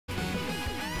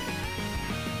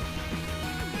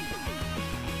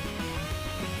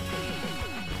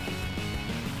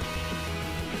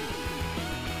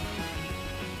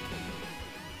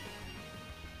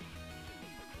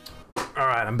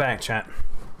I'm back, chat.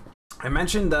 I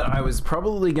mentioned that I was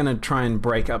probably going to try and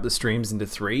break up the streams into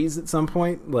 3s at some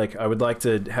point. Like, I would like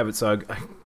to have it so I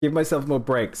give myself more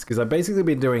breaks, because I've basically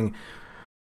been doing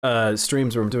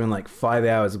streams where I'm doing like 5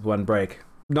 hours of one break.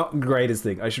 Not the greatest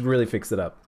thing. I should really fix it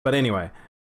up. But anyway,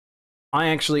 I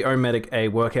actually owe Medic a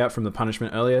workout from the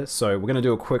punishment earlier, so we're going to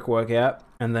do a quick workout,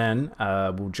 and then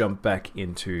we'll jump back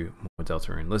into more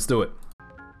Deltarune. Let's do it.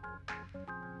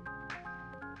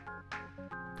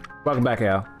 Welcome back,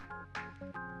 Al.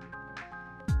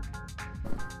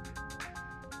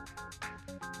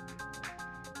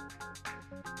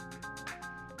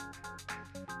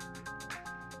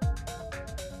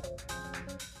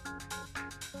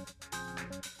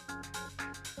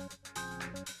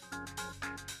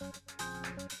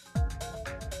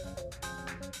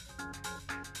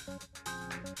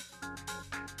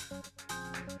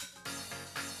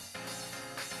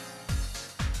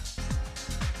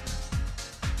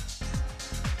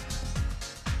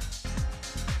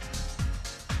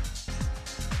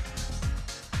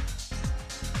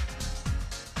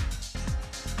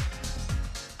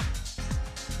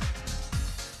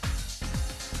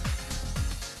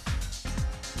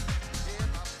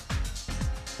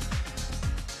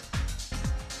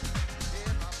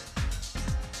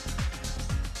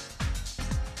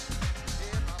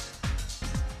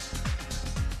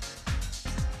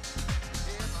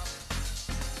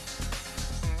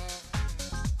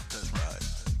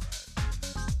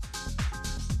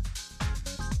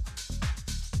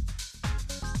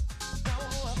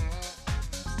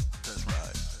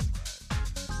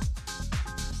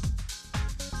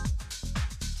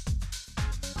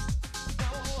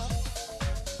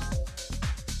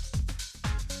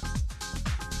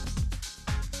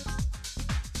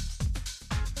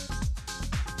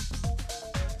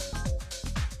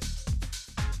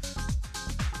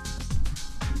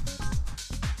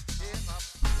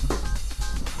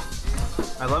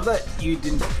 I love that you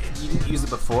didn't use it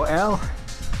before, Al.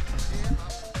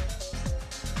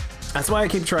 That's why I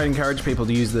keep trying to encourage people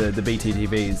to use the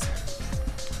BTTVs.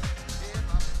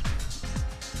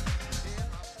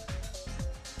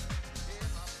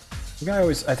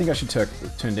 I think I should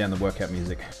turn down the workout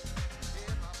music.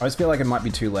 I always feel like it might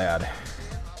be too loud.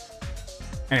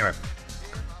 Anyway,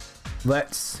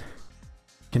 let's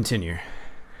continue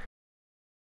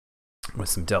with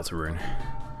some Deltarune.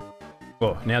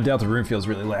 Oh, now Deltarune feels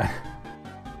really loud.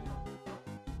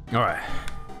 Alright.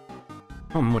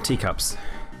 Oh, more teacups.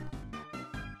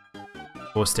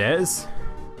 4 stairs.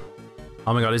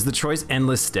 Oh my god, is the choice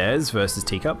endless stairs versus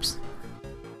teacups?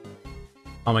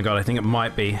 Oh my god, I think it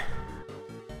might be.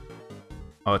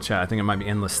 Oh chat, I think it might be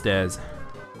endless stairs.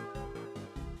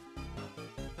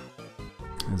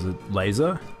 There's a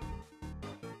laser.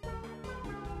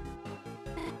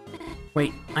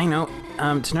 Wait, I know.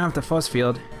 To know if the force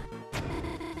field,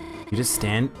 you just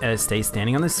stay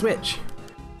standing on the switch.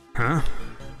 Huh?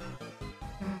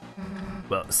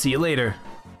 Well, see you later.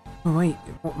 Oh, wait,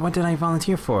 what did I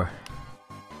volunteer for?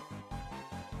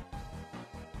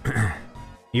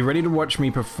 You ready to watch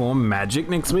me perform magic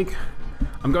next week?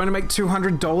 I'm going to make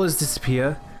 $200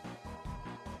 disappear.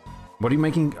 What are you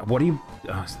making? What are you?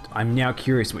 I'm now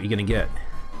curious what you're gonna get.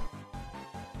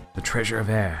 The treasure of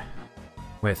air.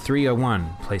 Where 3 or 1,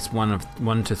 place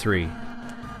 1 to 3.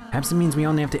 Perhaps it means we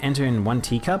only have to enter in 1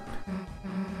 teacup?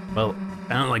 Well,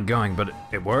 I don't like going, but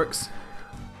it works.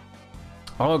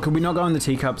 Oh, could we not go in the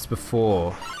teacups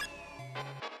before?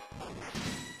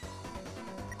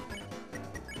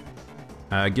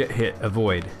 Get hit,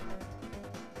 avoid.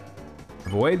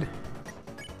 Avoid?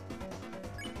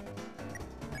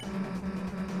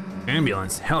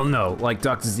 Ambulance? Hell no, like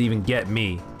doctors even get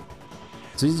me.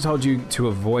 So he told you to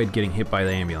avoid getting hit by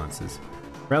the ambulances.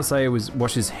 Railsayer was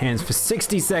wash his hands for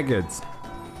 60 seconds.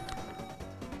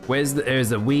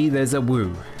 There's a wee, there's a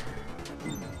woo.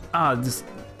 Just...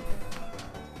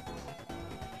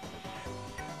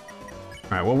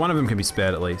 Alright, well one of them can be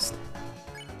spared at least.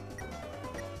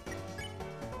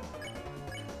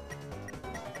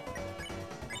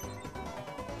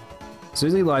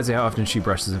 Susie lies how often she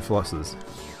brushes and flosses.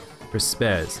 For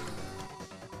spares.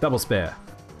 Double spare.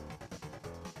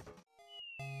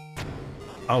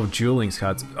 Oh, dueling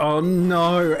cards. Oh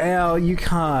no, Al, you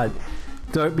can't.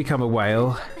 Don't become a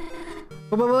whale.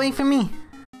 Wait for me.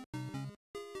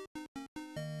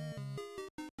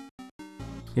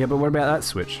 Yeah, but what about that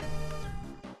switch?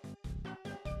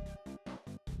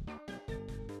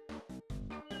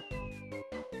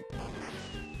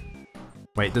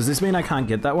 Wait, does this mean I can't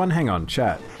get that one? Hang on,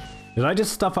 chat. Did I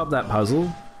just stuff up that puzzle?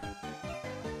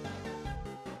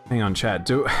 Hang on, chat.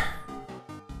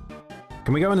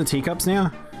 Can we go in the teacups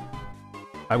now?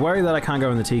 I worry that I can't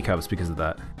go in the teacups because of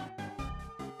that.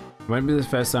 Won't be the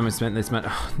first time I spent this much.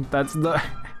 Oh, that's the...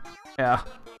 Yeah.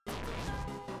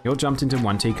 You all jumped into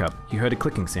one teacup. You heard a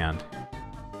clicking sound.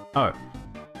 Oh.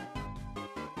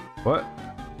 What?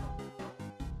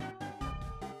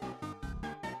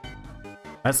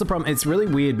 That's the problem. It's really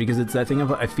weird because it's that thing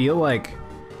of, I feel like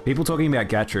people talking about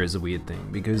gacha is a weird thing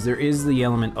because there is the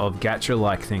element of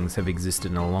gacha-like things have existed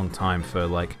in a long time for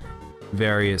like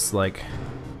various like...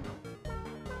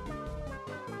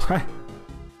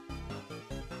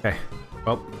 Okay,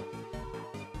 well.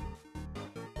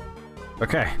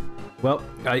 Okay, well,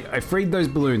 I freed those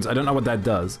balloons. I don't know what that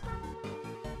does.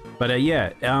 But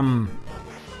yeah,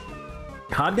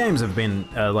 card games have been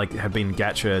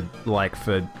gacha-like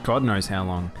for God knows how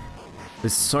long.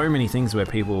 There's so many things where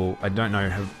people, I don't know,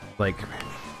 have like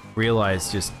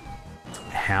realized just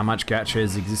how much gacha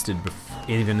has existed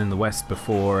even in the West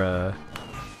before a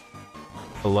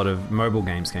lot of mobile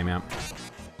games came out.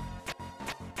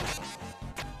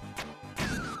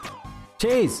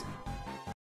 Cheese!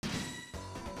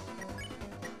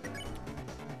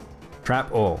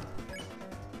 Trap all.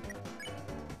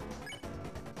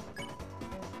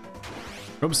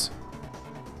 Oops.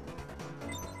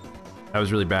 That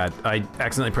was really bad. I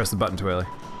accidentally pressed the button too early.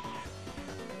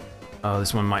 Oh,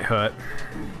 this one might hurt.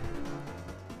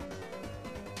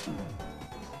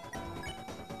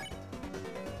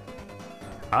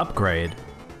 Upgrade.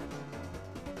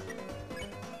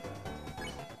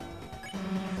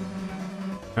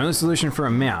 Only solution for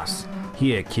a mouse.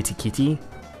 Here, kitty kitty.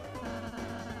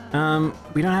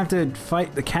 We don't have to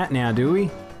fight the cat now, do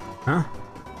we? Huh?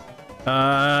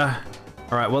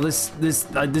 Alright, well this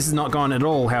is not gone at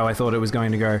all how I thought it was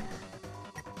going to go.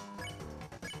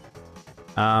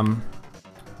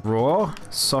 Raw?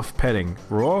 Soft petting.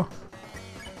 Raw?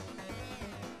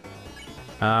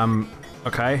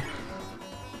 Okay.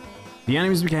 The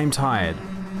enemies became tired.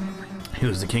 He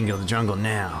was the king of the jungle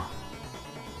now.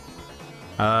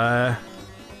 Oh!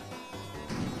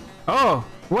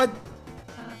 What?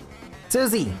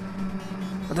 Susie!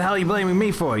 What the hell are you blaming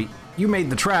me for? You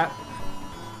made the trap.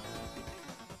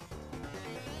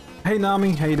 Hey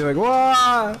Nami, how you doing?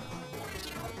 Whoa!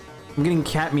 I'm getting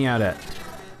cat meowed at.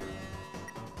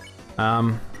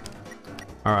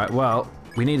 Alright, well,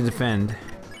 we need to defend.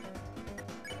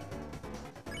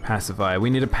 Pacify.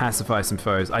 We need to pacify some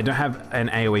foes. I don't have an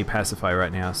AoE pacify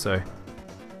right now, so...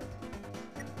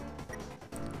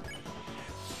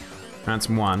 That's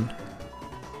one.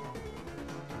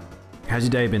 How's your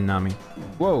day been, Nami?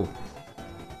 Whoa!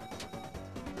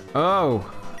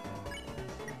 Oh!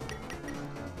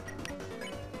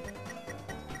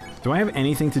 Do I have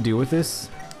anything to do with this?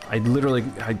 I literally...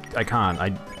 I can't. I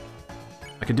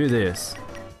could do this.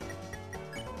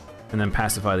 And then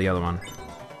pacify the other one.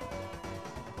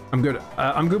 I'm good.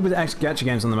 I'm good with gacha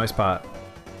games on the most part.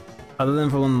 Other than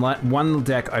for one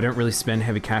deck, I don't really spend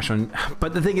heavy cash on.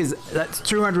 But the thing is, that's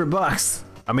 200 bucks.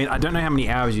 I mean, I don't know how many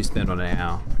hours you spend on it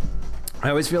now. I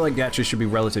always feel like gacha should be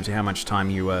relative to how much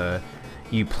time you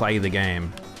play the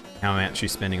game, how much you're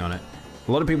spending on it.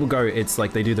 A lot of people go, it's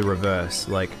like they do the reverse.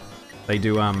 Like they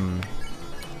do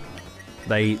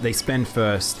they spend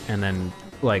first and then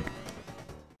like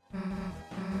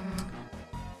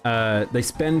they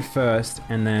spend first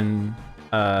and then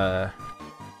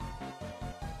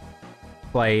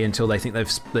play until they think they've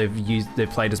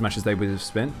played as much as they would have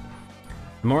spent.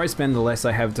 The more I spend, the less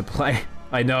I have to play.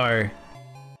 I know.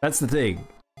 That's the thing.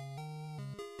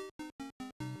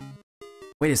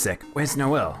 Wait a sec, where's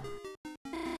Noelle?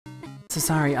 So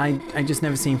sorry, I just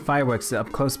never seen fireworks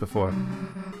up close before.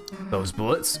 Those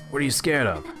bullets? What are you scared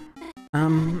of?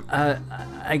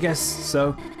 I guess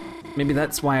so. Maybe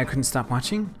that's why I couldn't stop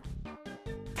watching?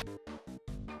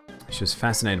 She was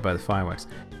fascinated by the fireworks.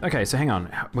 Okay, so hang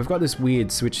on. We've got this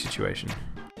weird switch situation.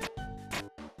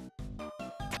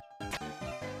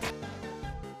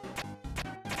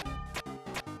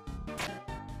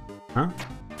 Huh?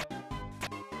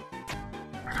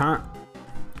 Huh?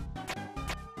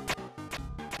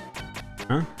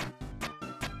 Huh?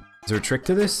 Is there a trick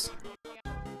to this?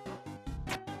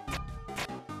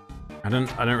 I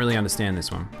don't really understand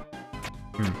this one.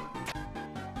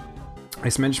 I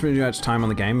spent too much time on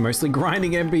the game, mostly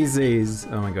grinding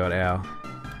NPCs. Oh my god, ow.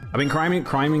 I've been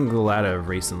climbing the ladder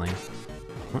recently.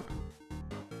 What?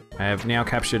 I have now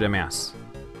captured a mouse.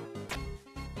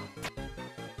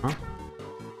 Huh?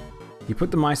 You put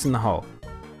the mice in the hole.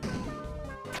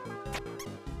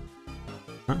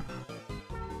 Huh?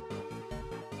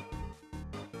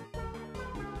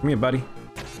 Come here, buddy.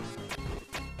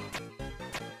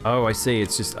 Oh, I see.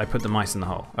 It's just I put the mice in the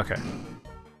hole. Okay.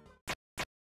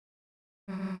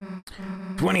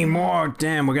 20 more?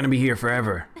 Damn, we're gonna be here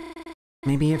forever.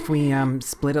 Maybe if we,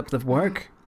 split up the work?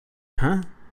 Huh?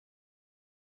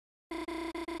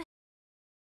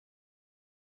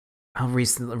 I'll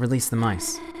release the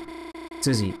mice.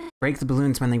 Susie, break the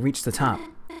balloons when they reach the top.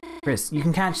 Chris, you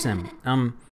can catch them.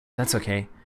 That's okay.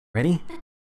 Ready?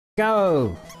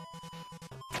 Go!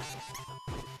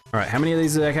 Alright, how many of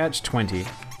these did I catch? 20.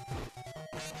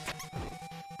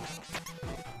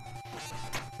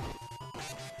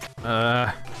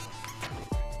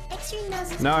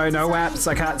 No, no waps,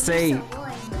 I can't see.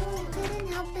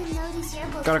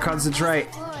 Gotta concentrate.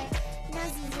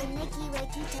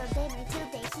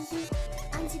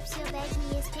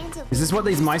 Is this what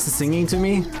these mice are singing to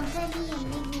me?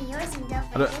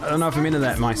 I don't know if I'm into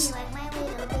that, mice.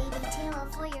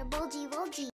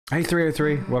 Hey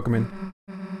 303, welcome in.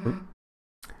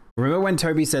 Remember when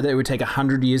Toby said that it would take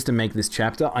 100 years to make this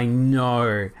chapter? I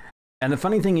know. And the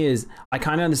funny thing is, I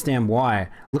kind of understand why.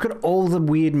 Look at all the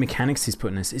weird mechanics he's put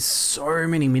in this. There's so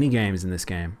many minigames in this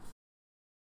game.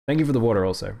 Thank you for the water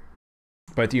also.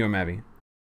 Both you and Mavi.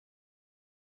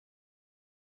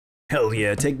 Hell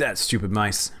yeah, take that, stupid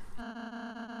mice.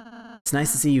 It's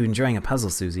nice to see you enjoying a puzzle,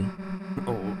 Susie.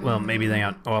 Oh, well, maybe they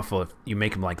aren't awful if you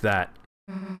make them like that.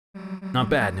 Not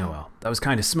bad, Noel. That was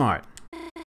kind of smart.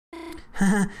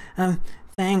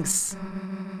 Thanks.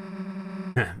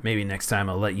 Maybe next time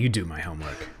I'll let you do my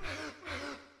homework.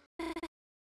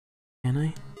 Can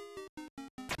I?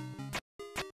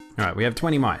 Alright, we have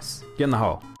 20 mice. Get in the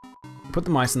hole. Put the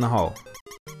mice in the hole.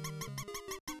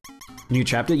 New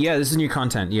chapter? Yeah, this is new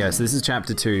content. Yes, this is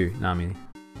chapter 2, Nami.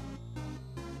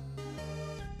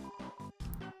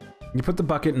 You put the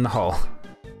bucket in the hole.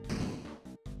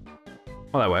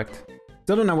 Well, that worked.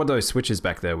 Still don't know what those switches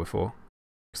back there were for.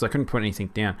 Because I couldn't put anything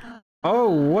down. Oh,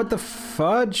 what the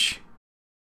fudge?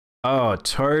 Oh,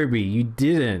 Toby, you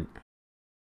didn't.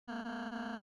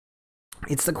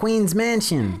 It's the Queen's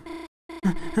mansion.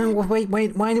 Wait,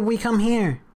 why did we come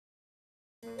here?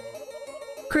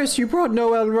 Chris, you brought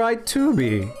Noel right to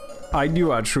me. I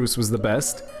knew our truce was the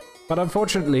best. But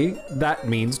unfortunately, that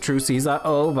means truces are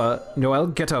over. Noel,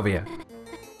 get over here.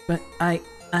 But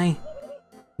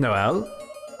Noel,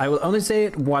 I will only say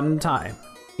it one time.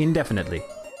 Indefinitely.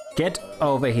 Get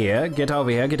over here, get over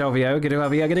here, get over here, get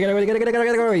over here, get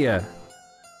over here.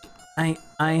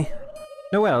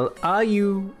 Noel, are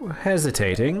you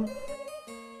hesitating?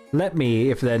 Let me,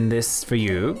 if then this for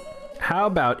you. How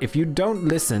about if you don't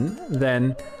listen,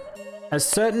 then a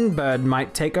certain bird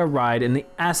might take a ride in the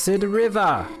acid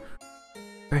river.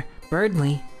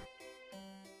 Birdly.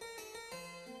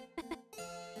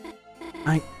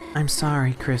 I'm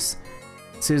sorry, Chris.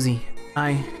 Susie,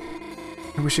 I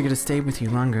wish I could have stayed with you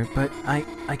longer, but I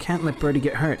can't let Birdie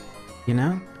get hurt, you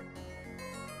know?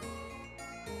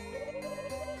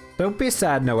 Don't be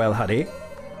sad, Noel, honey.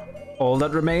 All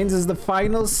that remains is the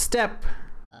final step.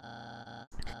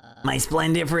 My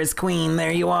splendiferous queen,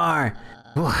 there you are.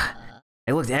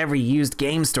 I looked at every used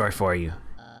game store for you.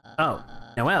 Oh,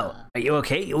 Noel, are you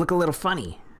okay? You look a little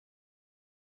funny.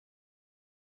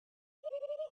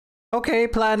 Okay,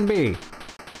 plan B.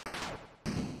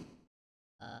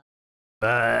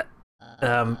 What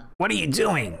are you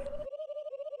doing?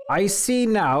 I see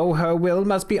now her will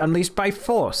must be unleashed by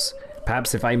force.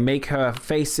 Perhaps if I make her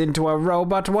face into a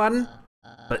robot one?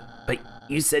 But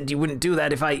you said you wouldn't do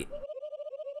that if I...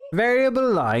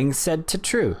 Variable lying said to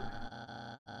true.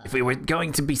 If we were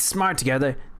going to be smart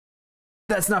together,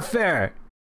 that's not fair.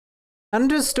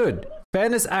 Understood.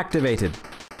 Fairness activated.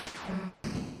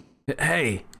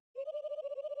 Hey.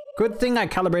 Good thing I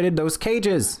calibrated those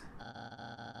cages.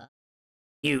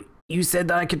 You said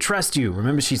that I could trust you.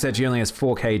 Remember she said she only has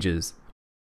 4 cages.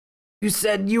 You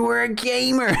said you were a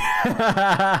gamer.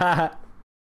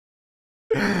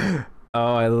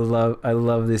 Oh, I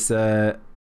love this I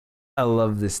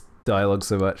love this dialogue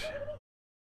so much.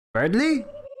 Bradley?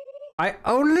 I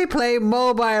only play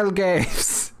mobile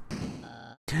games.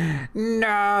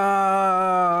 No.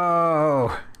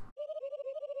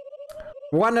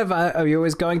 One of you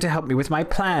is going to help me with my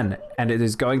plan, and it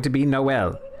is going to be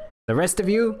Noel. The rest of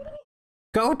you,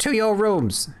 go to your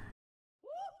rooms.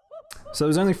 So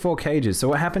there's only 4 cages. So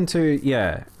what happened to,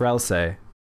 yeah, Ralsei?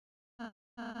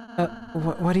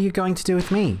 What are you going to do with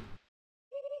me?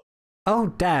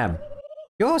 Oh, damn.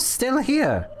 You're still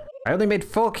here. I only made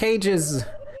 4 cages.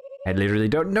 I literally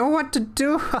don't know what to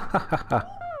do.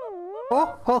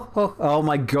 Oh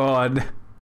my god.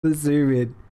 The zoom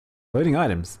in. Loading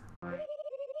items.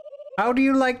 How do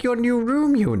you like your new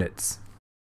room units?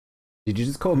 Did you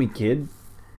just call me kid?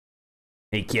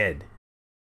 Hey kid.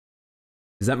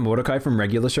 Is that Mordecai from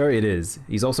Regular Show? It is.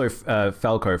 He's also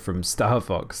Falco from Star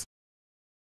Fox.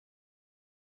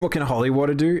 What can holy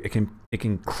water do? It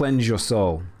can cleanse your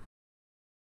soul.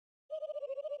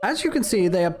 As you can see,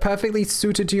 they are perfectly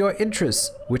suited to your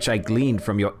interests, which I gleaned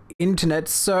from your internet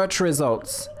search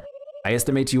results. I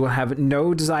estimate you will have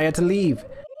no desire to leave.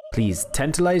 Please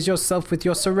tantalize yourself with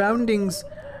your surroundings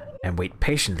and wait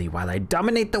patiently while I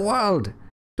dominate the world.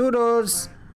 Doodles!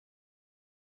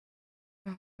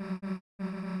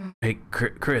 Hey,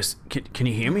 Chris, can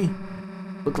you hear me?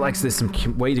 Look like there's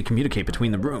some way to communicate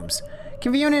between the rooms.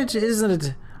 Convenient, isn't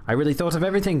it? I really thought of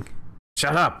everything.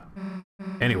 Shut up!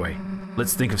 Anyway,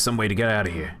 let's think of some way to get out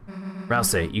of here.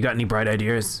 Rouse, you got any bright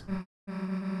ideas?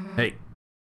 Hey,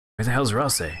 where the hell's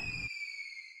Rouse?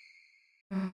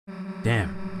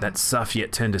 Damn, that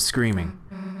Safiyet turned to screaming.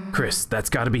 Chris,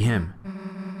 that's gotta be him.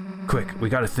 Quick, we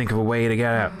gotta think of a way to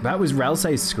get out. That was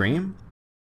Ralsei's scream?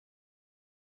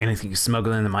 Anything you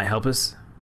smuggle in that might help us?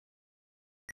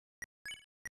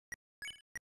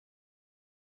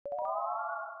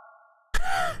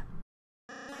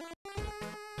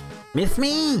 Miss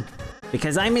me?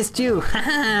 Because I missed you,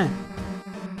 haha!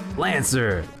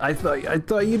 Lancer, I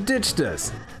thought you ditched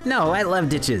us. No, I love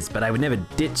ditches, but I would never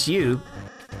ditch you.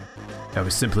 I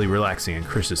was simply relaxing in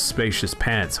Chris's spacious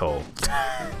pants hole.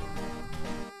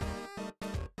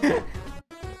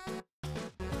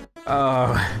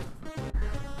 Oh.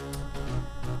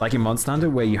 Like in Monster Hunter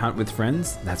where you hunt with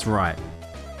friends? That's right.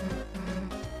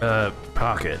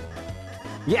 Pocket.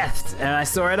 Yes, and I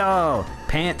saw it all.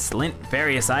 Pants, lint,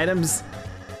 various items.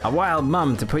 A wild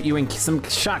mum to put you in some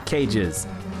shark cages.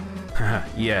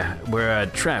 Yeah, we're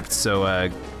trapped, so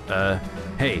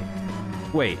hey.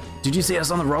 Wait, did you see us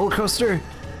on the roller coaster?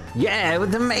 Yeah, it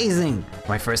was amazing.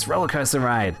 My first roller coaster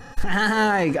ride.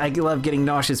 I love getting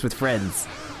nauseous with friends.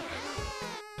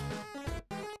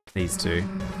 These two.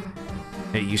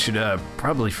 Hey, you should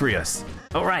probably free us.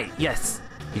 All right, yes.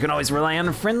 You can always rely on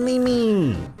a friendly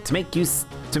me to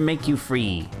make you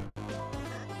free.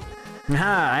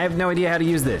 I have no idea how to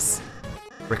use this.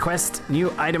 Request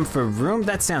new item for room?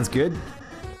 That sounds good.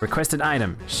 Requested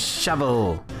item,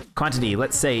 shovel. Quantity,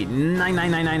 let's say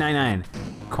 99999.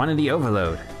 Quantity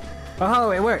overload.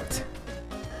 Oh, it worked.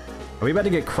 Are we about to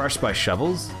get crushed by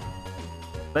shovels?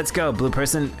 Let's go, blue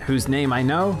person whose name I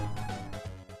know.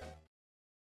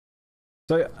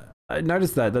 So, I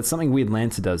noticed that. That's something weird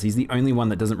Lancer does. He's the only one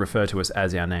that doesn't refer to us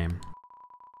as our name.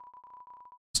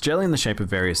 It's jelly in the shape of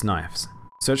various knives.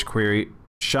 Search query,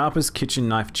 sharpest kitchen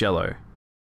knife jello.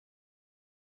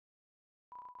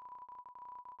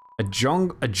 A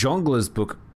jongler's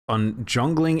book on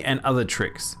jongling and other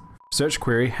tricks. Search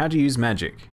query, how to use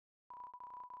magic.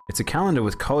 It's a calendar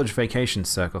with college vacation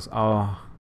circles. Oh.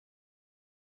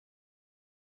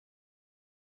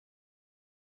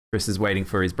 Chris is waiting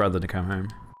for his brother to come home.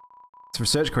 It's for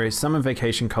search query, summer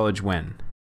vacation college when?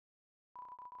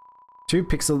 2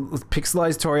 pixelized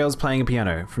tutorials playing a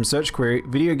piano. From search query,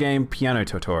 video game piano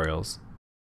tutorials.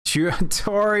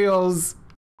 Tutorials!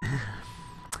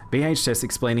 VH test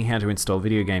explaining how to install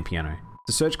video game piano.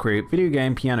 The search query, video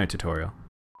game piano tutorial.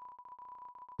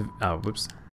 Oh, whoops.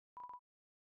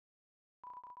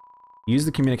 Use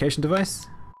the communication device?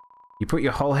 You put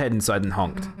your whole head inside and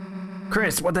honked.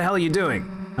 Chris, what the hell are you doing?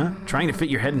 Huh? Trying to fit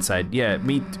your head inside. Yeah,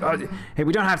 me. Oh, hey,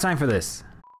 we don't have time for this.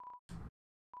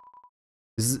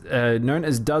 This is known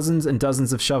as dozens and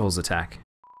dozens of shovels attack.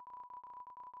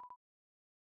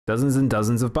 Dozens and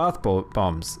dozens of bath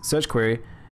bombs. Search query,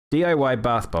 DIY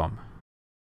bath bomb.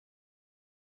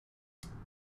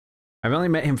 I've only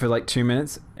met him for like 2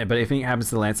 minutes, but if anything happens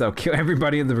to Lance, I'll kill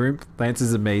everybody in the room. Lance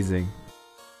is amazing.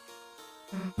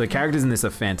 The characters in this are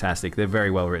fantastic. They're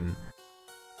very well written.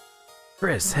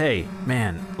 Chris, hey,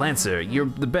 man, Lancer, you're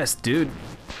the best, dude.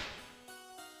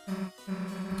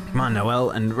 Come on,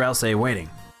 Noel and Rouse waiting.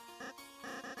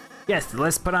 Yes,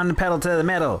 let's put on the pedal to the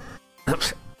metal.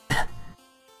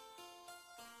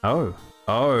 Oh.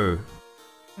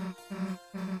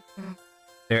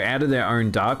 They're out of their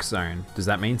own dark zone. Does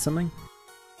that mean something?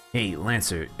 Hey,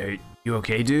 Lancer, are you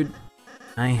okay, dude?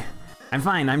 I'm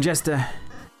fine. I'm just,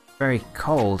 very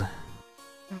cold.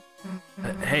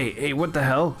 Hey, what the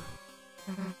hell?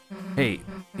 Hey,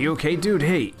 you okay, dude?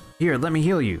 Hey, here, let me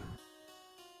heal you.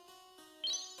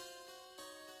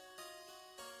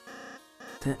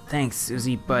 Thanks,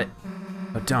 Susie, but...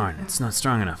 Oh darn, it's not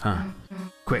strong enough, huh?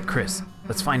 Quick, Chris,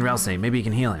 let's find Rouse. Maybe you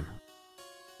can heal him.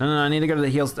 No, I need to go to the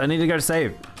heals. I need to go to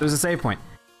save. There's a save point.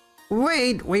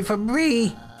 Wait for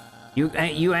me. You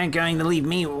ain't going to leave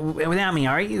me without me,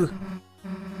 are you?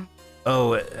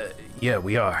 Oh, yeah,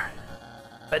 we are.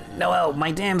 But Noelle,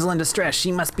 my damsel in distress,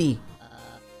 she must be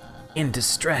in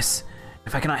distress.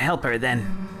 If I cannot help her,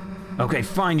 then... Okay,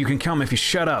 fine, you can come if you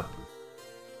shut up.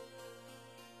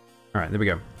 Alright, there we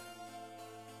go.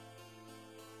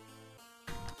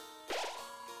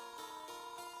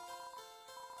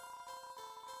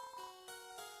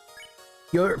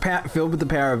 You're filled with the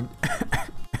power of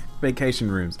vacation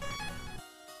rooms.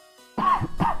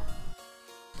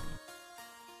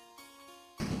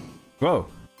 Whoa.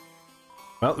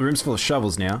 Well, the room's full of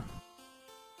shovels now.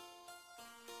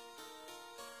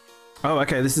 Oh,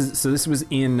 okay, this was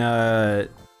in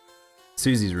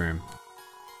Susie's room.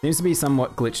 Seems to be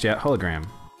somewhat glitched out hologram.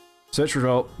 Search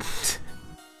result.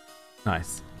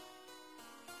 Nice.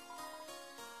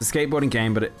 It's a skateboarding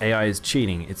game, but AI is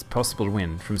cheating. It's possible to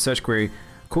win. From search query,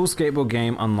 cool skateboard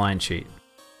game online cheat.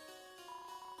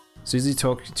 Susie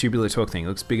tubular talk thing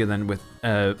looks bigger than with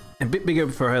a bit bigger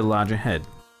for her larger head.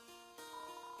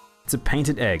 It's a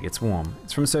painted egg. It's warm.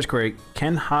 It's from search query.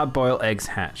 Can hard-boiled eggs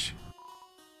hatch?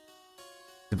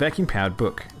 The vacuum-powered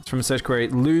book. It's from search query.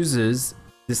 Losers.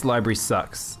 This library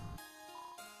sucks.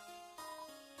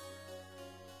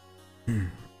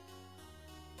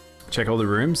 Check all the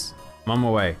rooms. I'm on my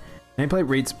way. Nameplate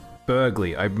reads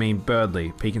Burgley. I mean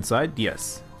Birdly. Peek inside?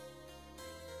 Yes.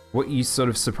 What you sort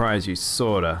of surprise you?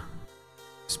 Sorta.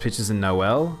 Just pictures of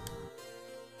Noel.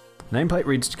 Nameplate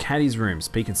reads Caddy's rooms.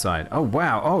 Peek inside. Oh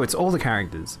wow. Oh, it's all the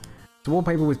characters. It's a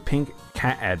wallpaper with pink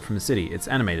cat ad from the city. It's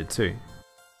animated too.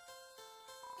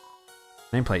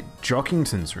 Nameplate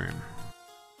Jockington's room.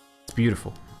 It's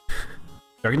beautiful.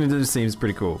 Jockington seems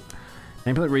pretty cool.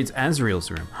 Nameplate reads Azriel's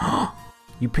room.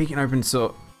 You peek and open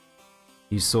saw...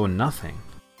 You saw nothing.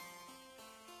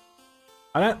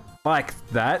 I don't like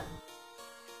that.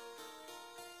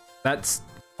 That's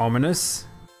ominous.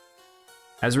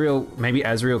 Azriel, maybe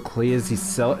Azriel clears his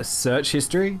search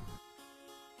history?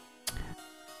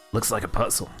 Looks like a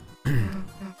puzzle.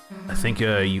 I think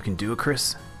you can do it,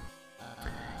 Chris.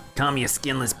 Calm your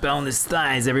skinless, boneless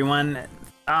thighs, everyone.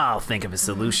 I'll think of a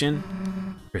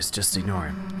solution. Chris, just ignore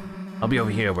him. I'll be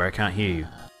over here where I can't hear you.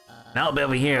 And I'll be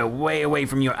over here, way away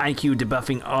from your IQ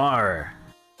debuffing R.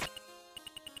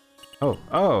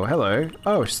 Oh, hello.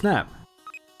 Oh, snap.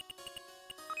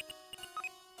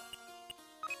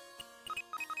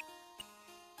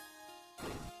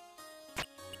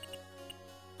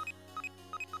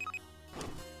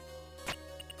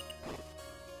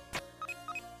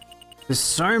 There's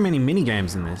so many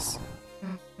minigames in this.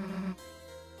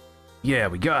 Yeah,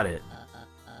 we got it.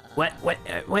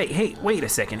 Wait a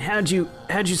second. How'd you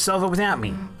solve it without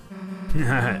me?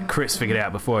 Chris figured it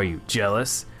out before you.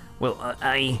 Jealous? Well,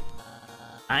 I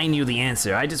knew the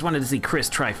answer. I just wanted to see Chris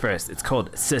try first. It's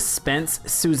called suspense,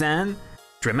 Suzanne.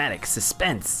 Dramatic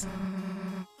suspense.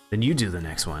 Then you do the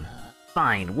next one.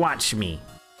 Fine, watch me.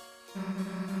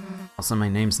 Also, my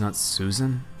name's not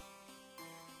Susan.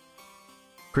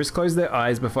 Chris closed their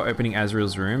eyes before opening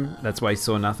Azriel's room. That's why he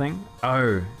saw nothing.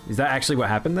 Oh, is that actually what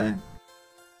happened there?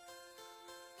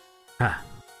 Huh.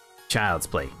 Child's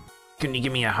play. Couldn't you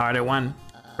give me a harder one?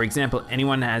 For example,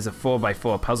 anyone has a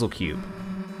 4x4 puzzle cube.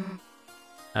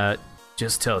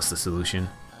 Just tell us the solution.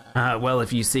 Well,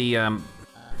 if you see,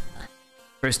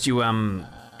 first you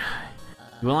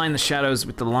align the shadows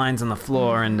with the lines on the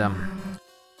floor and,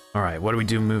 alright, what do we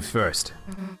do move first?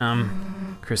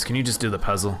 Chris, can you just do the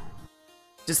puzzle?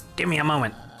 Just give me a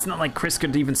moment. It's not like Chris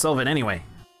could even solve it anyway.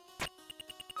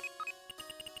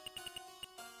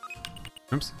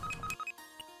 Oops.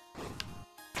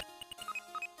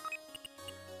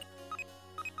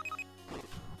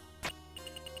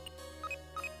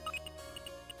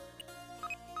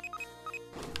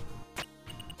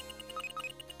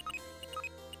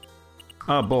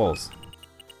 Oh, balls.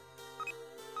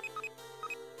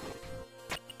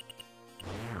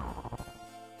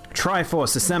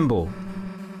 Triforce, assemble.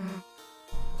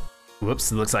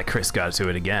 Whoops, it looks like Chris got to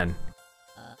it again.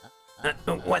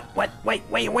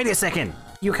 Wait a second.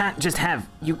 You can't just have,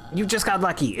 you just got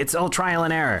lucky. It's all trial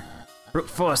and error. Brute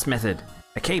force method.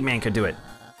 A caveman could do it.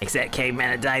 Except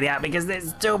cavemen have died out because they're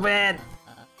stupid.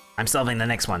 I'm solving the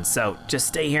next one, so just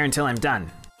stay here until I'm done.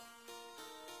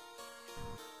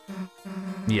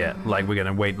 Yeah, like we're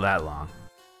gonna wait that long.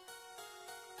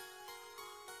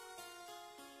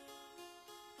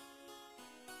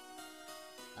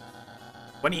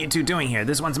 What are you two doing here?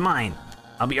 This one's mine.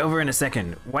 I'll be over in a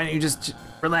second. Why don't you just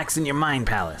relax in your mind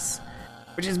palace?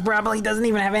 Which is probably doesn't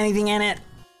even have anything in it.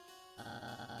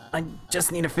 I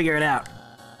just need to figure it out.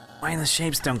 Why the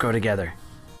shapes don't go together?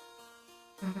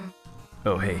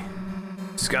 Oh hey,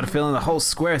 just gotta fill in the whole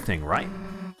square thing, right?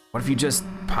 What if you just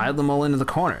piled them all into the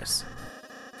corners?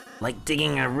 Like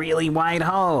digging a really wide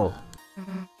hole.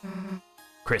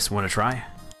 Chris, wanna try?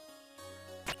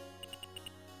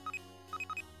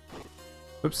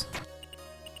 Oops.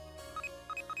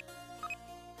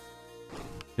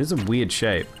 It is a weird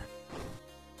shape.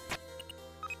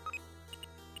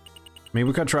 Maybe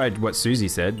we could try what Susie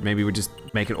said. Maybe we just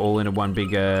make it all into one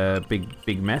big,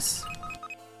 big mess.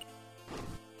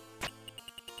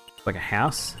 Like a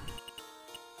house?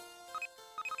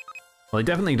 Well, they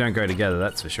definitely don't go together,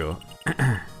 that's for sure.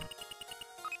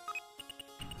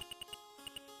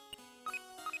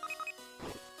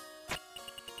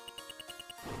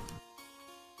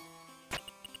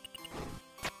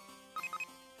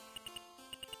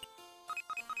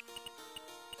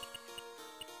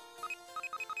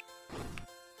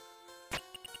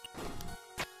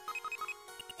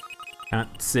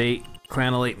 Can't see.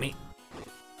 Clown will eat me.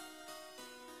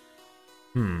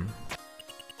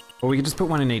 Or we could just put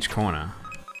one in each corner.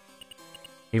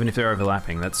 Even if they're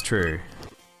overlapping, that's true.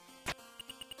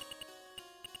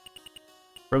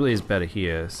 Probably is better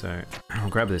here, so I'll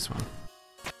grab this one.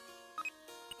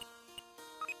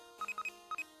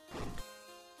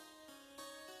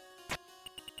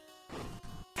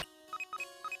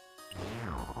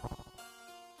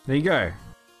 There you go.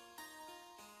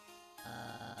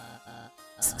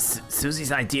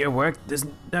 Susie's idea worked. There's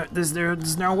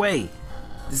no way.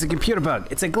 This is a computer bug.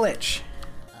 It's a glitch.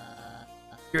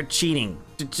 You're cheating.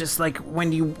 Just like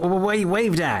when you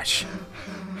wave dash.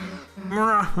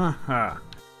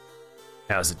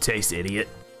 How's it taste, idiot?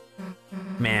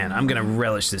 Man, I'm gonna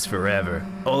relish this forever.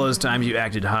 All those times you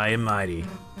acted high and mighty.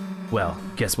 Well,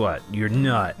 guess what? You're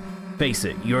not. Face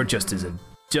it, you're just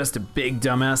a big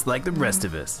dumbass like the rest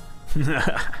of us.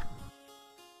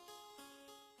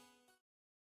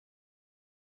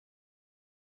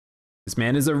 This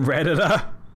man is a Redditor.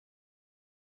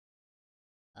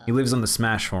 He lives on the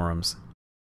Smash forums.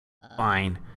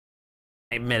 Fine.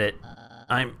 I admit it.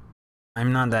 I'm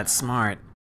not that smart.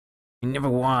 I never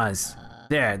was.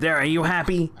 There, are you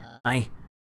happy? I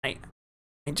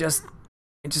just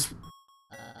used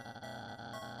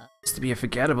to be a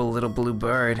forgettable little blue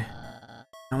bird.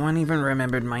 No one even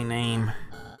remembered my name.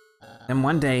 Then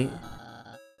one day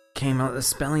came out the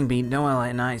spelling bee Noelle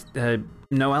and I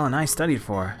studied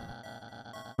for.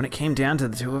 When it came down to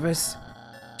the two of us,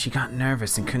 she got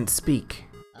nervous and couldn't speak.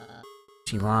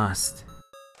 She lost.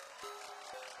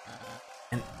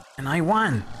 And I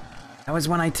won. That was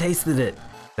when I tasted it.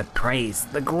 The praise,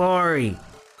 the glory,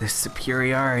 the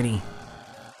superiority,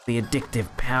 the addictive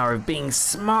power of being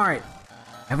smart.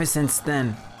 Ever since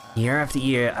then, year after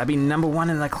year, I've been #1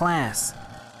 in the class.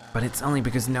 But it's only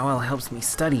because Noelle helps me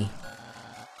study.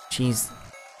 She's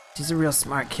a real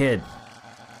smart kid.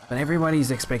 But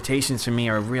everybody's expectations for me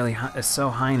are really so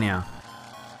high now.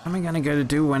 What am I gonna go to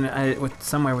do when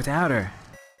somewhere without her?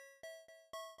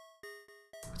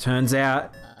 Turns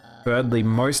out, thirdly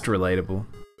most relatable.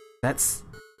 That's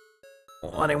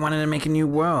what I wanted to make a new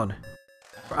world.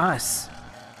 For us.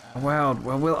 A world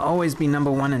where we'll always be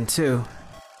 #1 and 2.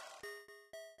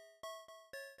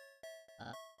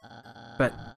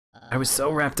 But I was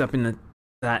so wrapped up in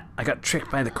that I got tricked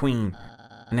by the queen.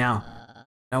 Now,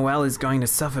 Noelle is going to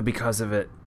suffer because of it.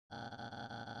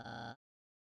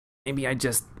 Maybe I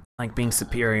just like being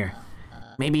superior.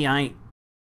 Maybe I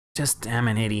just am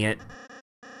an idiot.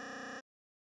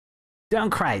 Don't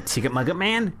cry, Ticket Mugget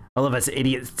Man. All of us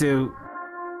idiots do.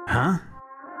 Huh?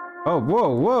 Oh,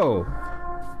 whoa.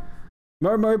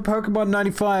 Momo Pokemon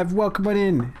 95, welcome on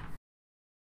in.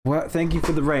 Well, thank you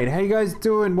for the raid. How you guys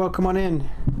doing? Welcome on in.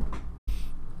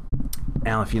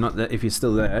 Al, if you're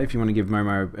still there, if you want to give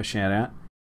Momo a shout out.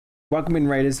 Welcome in,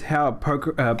 Raiders. How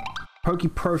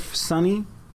Pokeprof Sunny?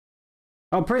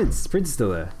 Oh, Prince is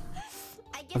still there.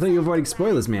 I thought you were avoiding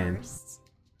spoilers, man. Oh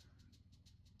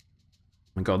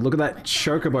my god, look at that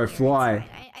chocobo fly.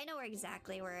 I know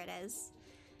exactly where it is.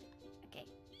 Okay.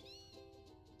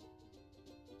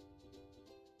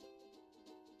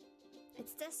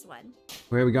 It's this one.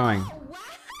 Where are we going?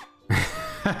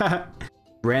 What?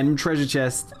 Random treasure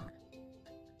chest.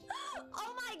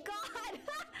 Oh my god!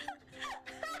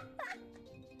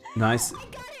 Nice. I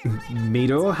got it right.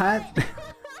 Meteor hat?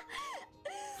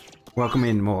 Welcome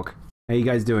in, Mork. How you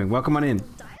guys doing? Welcome on in.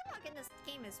 Dialogue in this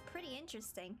game is pretty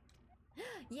interesting.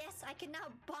 Yes, I can now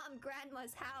bomb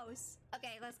Grandma's house.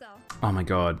 Okay, let's go. Oh my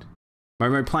god.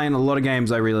 Momo playing a lot of games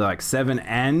I really like. 7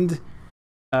 and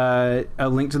A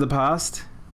Link to the Past.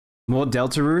 More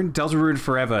Deltarune. Deltarune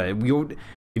forever.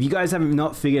 If you guys have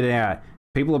not figured it out,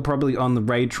 people are probably on the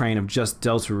raid train of just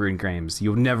Deltarune games.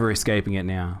 You're never escaping it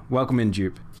now. Welcome in,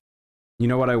 Dupe. You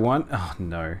know what I want? Oh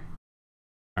no.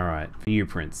 Alright, for you,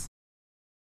 Prince.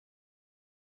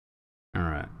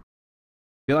 Alright. I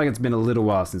feel like it's been a little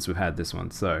while since we've had this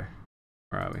one, so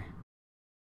where are we?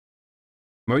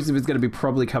 Most of it's going to be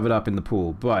probably covered up in the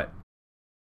pool, but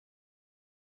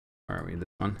where are we? This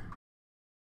one.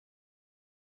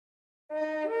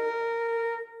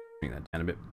 Bring that down a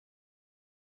bit.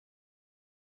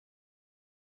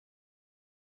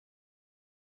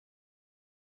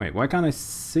 Wait, why can't I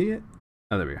see it?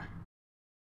 Oh, there we go.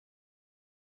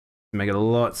 Make it a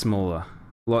lot smaller.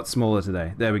 A lot smaller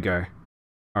today. There we go.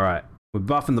 Alright. We're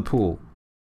buffing the pool.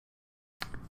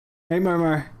 Hey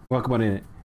Momo. Welcome on in.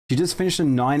 You just finished a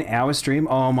 9-hour stream?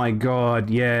 Oh my god,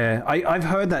 yeah. I've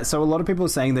heard that. So a lot of people are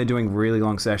saying they're doing really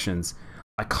long sessions.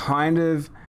 I kind of...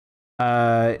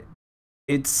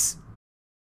 It's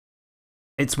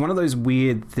one of those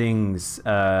weird things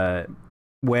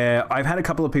where I've had a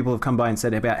couple of people have come by and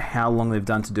said about how long they've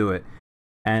done to do it.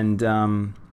 And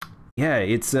yeah,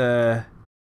 it's... I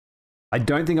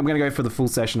don't think I'm going to go for the full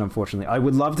session, unfortunately. I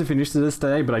would love to finish this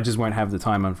today, but I just won't have the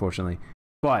time, unfortunately.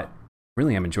 But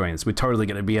really am enjoying this. We're totally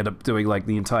going to be able to doing like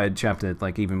the entire chapter,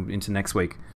 like even into next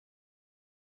week.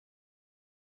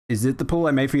 Is it the pool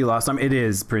I made for you last time? It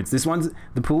is, Prince. This one's...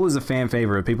 The pool is a fan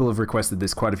favorite. People have requested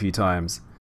this quite a few times.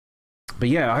 But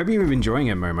yeah, I hope you're enjoying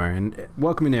it, Momo, and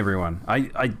welcome in everyone.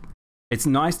 It's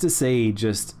nice to see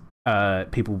just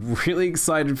people really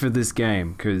excited for this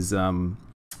game, because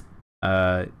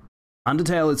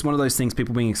Undertale, it's one of those things,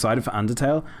 people being excited for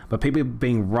Undertale, but people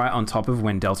being right on top of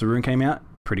when Deltarune came out,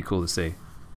 pretty cool to see.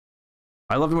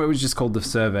 I love it when it was just called the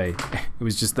survey. It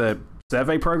was just the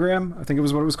survey program, I think it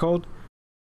was what it was called.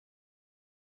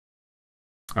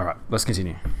 Alright, let's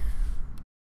continue.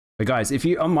 But guys, if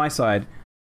you, on my side,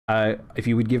 if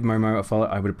you would give Momo a follow,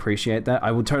 I would appreciate that.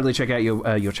 I will totally check out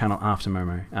your channel after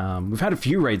Momo. We've had a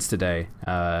few raids today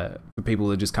for people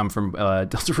that just come from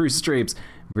Deltarune streams.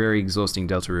 Very exhausting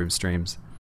Deltarune streams.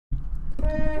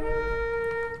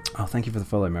 Oh, thank you for the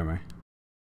follow, Momo.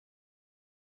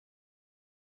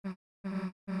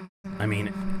 I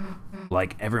mean,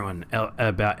 like everyone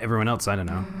about everyone else, I don't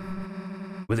know.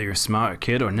 Whether you're a smart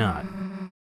kid or not,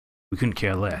 we couldn't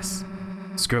care less.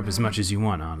 Screw up as much as you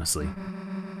want, honestly.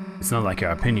 It's not like our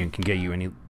opinion can get you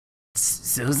any...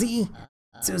 Susie?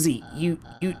 Susie,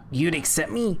 you'd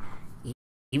accept me?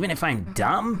 Even if I'm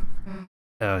dumb?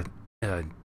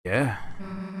 Yeah.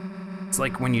 It's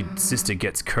like when your sister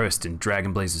gets cursed in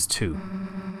Dragon Blazers 2.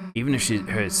 Even if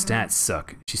her stats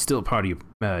suck, she's still a part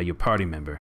of your party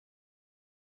member.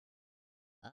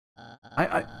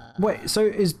 Wait, so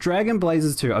is Dragon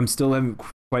Blazers 2? I'm still haven't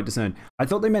quite discerned. I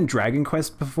thought they meant Dragon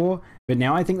Quest before, but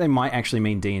now I think they might actually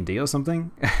mean D&D or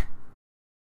something.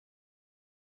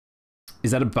 Is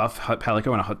that a buff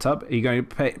Palico in a hot tub? Are you going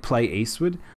to play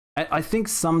Eastward? I think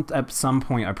at some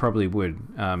point I probably would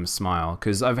smile,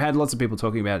 because I've had lots of people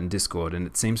talking about it in Discord, and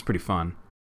it seems pretty fun.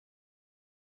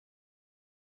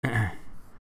 A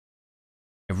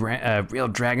real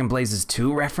Dragon Blazers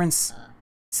 2 reference?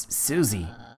 Susie,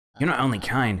 you're not only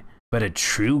kind, but a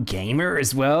true gamer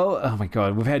as well? Oh my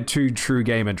god, we've had 2 true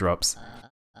gamer drops.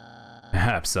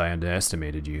 Perhaps I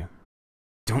underestimated you.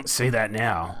 Don't say that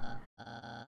now.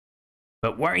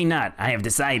 But worry not, I have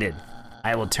decided.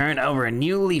 I will turn over a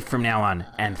new leaf from now on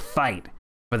and fight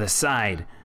for the side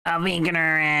of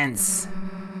ignorance.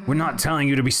 We're not telling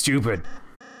you to be stupid.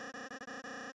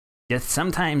 Just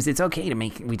sometimes it's okay to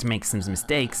make some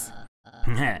mistakes.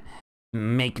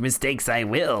 Make mistakes I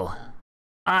will.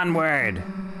 Onward.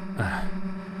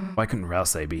 Why couldn't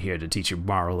Rousey be here to teach you a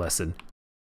moral lesson?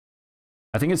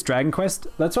 I think it's Dragon Quest.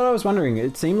 That's what I was wondering.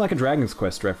 It seemed like a Dragon's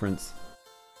Quest reference.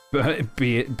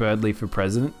 Be it Birdleaf for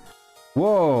president.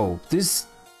 Whoa, this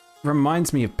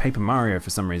reminds me of Paper Mario for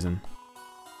some reason.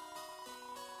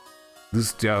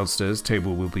 This downstairs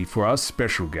table will be for our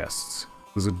special guests.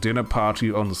 There's a dinner party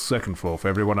on the 2nd floor for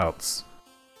everyone else.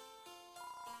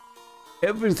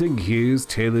 Everything here is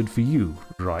tailored for you,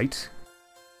 right?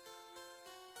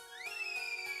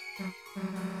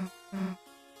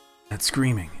 That's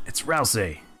screaming. It's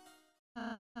Rousey.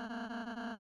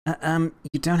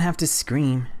 You don't have to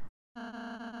scream.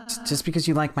 Just because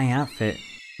you like my outfit.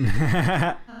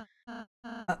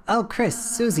 Oh,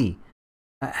 Chris, Susie.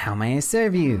 How may I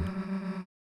serve you? What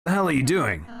the hell are you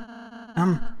doing?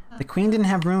 The queen didn't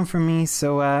have room for me,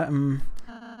 so,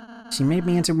 she made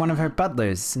me into one of her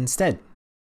butlers instead.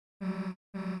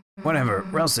 Whatever,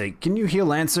 Rousey, can you heal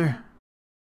Lancer?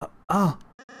 Oh.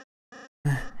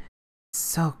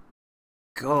 So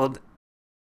cold.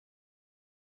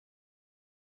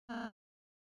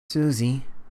 Susie.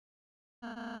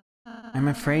 I'm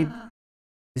afraid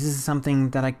this is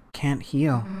something that I can't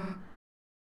heal.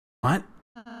 What?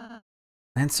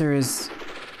 Lancer is...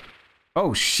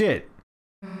 Oh shit!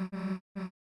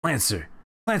 Lancer!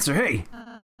 Lancer, hey!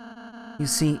 You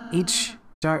see, each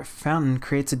dark fountain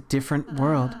creates a different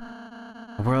world.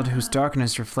 A world whose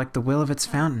darkness reflect the will of its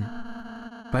fountain.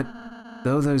 But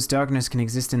though those darkness can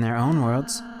exist in their own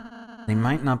worlds, they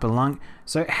might not belong...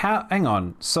 So how... Hang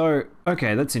on. So,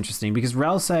 okay, that's interesting, because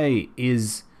Rousey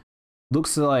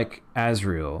looks like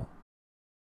Asriel,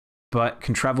 but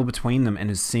can travel between them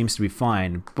and seems to be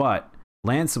fine, but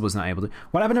Lancer was not able to.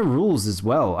 What happened to Rules as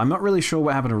well? I'm not really sure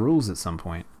what happened to Rules at some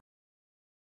point.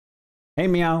 Hey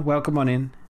Meow, welcome on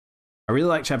in. I really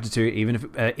like chapter 2,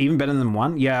 even better than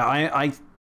 1. Yeah,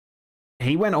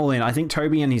 he went all in. I think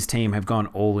Toby and his team have gone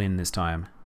all in this time.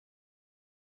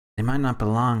 They might not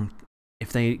belong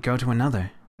if they go to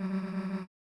another.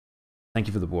 Thank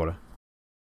you for the water.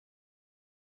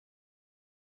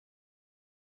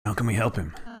 How can we help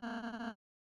him?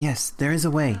 Yes, there is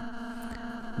a way.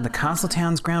 The castle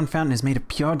town's ground fountain is made of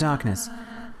pure darkness.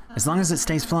 As long as it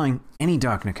stays flowing, any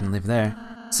darkner can live there.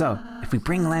 So, if we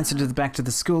bring Lancer back to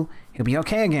the school, he'll be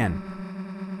okay again.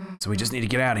 So we just need to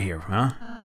get out of here, huh?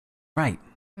 Right.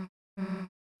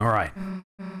 Alright.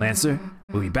 Lancer,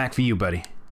 we'll be back for you, buddy.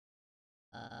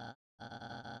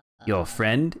 Your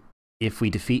friend, if we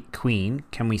defeat Queen,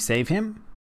 can we save him?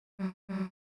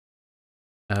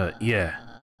 Yeah.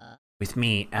 With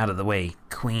me out of the way,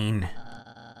 Queen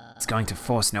is going to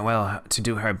force Noelle to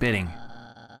do her bidding.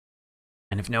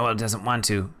 And if Noelle doesn't want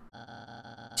to,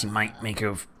 she might make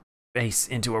her face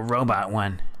into a robot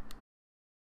one.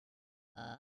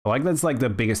 I like that's like the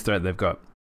biggest threat they've got.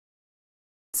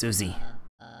 Susie,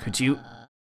 could you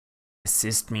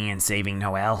assist me in saving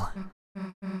Noelle?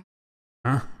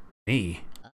 Huh? Me?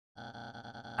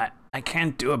 I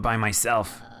can't do it by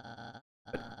myself.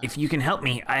 But if you can help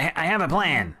me, I have a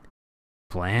plan.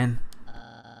 Plan?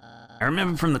 I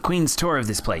remember from the Queen's tour of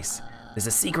this place. There's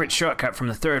a secret shortcut from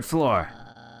the 3rd floor.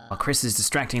 While Chris is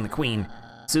distracting the Queen,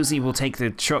 Susie will take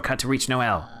the shortcut to reach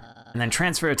Noelle, and then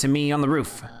transfer her to me on the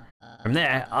roof. From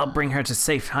there, I'll bring her to a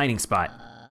safe hiding spot.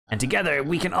 And together,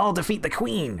 we can all defeat the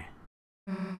Queen!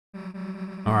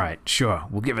 Alright, sure,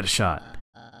 we'll give it a shot.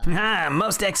 Ah,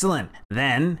 most excellent!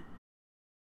 Then...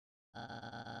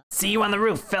 see you on the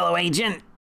roof, fellow agent!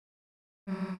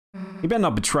 He better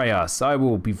not betray us. I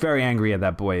will be very angry at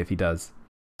that boy if he does.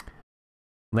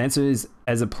 Lancer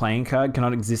as a playing card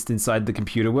cannot exist inside the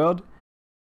computer world.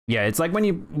 Yeah, it's like when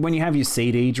you have your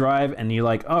CD drive and you're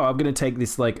like, oh, I'm gonna take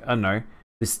this, like, I don't know,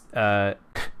 this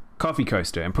coffee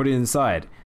coaster and put it inside.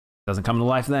 Doesn't come to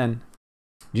life then.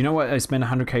 Do you know what I spent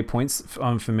 100k points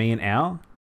on for me and Al?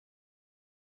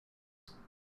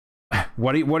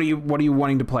 What are you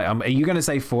wanting to play? Are you gonna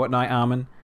say Fortnite, Armin?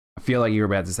 I feel like you're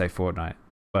about to say Fortnite,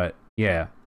 but yeah.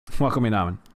 Welcome in,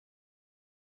 Armin.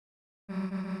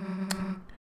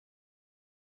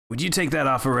 Would you take that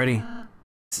off already?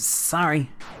 Sorry.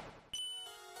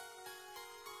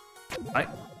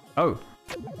 Oh.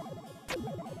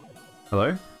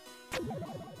 Hello?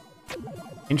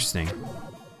 Interesting.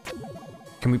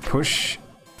 Can we push,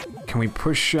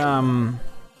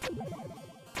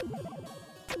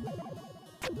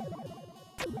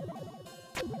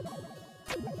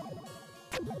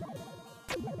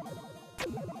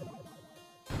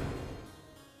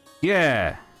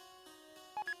 yeah.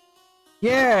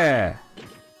 Yeah!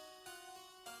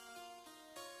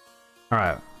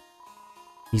 Alright.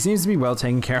 He seems to be well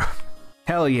taken care of.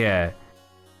 Hell yeah.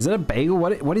 Is that a bagel?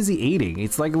 What is he eating?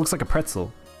 It looks like a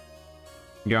pretzel.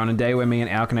 You're on a day where me and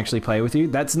Al can actually play with you?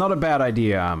 That's not a bad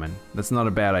idea, Armin. That's not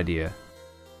a bad idea.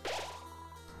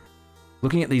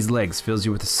 Looking at these legs fills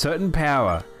you with a certain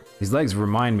power. These legs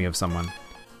remind me of someone.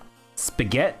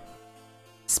 Spaghetti?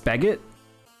 Spaggett?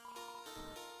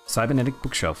 Cybernetic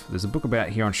bookshelf. There's a book about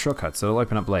here on shortcuts, so it'll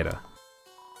open up later.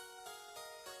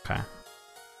 Okay.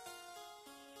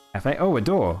 Cafe? Oh, a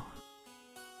door.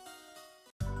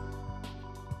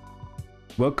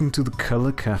 Welcome to the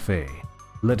Color Cafe.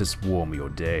 Let us warm your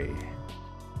day.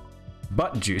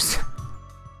 Butt juice.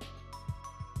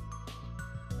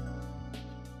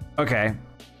 Okay.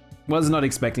 Was not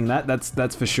expecting that.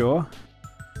 That's for sure.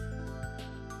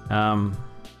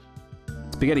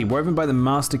 Spaghetti woven by the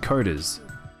master coders.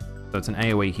 So it's an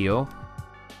AoE heal.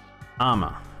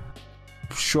 Armor.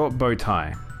 Short bow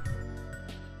tie.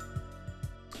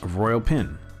 A royal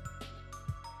pin.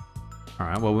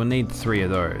 Alright, well we'll need 3 of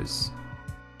those.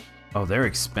 Oh, they're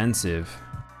expensive.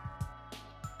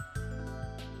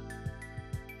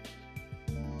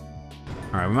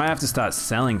 Alright, we might have to start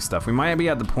selling stuff. We might be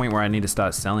at the point where I need to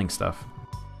start selling stuff.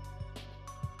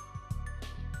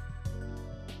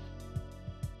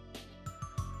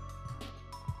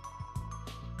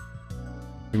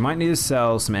 We might need to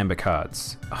sell some ember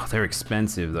cards. Oh, they're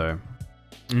expensive though.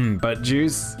 But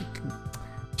juice?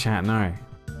 Chat, no.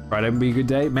 Friday would be a good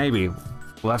day? Maybe.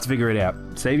 We'll have to figure it out.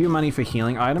 Save your money for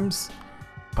healing items,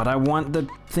 but I want the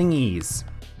thingies.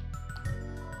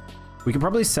 We could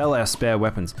probably sell our spare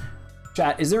weapons.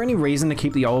 Chat, is there any reason to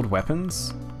keep the old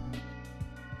weapons?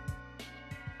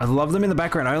 I love them in the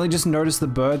background. I only just noticed the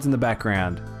birds in the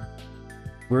background.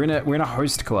 We're in a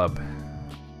host club.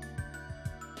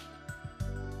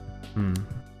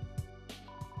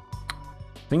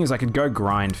 Thing is, I could go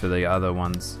grind for the other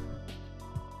ones.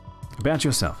 About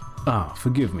yourself. Ah,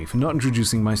 forgive me for not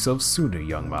introducing myself sooner,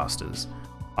 young masters.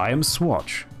 I am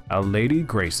Swatch, Our Lady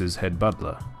Grace's head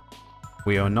butler.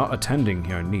 We are not attending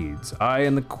her needs. I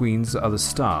and the queens other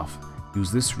staff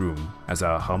use this room as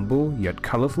our humble yet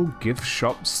colorful gift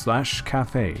shop /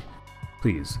 cafe.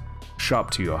 Please, shop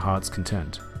to your heart's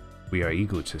content. We are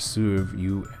eager to serve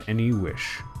you any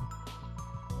wish.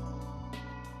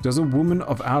 Does a woman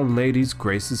of Our Lady's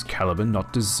Grace's caliber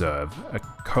not deserve a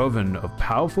coven of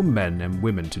powerful men and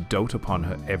women to dote upon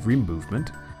her every movement?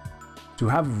 To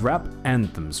have rap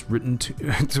anthems written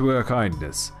to her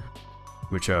kindness,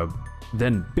 which are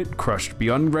then bit crushed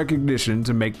beyond recognition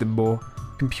to make them more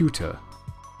computer.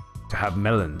 To have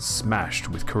melons smashed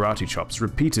with karate chops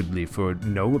repeatedly for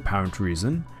no apparent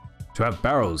reason. To have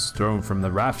barrels thrown from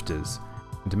the rafters,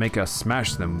 and to make us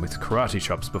smash them with karate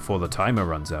chops before the timer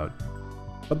runs out.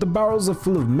 But the barrels are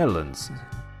full of melons,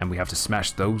 and we have to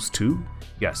smash those too?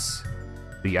 Yes.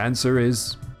 The answer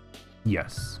is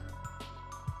yes.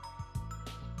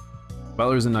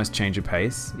 Butler is a nice change of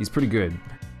pace. He's pretty good.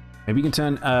 Maybe you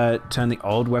can turn the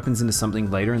old weapons into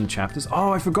something later in the chapters.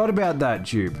 Oh, I forgot about that,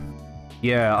 Dupe.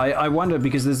 Yeah, I wonder,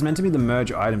 because there's meant to be the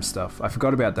merge item stuff. I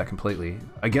forgot about that completely.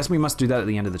 I guess we must do that at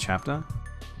the end of the chapter.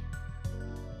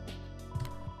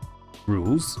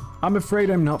 Rules? I'm afraid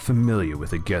I'm not familiar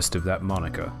with a guest of that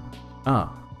moniker.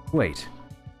 Ah, wait.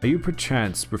 Are you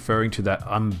perchance referring to that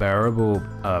unbearable,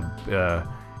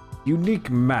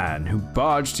 unique man who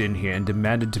barged in here and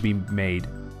demanded to be made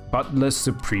Butler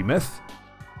Supremeth?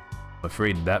 I'm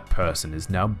afraid that person is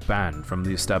now banned from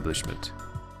the establishment,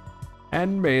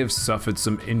 and may have suffered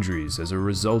some injuries as a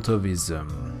result of his,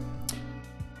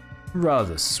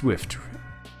 rather swift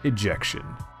ejection.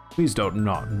 Please don't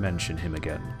not mention him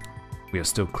again. We are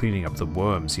still cleaning up the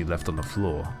worms he left on the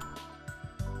floor.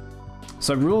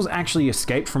 So Rules actually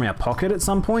escaped from our pocket at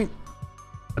some point?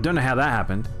 I don't know how that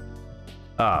happened.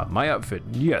 Ah, my outfit.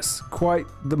 Yes, quite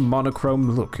the monochrome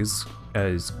look is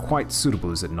quite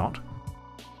suitable, is it not?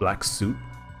 Black suit,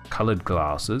 colored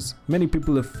glasses. Many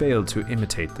people have failed to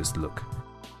imitate this look.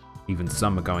 Even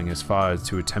some are going as far as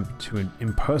to attempt to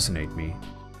impersonate me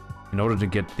in order to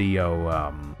get the,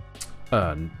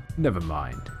 never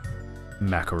mind.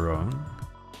 Macaron.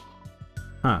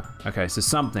 Huh, okay, so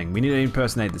something. We need to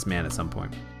impersonate this man at some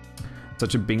point.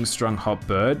 Such a big, strong, hot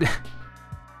bird.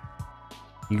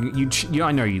 you,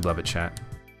 I know you love it, chat.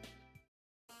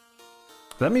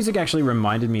 That music actually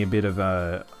reminded me a bit of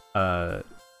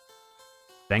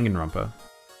Danganronpa.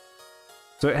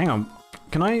 So hang on,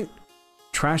 can I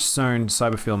trash zone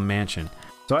Cyberfield Mansion?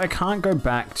 So I can't go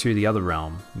back to the other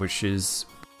realm, which is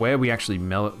where we actually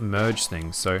merge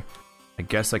things. So I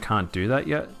guess I can't do that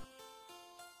yet.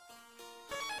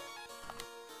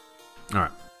 All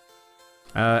right.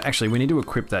 Actually, we need to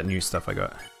equip that new stuff I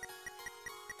got.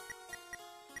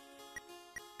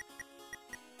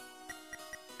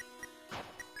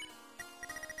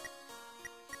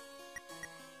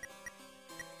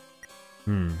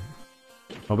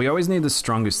 Well, we always need the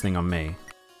strongest thing on me,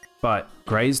 but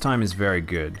Gray's Time is very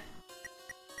good.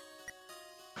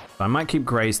 So I might keep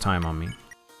Gray's Time on me.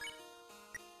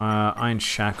 Iron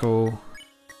Shackle.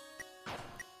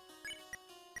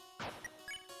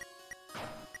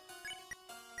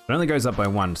 It only goes up by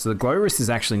 1, so the glow wrist is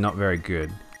actually not very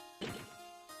good.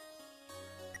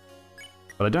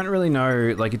 But I don't really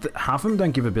know, like, half of them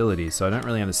don't give abilities, so I don't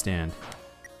really understand.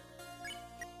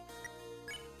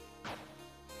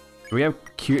 We have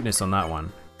cuteness on that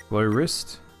one. Glow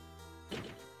wrist.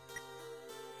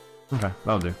 Okay,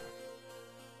 that'll do.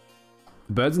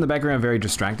 The birds in the background are very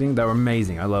distracting. They're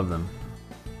amazing. I love them.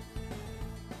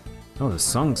 Oh, the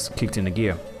song's kicked into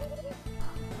gear.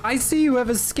 I see you have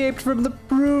escaped from the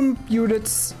broom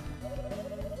units.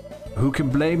 Who can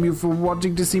blame you for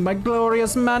wanting to see my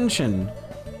glorious mansion?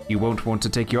 You won't want to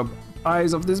take your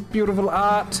eyes off this beautiful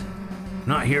art. I'm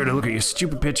not here to look at your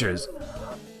stupid pictures.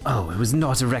 Oh, it was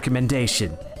not a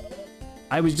recommendation.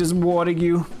 I was just warning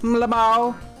you.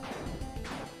 Mlamao.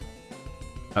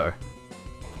 Uh-oh.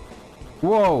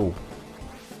 Whoa!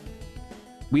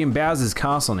 We in Bowser's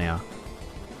castle now.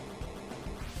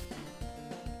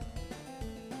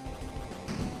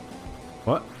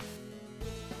 What?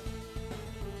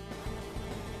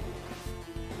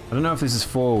 I don't know if this is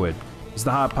forward. It's the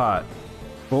hard part.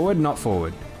 Forward, not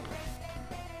forward.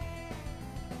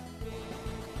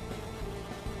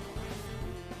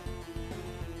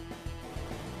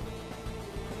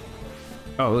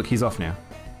 Oh, look, he's off now.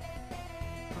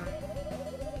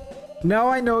 Now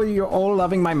I know you're all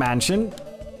loving my mansion,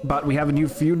 but we have a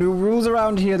few new rules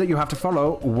around here that you have to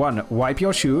follow. 1, wipe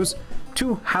your shoes.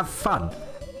 2, have fun.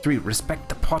 3, respect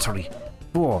the pottery.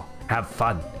 4. Have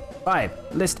fun.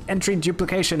 5. List entry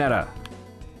duplication error.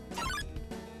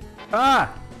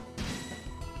 Ah!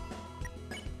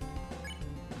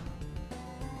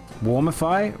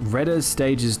 Warmify, redder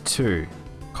stages 2.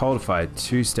 Coldify,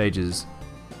 2 stages.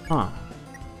 Huh.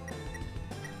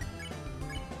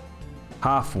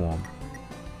 Half warm.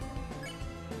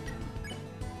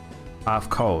 Half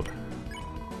cold.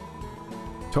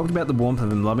 Talked about the warmth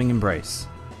of a loving embrace.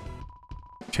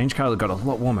 Change color got a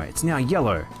lot warmer. It's now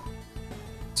yellow.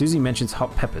 Susie mentions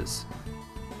hot peppers.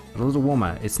 Got a little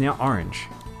warmer. It's now orange.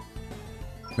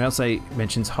 Malsay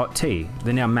mentions hot tea.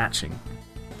 They're now matching.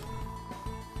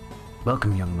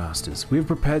 Welcome, young masters. We have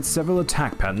prepared several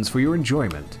attack patterns for your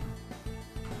enjoyment.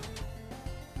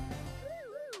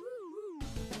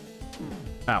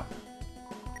 Ow.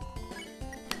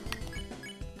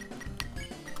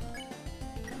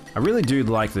 I really do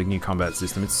like the new combat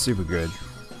system. It's super good.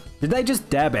 Did they just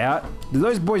dab out? Did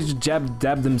those boys just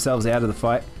dab themselves out of the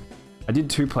fight? I did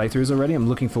 2 playthroughs already. I'm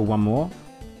looking for one more.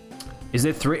 Is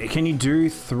there 3? Can you do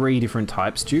 3 different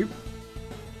types, Dupe?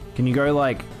 Can you go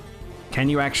like... Can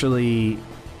you actually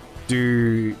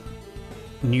do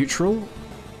neutral?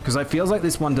 Because it feels like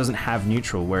this one doesn't have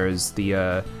neutral, whereas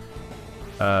the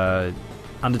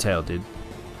Undertale did.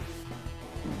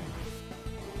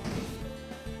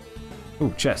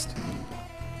 Ooh, chest.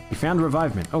 We found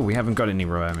revivement. Oh, we haven't got any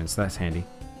revivements. That's handy.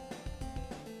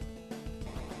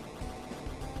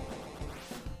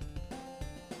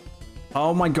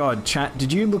 Oh my god, chat,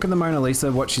 did you look at the Mona Lisa,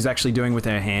 what she's actually doing with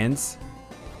her hands?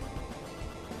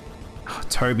 Oh,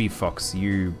 Toby Fox,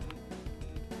 you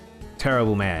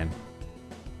terrible man.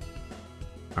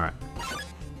 Alright.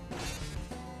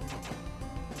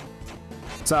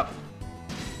 What's up?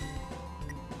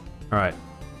 Alright.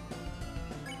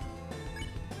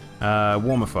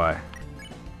 Warmify.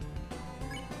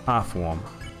 Half warm.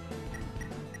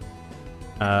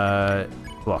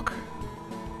 Block.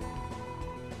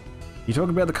 You talk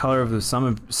about the color of the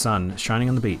summer sun shining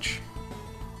on the beach.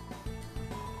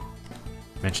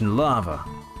 Mention lava.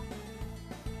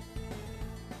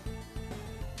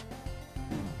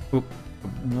 Oop.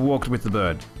 Walked with the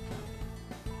bird.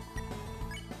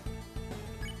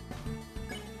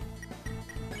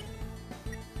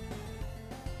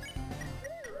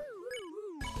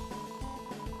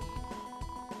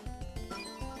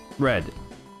 Red.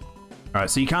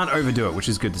 Alright, so you can't overdo it, which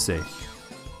is good to see.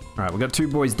 Alright, we've got 2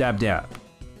 boys dabbed out.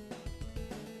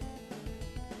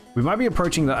 We might be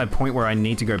approaching a point where I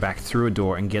need to go back through a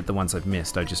door and get the ones I've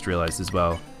missed, I just realized as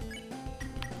well.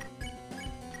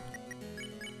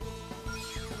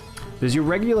 There's your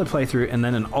regular playthrough and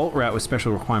then an alt route with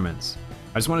special requirements.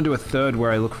 I just want to do a 3rd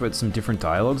where I look for some different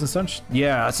dialogues and such.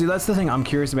 Yeah, see that's the thing, I'm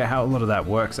curious about how a lot of that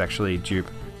works actually, Dupe.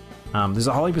 There's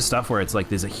a whole heap of stuff where it's like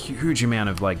there's a huge amount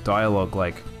of like dialogue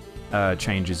like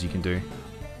changes you can do.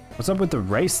 What's up with the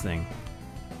race thing?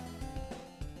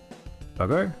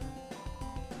 Doggo?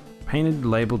 Painted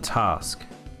labeled task.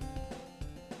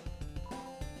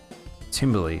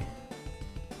 Timberly.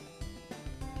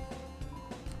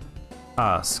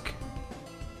 Ask.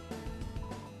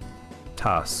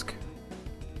 Task.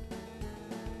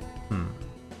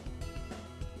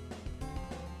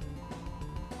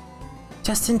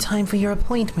 Just in time for your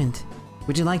appointment.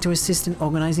 Would you like to assist in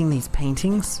organizing these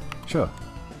paintings? Sure.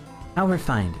 How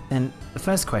refined. Then, the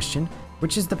first question,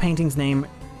 which is the painting's name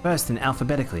first and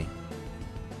alphabetically?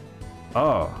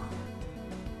 Oh.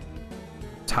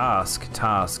 Task,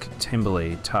 task,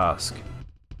 Timberly, task.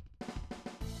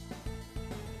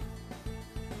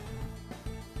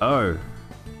 Oh.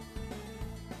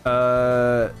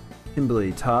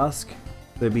 Timberly, task.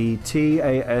 There'd be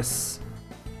T-A-S-U...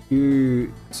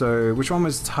 So, which one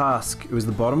was task? It was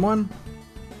the bottom one?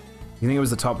 You think it was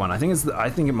the top one? I think I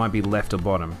think it might be left or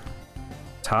bottom.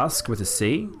 Task with a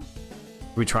C?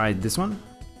 We tried this one?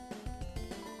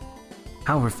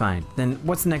 How refined. Then,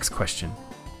 what's the next question?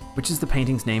 Which is the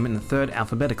painting's name in the 3rd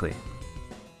alphabetically?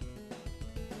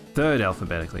 3rd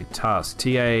alphabetically. Task.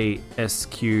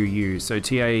 T-A-S-Q-U. So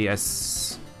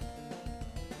T-A-S...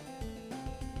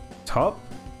 Top?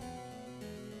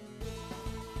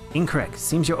 Incorrect.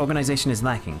 Seems your organization is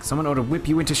lacking. Someone ought to whip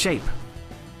you into shape.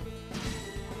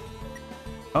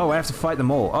 Oh, I have to fight them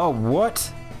all. Oh,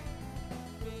 what?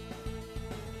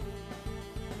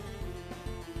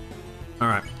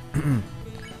 Alright.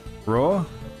 Raw.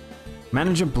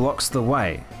 Manager blocks the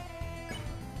way.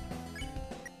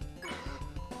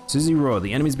 Susie Raw,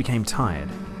 the enemies became tired.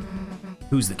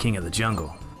 Who's the king of the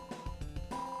jungle?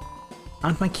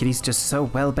 Aren't my kitties just so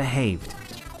well behaved?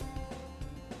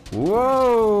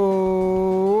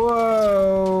 Whoa!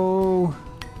 Whoa!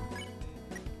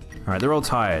 Alright, they're all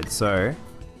tired, so...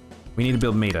 We need to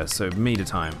build meter, so meter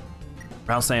time.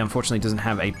 Ralsei unfortunately doesn't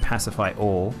have a pacify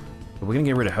all, but we're gonna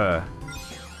get rid of her.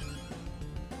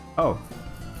 Oh.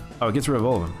 Oh, it gets rid of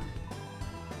all of them.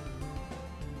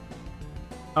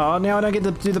 Oh, now I don't get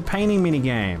to do the painting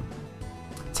minigame.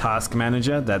 Task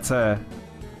manager, that's her.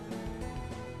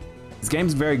 This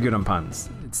game's very good on puns.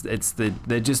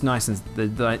 They're just nice and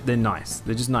they're nice.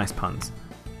 They're just nice puns.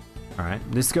 All right,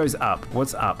 this goes up.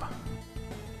 What's up?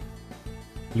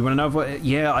 You want to know what?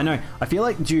 Yeah, I know. I feel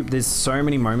like, dude, there's so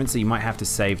many moments that you might have to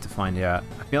save to find out.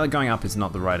 I feel like going up is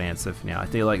not the right answer for now. I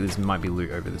feel like this might be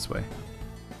loot over this way.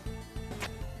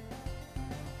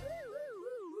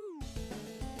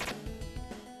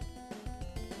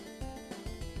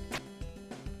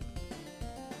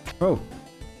 Oh.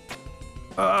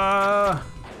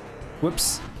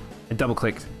 Whoops. I double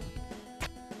clicked.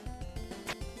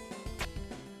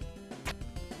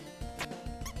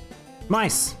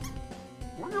 Mice!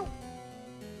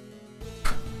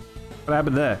 What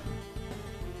happened there?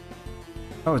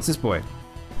 Oh, it's this boy.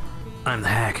 I'm the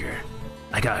hacker.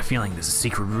 I got a feeling there's a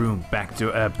secret room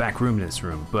back room to this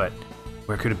room, but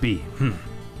where could it be?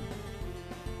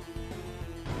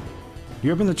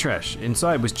 You opened the trash.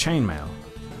 Inside was chainmail.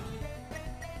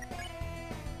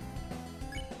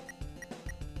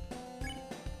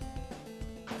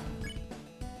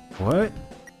 What?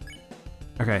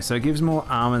 Okay, so it gives more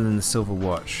armor than the silver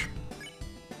watch.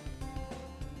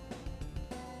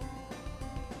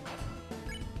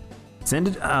 Send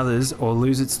it to others or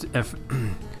lose its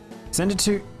send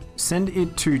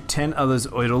it to 10 others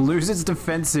or it'll lose its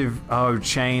defensive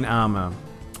chain armor.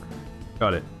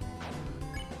 Got it.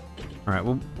 Alright,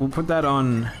 we'll put that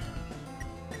on.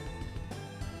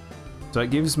 So it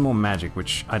gives more magic,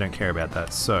 which I don't care about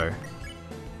that, so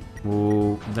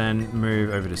we'll then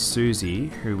move over to Susie,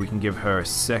 who we can give her a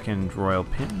second royal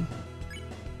pin.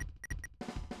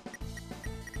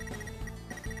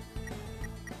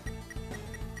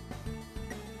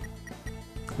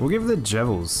 We'll give the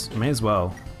Jevels, may as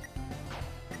well.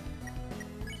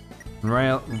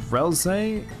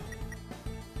 Ralsei,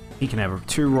 he can have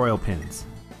 2 royal pins.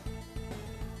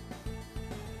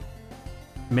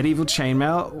 Medieval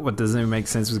chainmail, what doesn't even make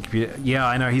sense with the computer? Yeah,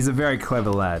 I know, he's a very clever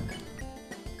lad.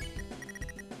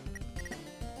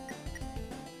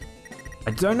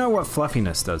 I don't know what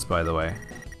fluffiness does, by the way.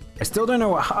 I still don't know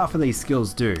what half of these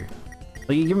skills do.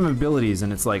 Like, you give him abilities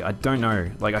and it's like, I don't know.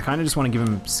 Like, I kind of just want to give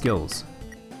him skills.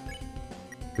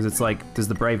 Because it's like, does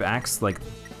the Brave Axe, like,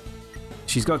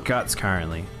 she's got guts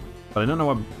currently, but I don't know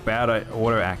what bad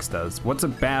auto axe does. What's a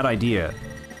bad idea?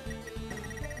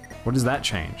 What does that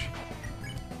change?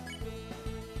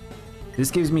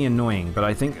 This gives me annoying, but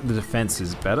I think the defense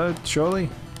is better, surely?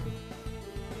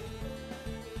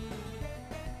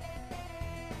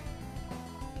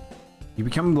 You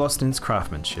become lost in its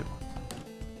craftsmanship.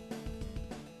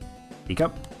 Speak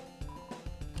up.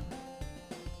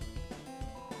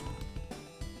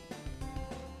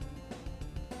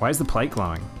 Why is the plate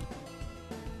glowing?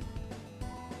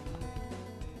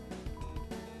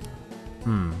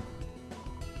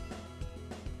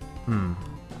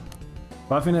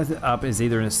 Buffing it up is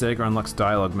either an aesthetic or unlocks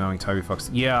dialogue mowing Toby Fox.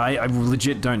 Yeah, I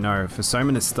legit don't know. For so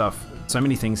many stuff, so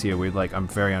many things here, I'm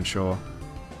very unsure.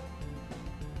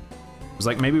 It was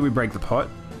like, maybe we break the pot.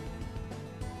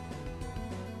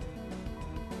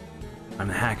 I'm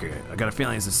the hacker. I got a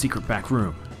feeling it's a secret back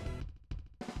room.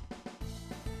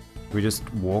 We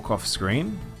just walk off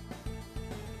screen?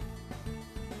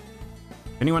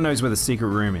 If anyone knows where the secret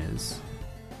room is.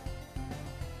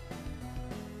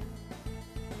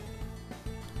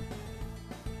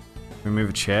 We move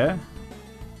a chair?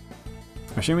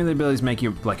 I'm assuming the abilities make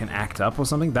you like an act up or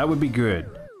something? That would be good.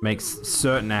 Makes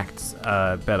certain acts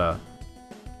better.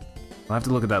 I'll have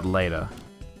to look at that later.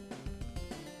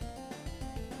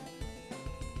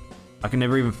 I can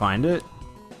never even find it?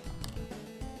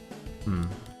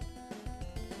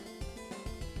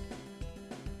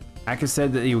 Hacker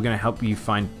said that he were going to help you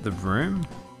find the room.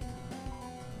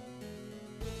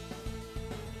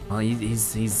 Well,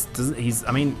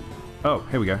 I mean, oh,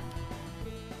 here we go.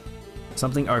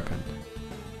 Something opened.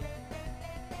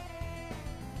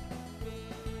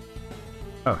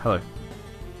 Oh, hello.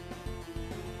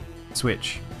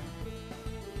 Switch.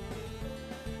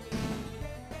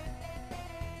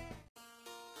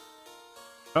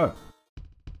 Oh.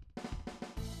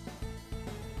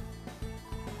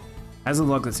 Has a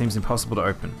lock that seems impossible to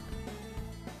open.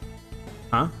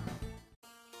 Huh?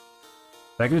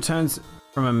 That turns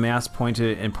from a mouse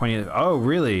pointer and pointing at... Oh,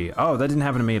 really? Oh, that didn't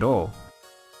happen to me at all.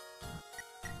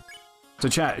 So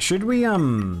chat, should we,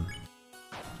 Is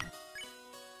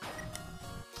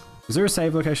there a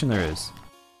save location? There is.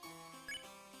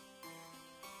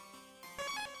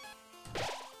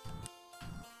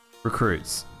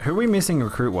 Recruits. Who are we missing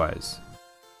recruit-wise?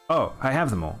 Oh, I have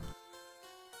them all.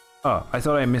 Oh, I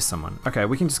thought I missed someone. Okay,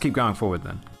 we can just keep going forward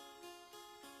then.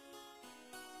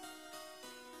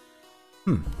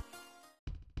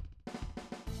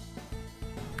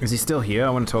 Is he still here? I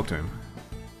want to talk to him.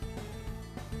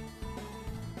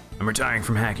 I'm retiring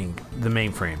from hacking the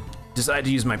mainframe. Decided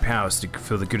to use my powers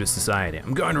for the good of society.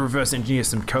 I'm going to reverse engineer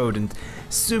some code and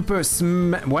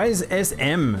why is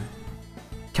SM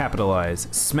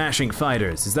capitalized? Smashing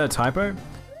fighters. Is that a typo?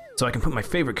 So I can put my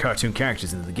favorite cartoon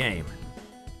characters into the game.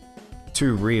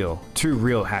 Too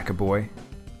real, hacker boy.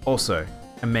 Also,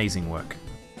 amazing work.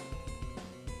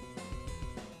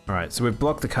 Alright, so we've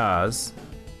blocked the cars.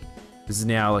 This is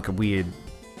now like a weird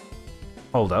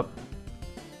hold up.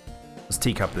 Let's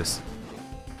teacup this.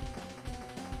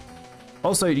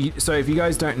 Also, so if you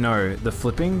guys don't know, the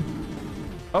flipping...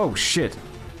 Oh, shit.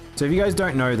 So if you guys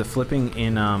don't know, the flipping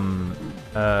in,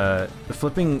 the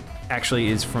flipping actually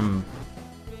is from,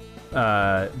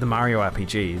 the Mario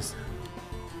RPGs.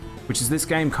 Which is this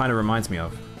game kind of reminds me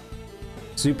of.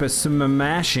 Super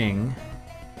Smashing.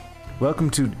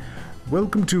 Welcome to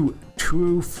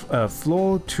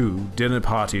floor 2, dinner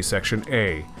party section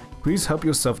A. Please help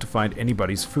yourself to find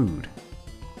anybody's food.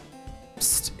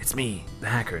 Psst, it's me, the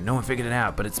hacker. No one figured it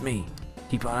out, but it's me.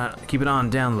 Keep it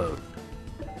on download.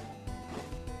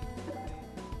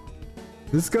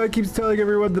 This guy keeps telling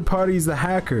everyone the party's the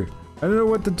hacker. I don't know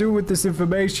what to do with this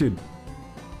information.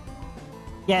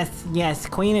 Yes,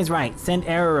 Queen is right. Send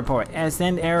error report.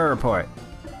 Send error report.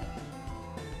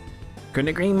 Couldn't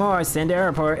agree more. Send error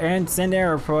report and send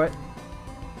error report.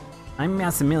 I'm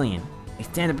Maximilian. I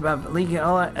stand above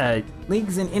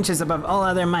leagues and inches above all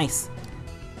other mice.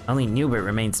 Only Newbert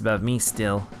remains above me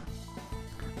still.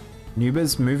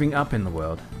 Nuber's moving up in the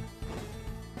world.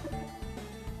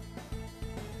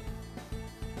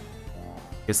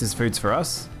 Guess this food's for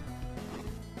us?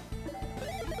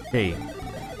 Hey.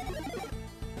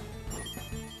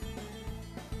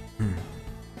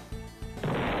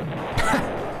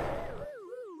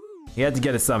 He had to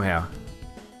get it somehow.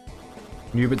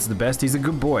 Nubert's the best, he's a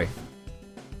good boy.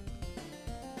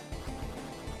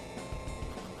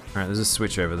 Alright, there's a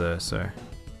switch over there, so...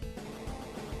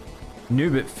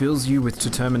 Newbert fills you with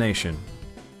determination.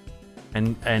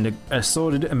 And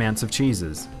assorted amounts of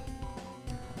cheeses.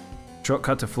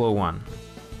 Shortcut to floor 1.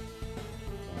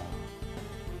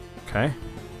 Okay.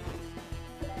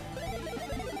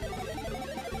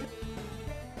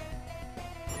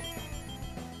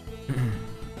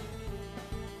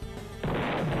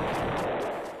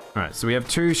 Alright, so we have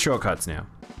 2 shortcuts now.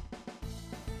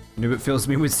 Newbert fills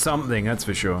me with something, that's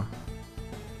for sure.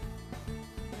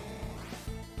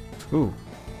 Ooh.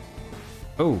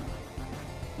 Ooh.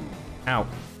 Ow.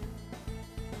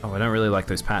 Oh, I don't really like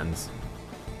those patterns.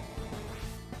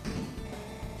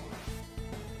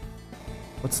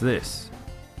 What's this?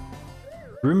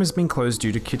 Room has been closed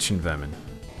due to kitchen vermin.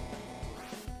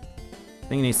 This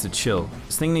thing needs to chill.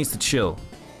 This thing needs to chill.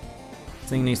 This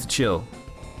thing needs to chill.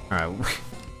 Alright.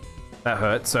 That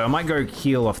hurt, so I might go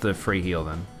heal off the free heal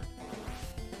then.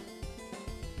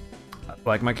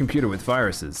 Like my computer with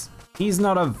viruses. He's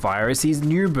not a virus, he's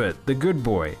Newbert, the good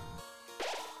boy.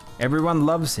 Everyone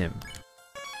loves him.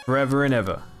 Forever and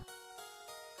ever.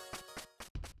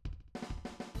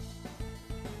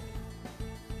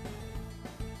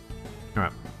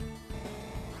 Alright.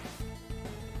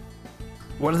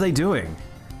 What are they doing?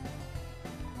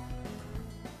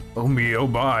 Oh me, oh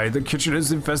my, the kitchen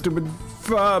is infested with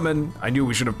vermin. I knew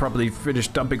we should have probably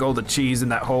finished dumping all the cheese in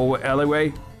that whole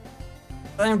alleyway.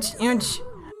 Ouch.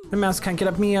 The mouse can't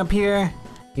get me up here.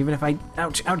 Even if I...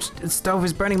 Ouch, the stove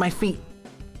is burning my feet.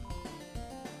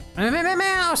 I'm a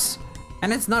mouse!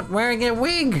 And it's not wearing a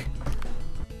wig!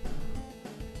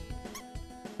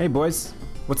 Hey boys,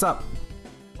 what's up?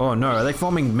 Oh no, are they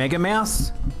forming Mega Mouse?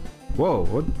 Whoa,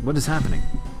 what is happening?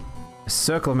 A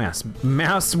circle mouse.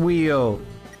 Mouse wheel!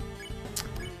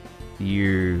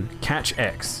 You catch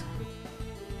X.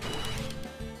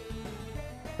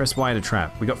 Press Y to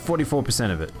trap. We got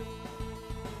 44% of it.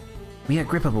 We are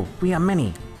grippable. We are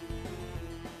many.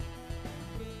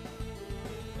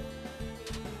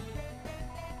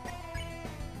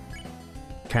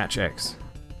 Catch X.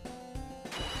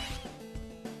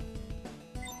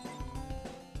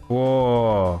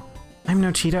 Whoa. I'm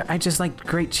no cheater. I just like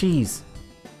great cheese.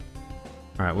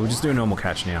 Alright, we'll just do a normal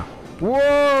catch now.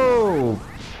 Whoa!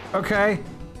 Okay.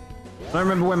 I don't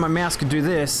remember when my mouse could do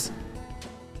this.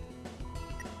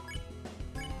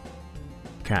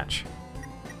 Catch.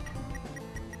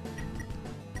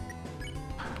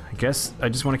 I guess I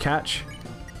just want to catch.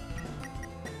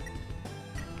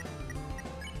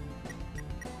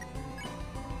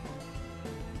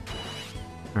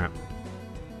 Alright.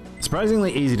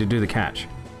 Surprisingly easy to do the catch.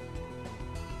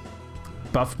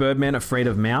 Buff Birdman afraid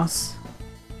of mouse?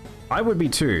 I would be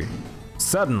too.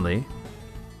 Suddenly.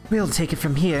 We'll take it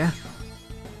from here.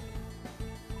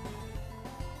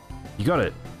 You got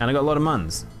it. And I got a lot of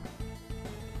muns.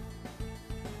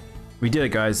 We did it,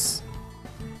 guys.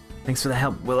 Thanks for the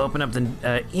help. We'll open up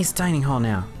the East Dining Hall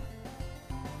now.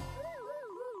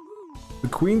 The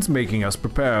Queen's making us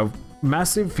prepare a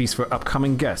massive feast for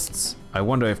upcoming guests. I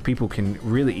wonder if people can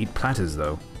really eat platters,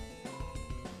 though.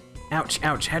 Ouch,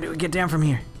 ouch. How do we get down from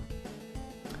here?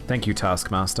 Thank you,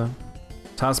 Taskmaster.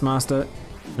 Taskmaster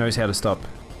knows how to stop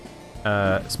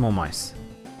small mice.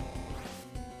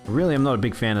 Really, I'm not a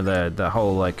big fan of the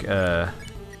whole, like,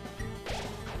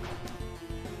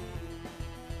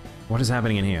 What is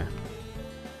happening in here?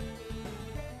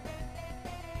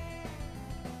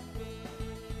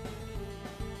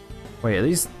 Wait, are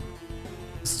these...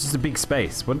 It's just a big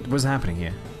space. What's happening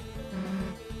here?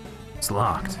 It's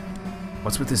locked.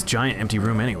 What's with this giant empty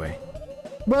room anyway?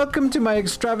 Welcome to my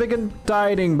extravagant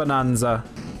dining bonanza.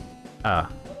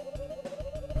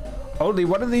 Only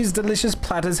one of these delicious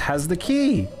platters has the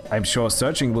key. I'm sure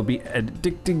searching will be an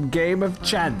addicting game of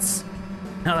chance.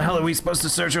 How the hell are we supposed to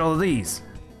search all of these?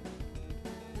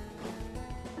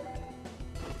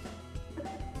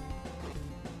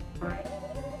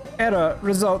 Error.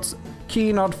 Results.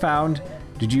 Key not found.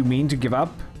 Did you mean to give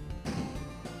up?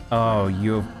 Oh,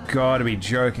 you've got to be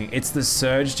joking. It's the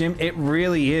Surge Gym? It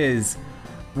really is.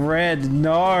 Red,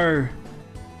 no.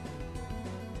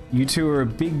 You two are a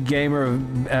big gamer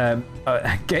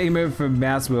of gamer for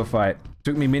Mouse Wheel Fight.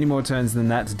 Took me many more turns than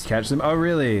that to catch them. Oh,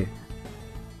 really?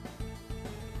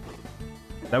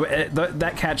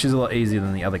 That catch is a lot easier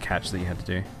than the other catch that you had to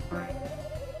do.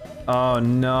 Oh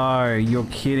no, you're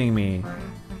kidding me.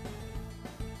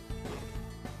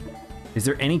 Is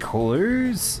there any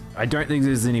clues? I don't think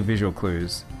there's any visual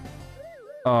clues.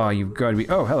 Oh, you've got to be...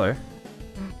 Oh, hello.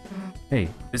 Hey,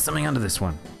 there's something under this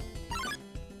one.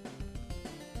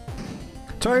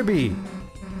 Toby!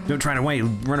 Don't try to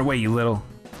run away, you little...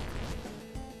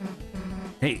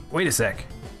 Hey, wait a sec.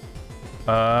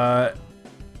 I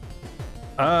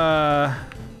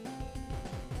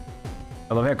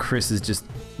love how Chris is just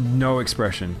no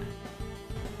expression.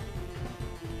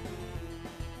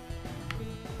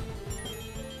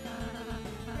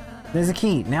 There's a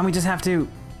key. Now we just have to...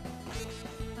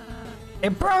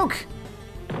 It broke!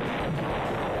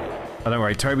 Oh, don't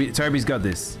worry. Toby's got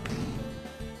this.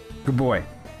 Good boy.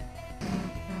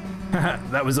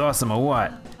 That was awesome, or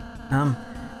what?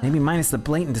 Maybe minus the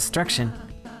blatant destruction.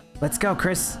 Let's go,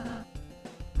 Chris.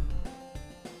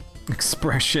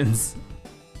 Expressions.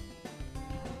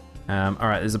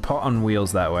 Alright, there's a pot on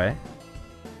wheels that way.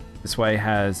 This way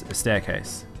has a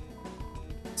staircase.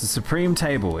 It's a supreme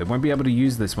table. It won't be able to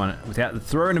use this one without the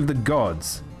throne of the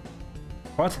gods.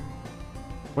 What?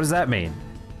 What does that mean?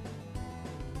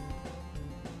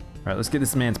 Alright, let's get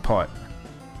this man's pot.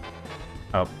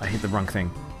 Oh, I hit the wrong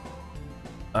thing.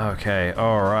 Okay,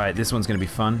 alright, this one's gonna be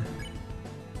fun.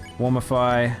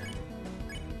 Warmify.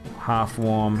 Half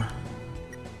warm.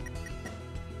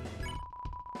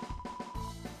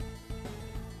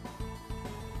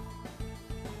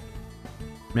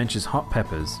 Mentions hot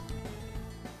peppers.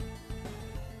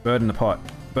 Bird in the pot.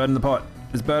 Bird in the pot.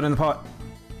 There's bird in the pot.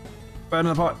 Bird in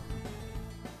the pot.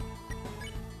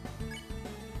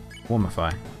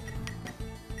 Warmify.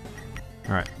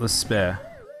 Alright, let's spare.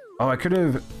 Oh, I could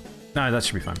have... No, that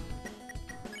should be fine.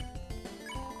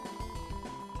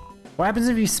 What happens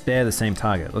if you spare the same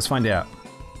target? Let's find out.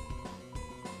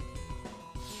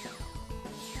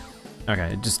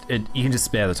 Okay, you can just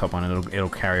spare the top one and it'll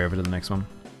carry over to the next one.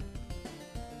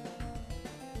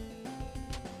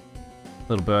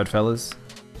 Little bird fellas.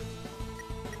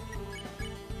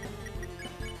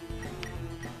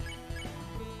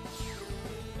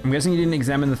 I'm guessing you didn't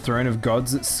examine the throne of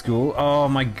gods at school? Oh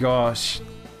my gosh.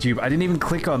 Dude, I didn't even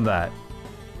click on that.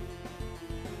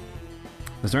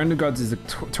 The throne of gods is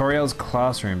Toriel's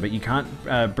classroom, but you can't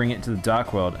bring it to the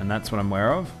dark world, and that's what I'm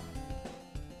aware of.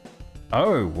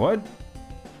 Oh, what?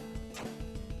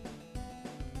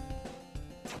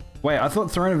 Wait, I thought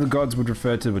throne of the gods would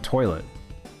refer to a toilet.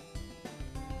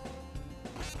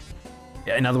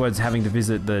 In other words, having to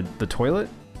visit the toilet?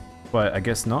 But I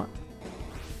guess not.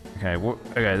 Okay,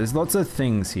 okay, there's lots of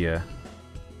things here.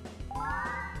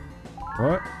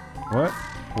 What? What?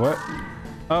 What?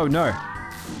 Oh no.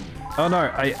 Oh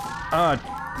no,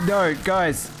 no,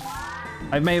 guys.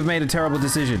 I may have made a terrible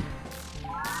decision.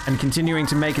 And continuing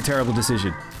to make a terrible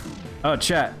decision. Oh,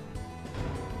 chat.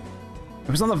 It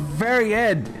was on the very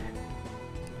end.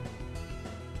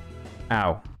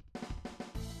 Ow.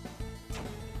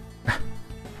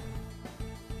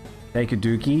 Take a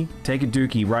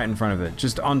dookie right in front of it,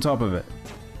 just on top of it.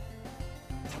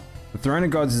 The Throne of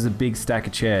Gods is a big stack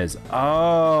of chairs.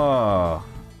 Oh.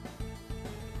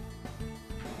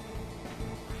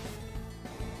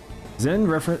 Is it in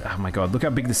reference? Oh my god, look how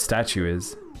big the statue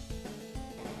is.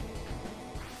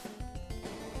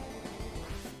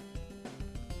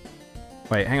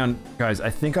 Wait, hang on, guys. I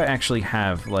think I actually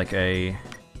have like a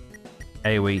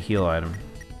AoE heal item.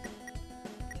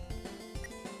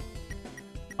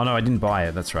 Oh no, I didn't buy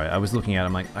it, that's right. I was looking at it,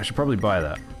 I'm like, I should probably buy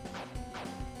that.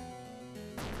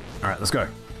 Alright, let's go.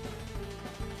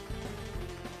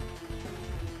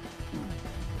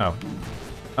 Oh.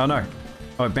 Oh no.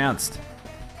 Oh, it bounced.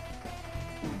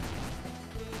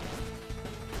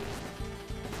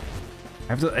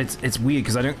 I have to, it's weird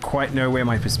because I don't quite know where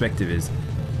my perspective is.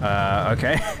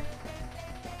 Okay.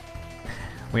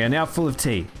 We are now full of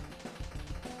tea.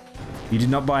 You did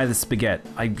not buy the spaghetti.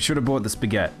 I should have bought the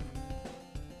spaghetti.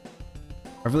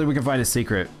 Hopefully we can find a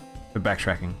secret for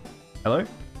backtracking. Hello?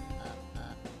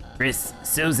 Chris,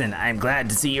 Susan, I'm glad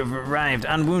to see you've arrived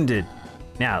unwounded.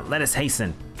 Now, let us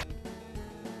hasten.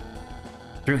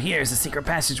 Through here is a secret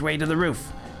passageway to the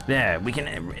roof. There, we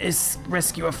can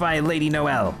rescueify Lady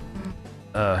Noelle.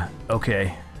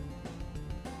 Okay.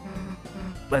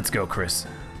 Let's go, Chris.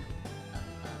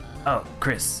 Oh,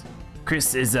 Chris.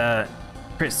 Chris,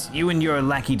 you and your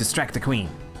lackey distract the queen.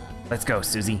 Let's go,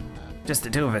 Susie. Just the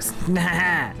two of us.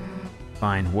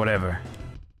 Fine, whatever.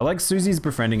 I like Susie's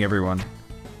befriending everyone.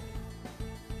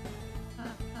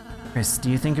 Chris,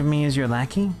 do you think of me as your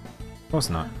lackey? Of course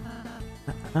not.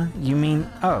 Huh? You mean,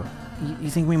 oh, you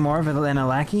think me more of it than a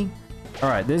lackey?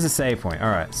 Alright, there's a save point.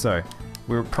 Alright, so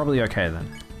we're probably okay then.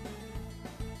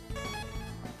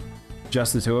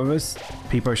 Just the two of us.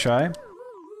 Peepo shy.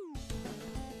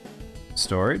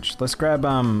 Storage. Let's grab,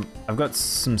 I've got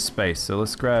some space, so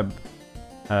let's grab,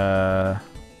 some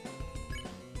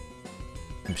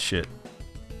shit.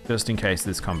 Just in case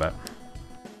this combat.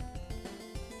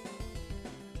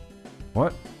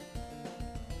 What?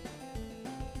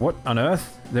 What on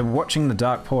earth? They're watching the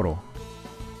Dark Portal.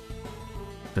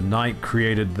 The Knight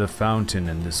created the fountain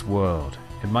in this world.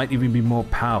 It might even be more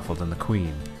powerful than the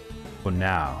Queen. For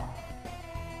now.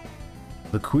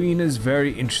 The Queen is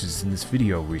very interested in this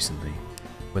video recently,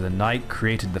 where the Knight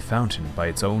created the fountain by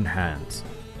its own hands.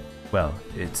 Well,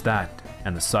 it's that,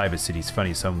 and the Cyber City's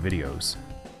funny home videos.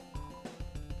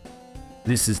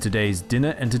 This is today's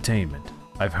dinner entertainment.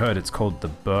 I've heard it's called the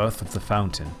Birth of the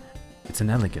Fountain. It's an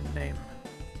elegant name.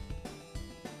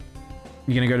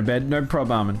 You gonna go to bed? No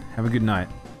problem, Armin. Have a good night.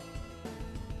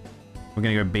 We're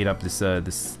gonna go beat up this,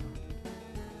 this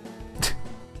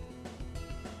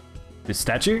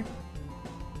statue?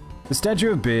 The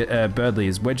statue of Birdley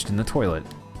is wedged in the toilet.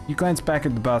 You glance back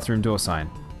at the bathroom door sign.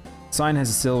 The sign has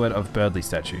a silhouette of Birdley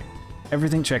statue.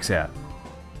 Everything checks out.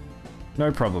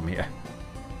 No problem here.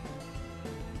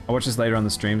 I'll watch this later on the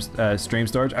stream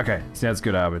storage. Okay, sounds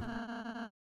good, Arbid.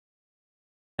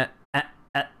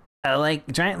 A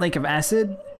giant lake of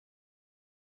acid?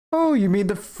 Oh, you mean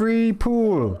the free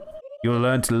pool. You'll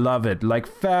learn to love it like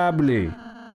family.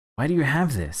 Why do you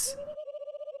have this?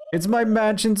 It's my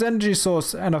mansion's energy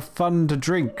source and a fun to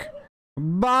drink.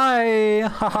 Bye!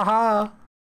 Ha ha ha!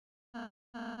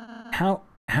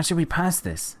 How should we pass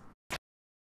this?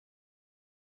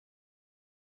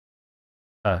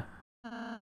 I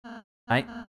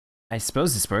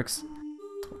suppose this works.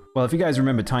 Well, if you guys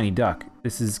remember Tiny Duck,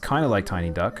 this is kind of like Tiny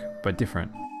Duck, but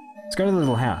different. Let's go to the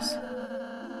little house.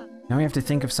 Now we have to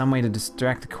think of some way to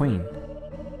distract the queen.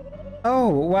 Oh,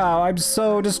 wow, I'm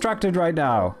so distracted right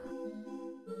now.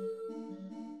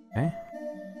 Okay.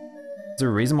 Is there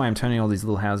a reason why I'm turning all these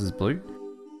little houses blue?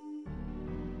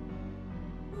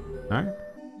 No?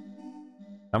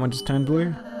 That one just turned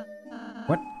blue?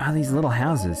 What are these little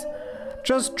houses?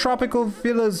 Just tropical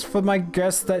villas for my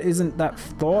guest that isn't that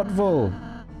thoughtful.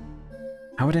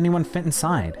 How would anyone fit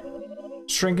inside?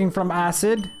 Shrinking from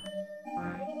acid?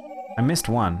 I missed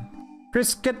one.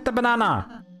 Chris, get the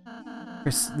banana!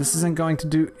 Chris, this isn't going to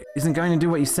do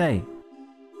what you say.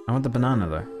 I want the banana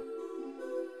though.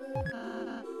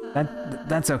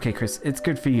 That's okay, Chris. It's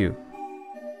good for you.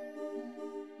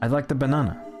 I'd like the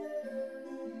banana.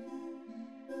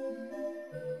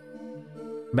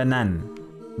 Banan.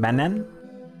 Banan?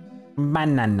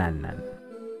 Bananan.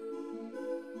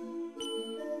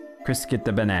 Chris, get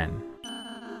the banan.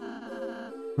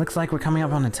 Looks like we're coming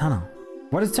up on a tunnel.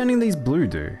 What does turning these blue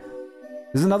do?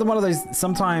 There's another one of those,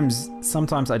 sometimes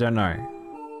I don't know.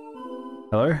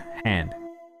 Hello? Hand.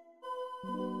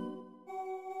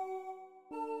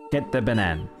 Get the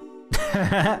banan.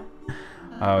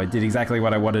 Oh, it did exactly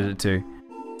what I wanted it to.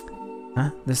 Huh?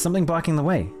 There's something blocking the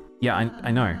way. Yeah,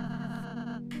 I know.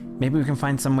 Maybe we can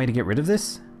find some way to get rid of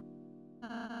this?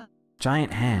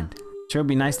 Giant hand. Sure it'd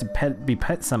be nice to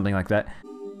pet something like that.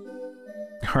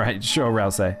 Alright, sure,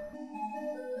 Ralsei.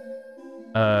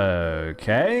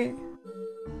 Okay.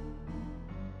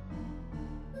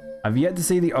 I've yet to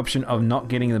see the option of not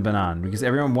getting the banana because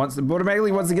everyone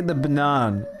automatically wants to get the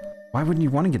banana. Why wouldn't you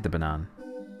want to get the banana?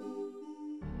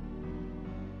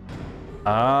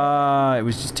 Ah, it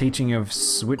was just teaching you of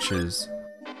switches.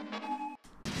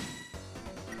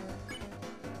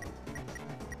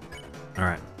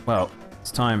 Alright, well,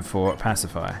 it's time for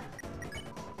pacify.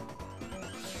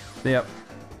 Yep.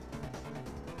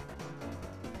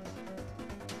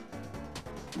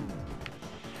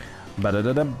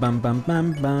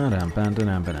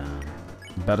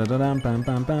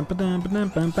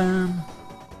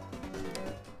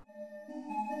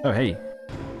 Oh, hey.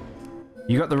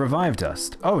 You got the revive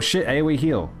dust. Oh shit, AoE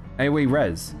heal. AoE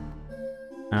res.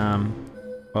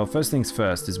 Well, first things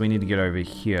first is we need to get over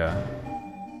here.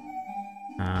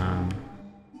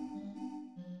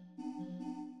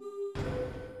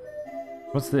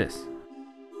 What's this?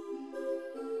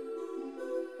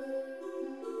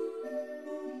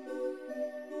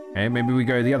 Okay, maybe we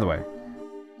go the other way.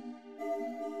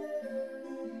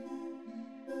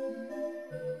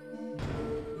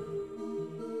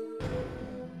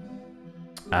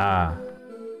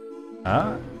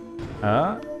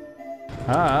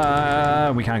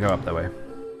 We can't go up that way.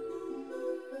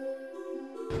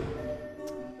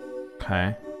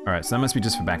 Okay. Alright, so that must be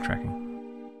just for backtracking.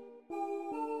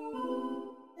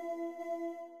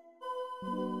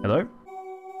 Hello?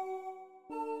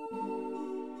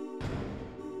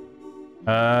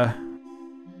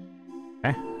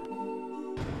 Okay.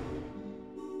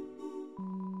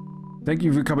 Thank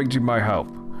you for coming to my help.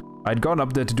 I'd gone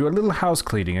up there to do a little house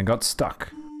cleaning and got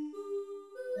stuck.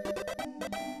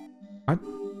 What?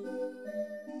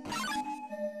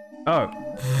 Oh.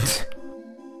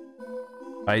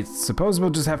 I suppose we'll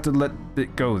just have to let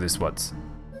it go this once.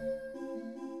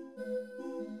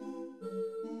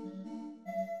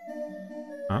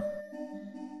 Huh?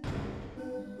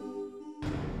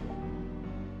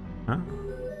 Huh?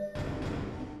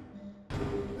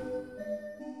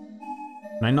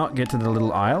 Can I not get to the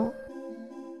little aisle?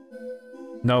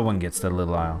 No one gets to the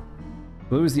little aisle.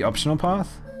 Blue is the optional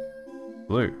path?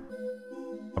 Blue.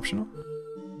 Optional?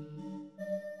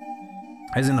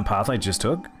 As in the path I just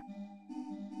took?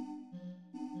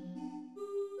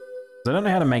 I don't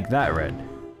know how to make that red.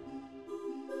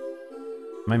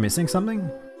 Am I missing something?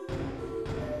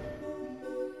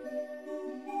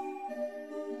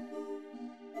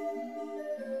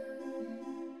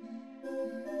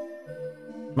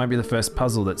 Might be the first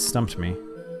puzzle that stumped me.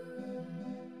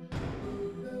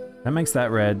 That makes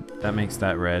that red. That makes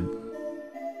that red.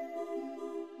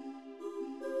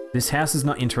 This house is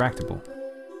not interactable.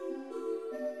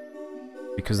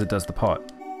 Because it does the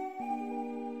pot.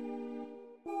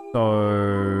 So...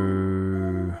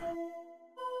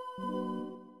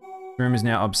 room is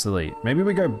now obsolete. Maybe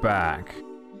we go back.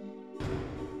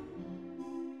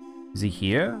 Is he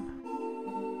here?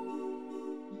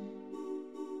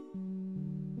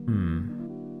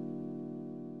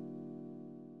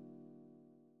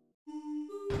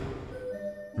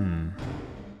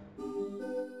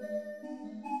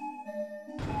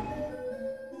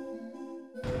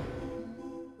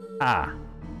 Ah.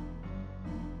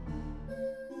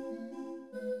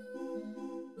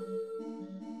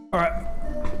 Alright.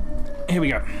 Here we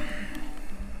go.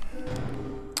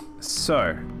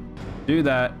 So, do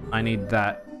that. I need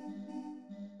that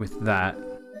with that.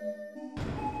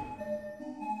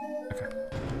 Okay.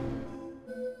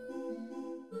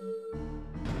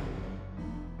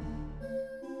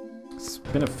 It's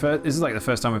been this is like the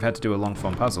first time we've had to do a long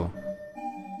form puzzle.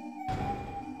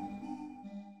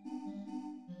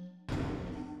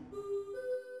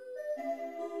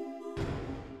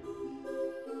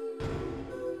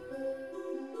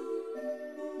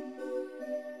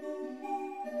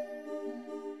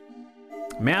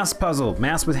 Mouse puzzle!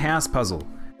 Mouse with house puzzle.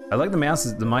 I like the mouse,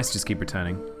 the mice just keep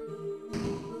returning.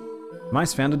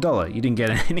 Mice found $1. You didn't get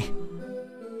any.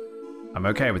 I'm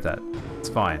okay with that. It's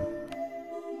fine.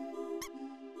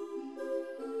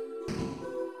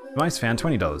 Mice found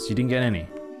 $20. You didn't get any.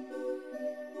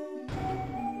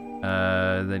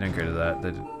 They don't go to that.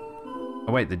 They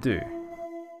oh wait, they do.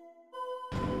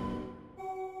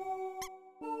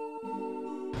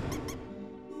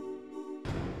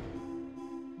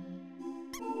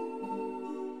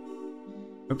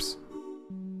 Oops.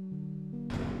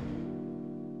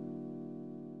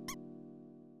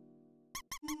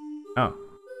 Oh.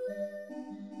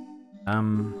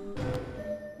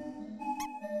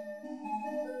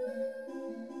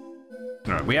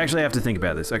 Alright, we actually have to think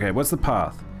about this. Okay, what's the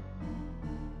path?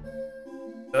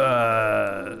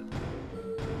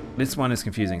 This one is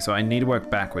confusing, so I need to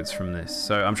work backwards from this.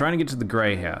 So I'm trying to get to the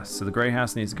grey house. So the grey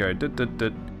house needs to go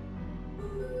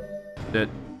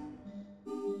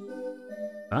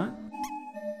Huh?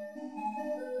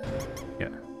 Yeah.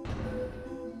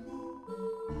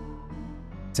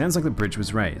 Sounds like the bridge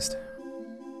was raised.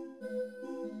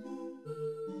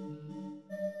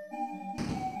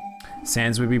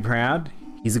 Sans would be proud.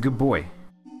 He's a good boy.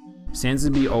 Sans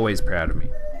would be always proud of me.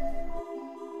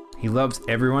 He loves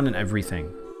everyone and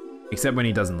everything, except when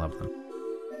he doesn't love them.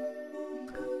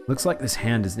 Looks like this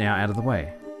hand is now out of the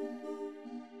way.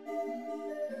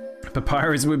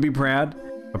 Papyrus would be proud.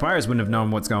 Papyrus wouldn't have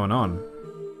known what's going on,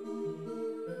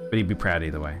 but he'd be proud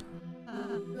either way.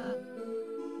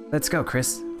 Let's go,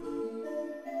 Chris.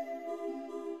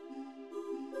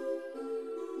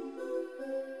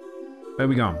 Where are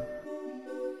we going?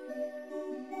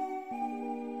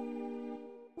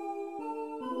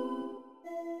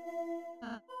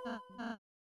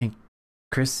 Hey,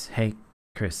 Chris. Hey,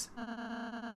 Chris.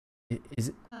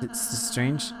 It's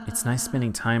strange? It's nice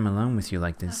spending time alone with you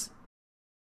like this.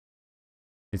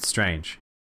 It's strange.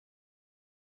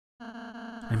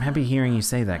 I'm happy hearing you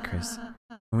say that, Chris.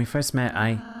 When we first met,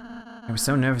 I was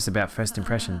so nervous about first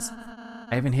impressions.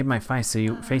 I even hid my face so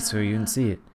you wouldn't see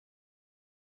it.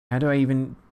 How do I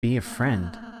even be a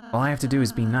friend? All I have to do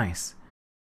is be nice.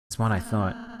 That's what I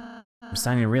thought. I'm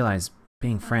starting to realize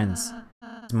being friends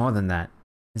is more than that,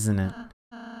 isn't it?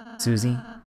 Susie,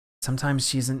 sometimes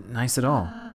she isn't nice at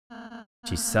all.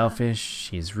 She's selfish,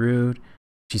 she's rude,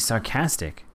 she's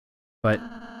sarcastic. But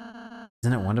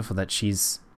isn't it wonderful that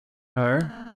she's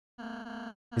her?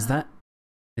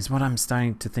 Is what I'm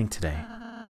starting to think today.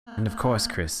 And of course,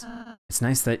 Chris, it's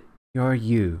nice that you're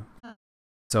you.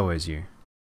 It's always you.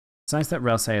 It's nice that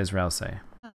Ralsei is Ralsei.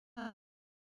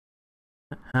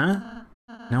 Huh?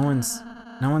 No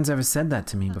one's ever said that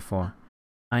to me before.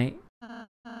 I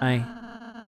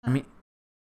mean,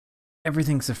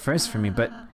 everything's a first for me,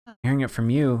 but hearing it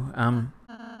from you,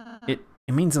 it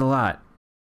means a lot.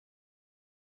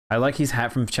 I like his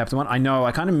hat from chapter 1. I know,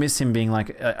 I kind of miss him being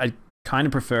like, I kind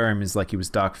of prefer him as like he was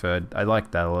dark furred. I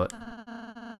like that a lot.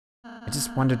 I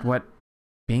just wondered what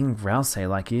being Ralsei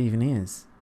like even is.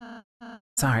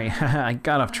 Sorry, I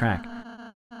got off track.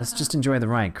 Let's just enjoy the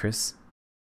ride, Chris.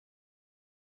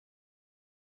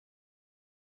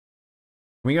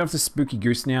 Can we go off the Spooky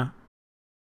Goose now?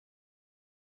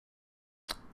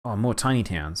 Oh, more tiny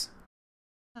towns.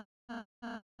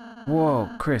 Whoa,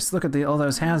 Chris, look at all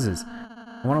those houses.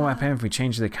 I wonder what happened if we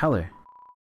change the color.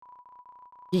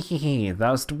 Hehehe,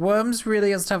 thou'st worms really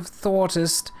have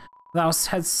thoughtest. Thou'st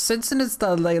had senseness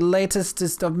the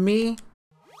latestest of me.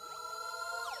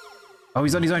 Oh,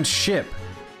 he's on his own ship.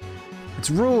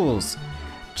 It's rules.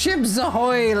 Chips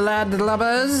ahoy, lad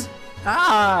lubbers.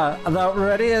 Ah, thou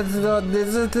ready? Is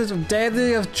it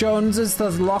Daily of Jones's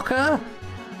the locker?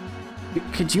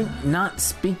 Could you not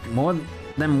speak more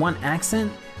than one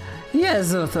accent?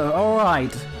 Yes, all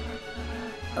right.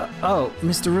 Oh,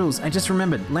 Mr. Rules, I just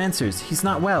remembered. Lancers, he's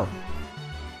not well.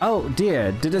 Oh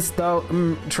dear, didst thou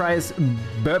try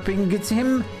burping at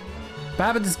him?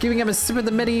 Perhaps it's giving him a sip of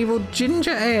the medieval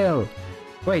ginger ale.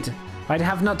 Wait, I'd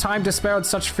have not time to spare out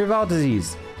such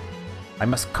frivolities. I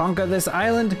must conquer this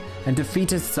island and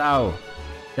defeat its thou.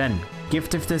 Then,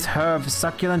 gift of this herb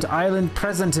succulent island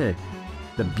presented.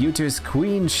 The beauteous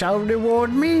queen shall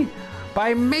reward me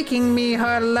by making me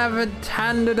her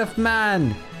left-handed of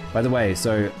man. By the way,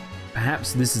 so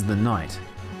perhaps this is the night.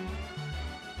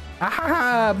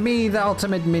 Ahaha, me the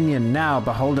ultimate minion, now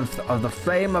behold of the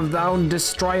flame of thou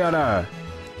destroyer.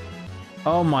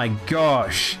 Oh my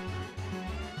gosh.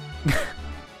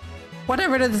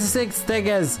 Whatever the six thing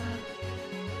is.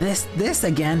 This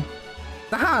again.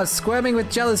 Aha, squirming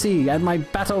with jealousy at my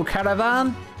battle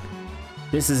caravan.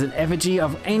 This is an effigy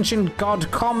of ancient god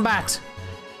combat.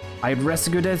 I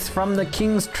rescued it from the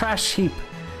king's trash heap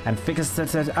and fixed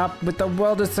it up with the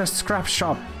world's scrap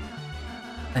shop.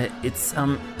 It's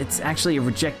actually a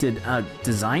rejected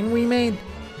design we made.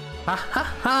 Ha ha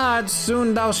ha!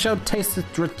 Soon thou shalt taste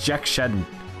its rejection.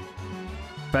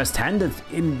 First-handed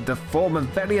in the form of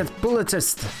various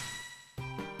bulletist.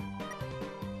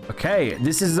 Okay,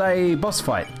 this is a boss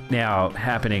fight now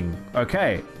happening.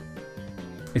 Okay.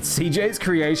 It's CJ's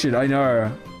creation, I know.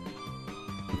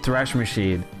 Thrash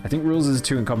Machine. I think Rules is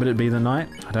too incompetent to be the knight.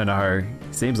 I don't know.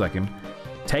 Seems like him.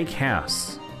 Take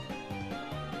house.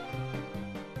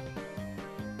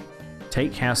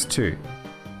 Take house 2.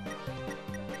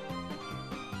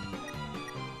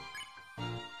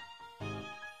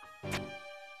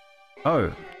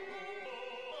 Oh.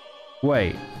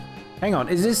 Wait. Hang on,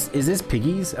 is this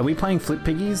Piggies? Are we playing Flip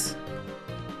Piggies?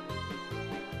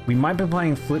 We might be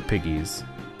playing Flip Piggies.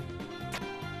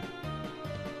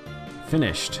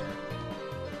 Finished.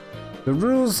 The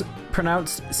rules,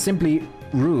 pronounced simply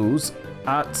rules,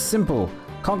 are simple.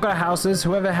 Conquer houses,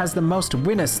 whoever has the most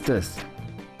winneth.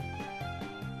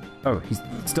 Oh, he's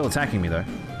still attacking me though.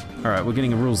 Alright, we're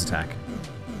getting a rules attack.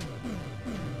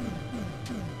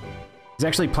 He's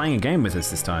actually playing a game with us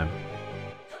this time.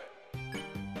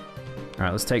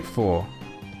 Alright, let's take 4.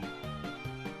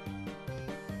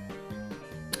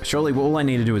 Surely all I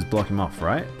need to do is block him off,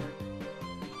 right?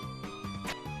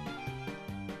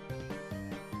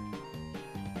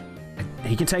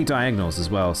 He can take diagonals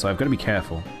as well, so I've got to be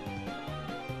careful.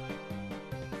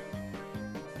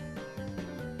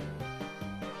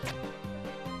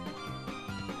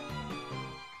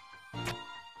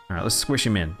 Alright, let's squish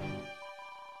him in.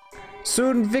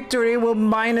 Soon victory will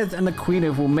mine it, and the queen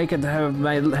will make it her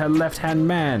left-hand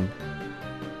man.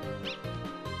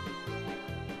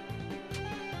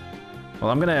 Well,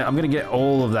 I'm gonna get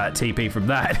all of that TP from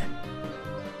that.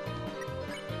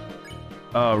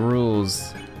 Oh,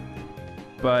 rules.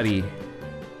 Buddy.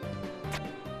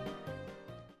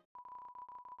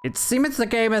 It seems the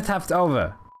game is half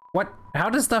over. What? How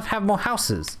does stuff have more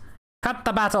houses? Cut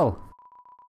the battle!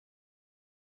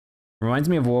 Reminds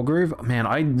me of Wargroove. Man,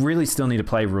 I really still need to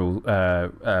play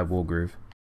Wargroove.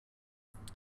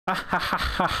 Ha ha ha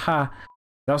ha ha.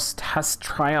 Thou hast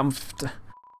triumphed.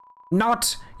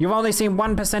 Not! You've only seen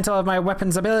 1% of my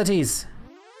weapon's abilities.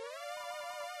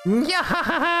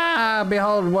 Yahaha!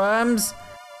 Behold, worms!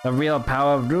 The real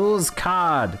power of rules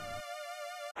card.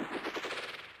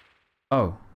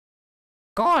 Oh.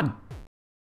 God!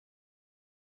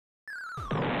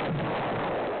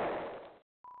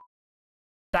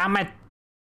 Damn it!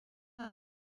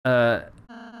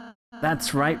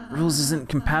 That's right. Rules isn't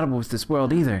compatible with this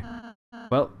world either.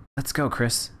 Well, let's go,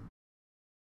 Chris.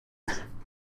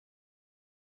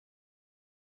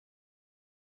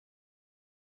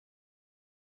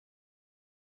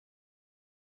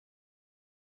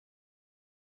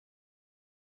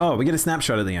 Oh, we get a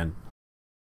snapshot at the end.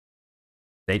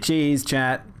 Say cheese,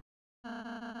 chat.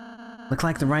 Look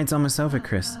like the ride's almost over,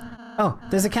 Chris. Oh,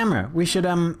 there's a camera. We should,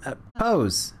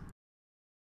 pose.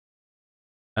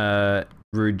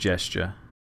 Rude gesture.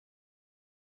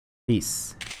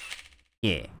 Peace.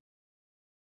 Yeah.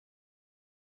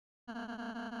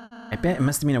 I bet it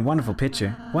must have been a wonderful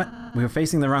picture. What? We were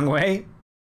facing the wrong way?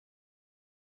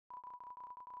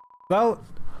 Thou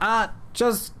art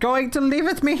just going to leave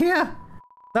it me here?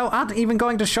 Thou aren't even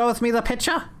going to show me the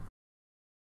picture?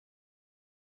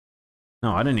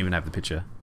 No, I don't even have the picture.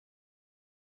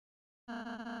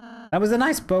 That was a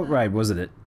nice boat ride, wasn't it,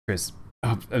 Chris?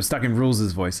 Oh, I was stuck in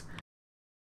Rules' voice.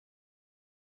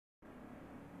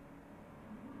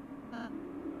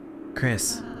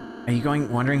 Chris, are you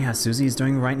wondering how Susie is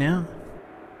doing right now?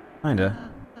 Kinda.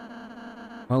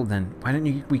 Well then, why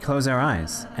don't we close our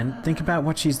eyes and think about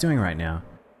what she's doing right now?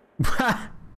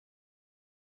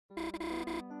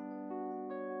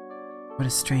 What a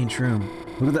strange room.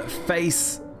 Look at that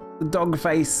face! The dog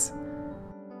face!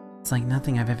 It's like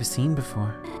nothing I've ever seen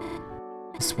before.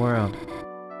 This world.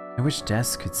 I wish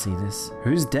Des could see this.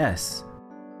 Who's Des?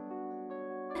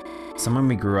 Someone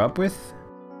we grew up with?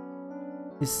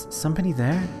 Is somebody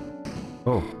there?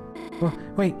 Oh. Oh,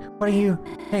 wait, what are you?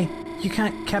 Hey, you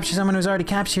can't capture someone who's already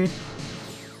captured.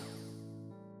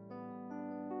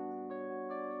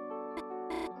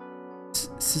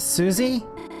 Susie?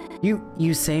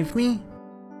 You saved me?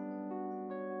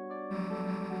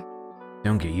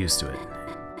 Don't get used to it.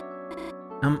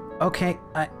 Okay,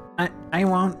 I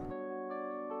won't.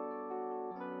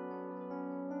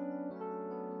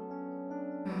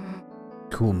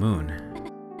 Cool moon.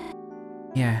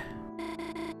 Yeah.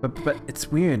 But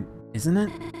it's weird, isn't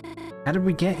it? How did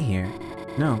we get here?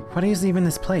 No, what is even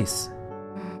this place?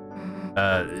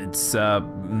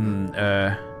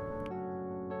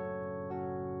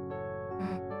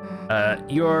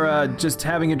 You're just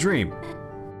having a dream.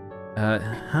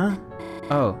 Huh?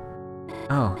 Oh,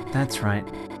 that's right.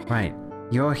 Right,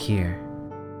 you're here.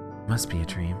 Must be a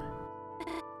dream.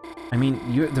 I mean,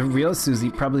 the real Susie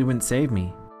probably wouldn't save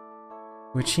me.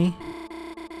 Would she?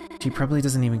 She probably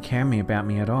doesn't even care about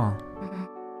me at all.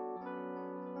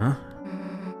 Huh?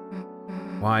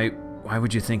 Why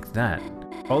would you think that?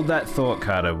 Hold that thought,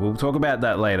 Carter. We'll talk about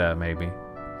that later, maybe.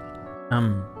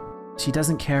 She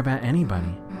doesn't care about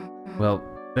anybody. Well,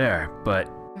 fair, but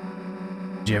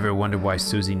did you ever wonder why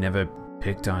Susie never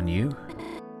picked on you?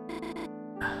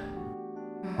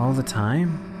 All the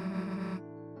time?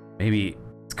 Maybe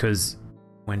it's because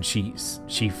when she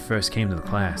first came to the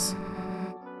class,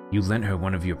 you lent her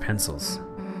one of your pencils.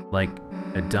 Like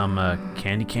a dumb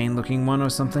candy cane looking one or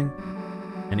something.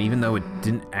 And even though it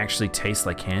didn't actually taste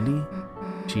like candy,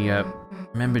 she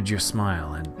remembered your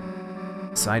smile and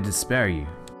decided to spare you,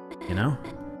 you know?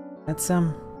 That's,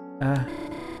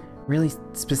 really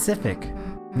specific.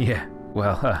 Yeah,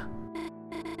 well,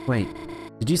 Wait,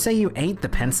 did you say you ate the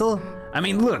pencil? I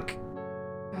mean, look!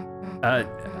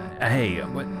 Hey,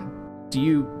 what? Do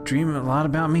you dream a lot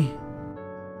about me?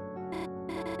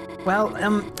 Well,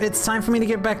 it's time for me to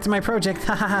get back to my project.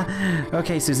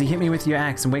 Okay, Susie, hit me with your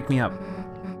axe and wake me up.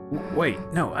 Wait,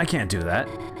 no, I can't do that.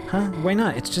 Huh? Why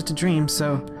not? It's just a dream,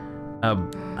 so...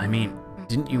 I mean,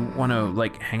 didn't you want to,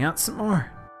 like, hang out some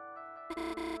more?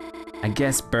 I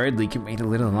guess Birdly can wait a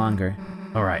little longer.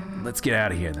 Alright, let's get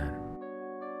out of here then.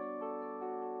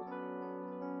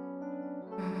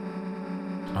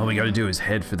 All we gotta do is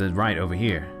head for the right over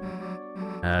here.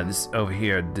 This over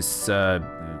here, this,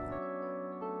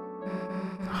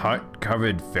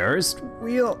 heart-covered Ferris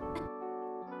wheel?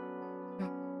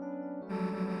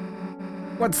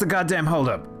 What's the goddamn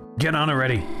holdup? Get on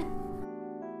already.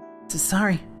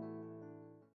 Sorry.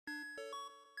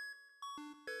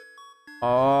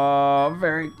 Oh,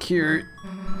 very cute.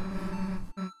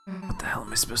 What the hell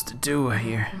am I supposed to do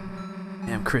here?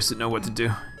 Damn, Chris would know what to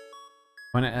do.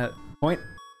 Point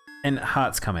and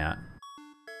hearts come out.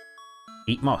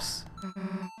 Eat moss.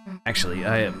 Actually,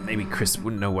 maybe Chris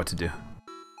wouldn't know what to do.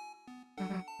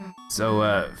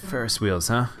 So, Ferris wheels,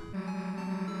 huh?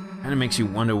 Kinda makes you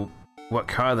wonder what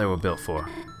car they were built for.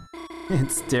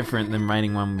 It's different than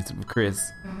riding one with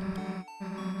Chris.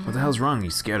 What the hell's wrong? You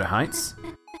scared of heights?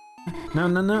 No,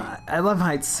 I love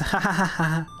heights.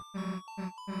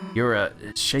 You're,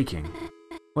 shaking.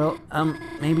 Well,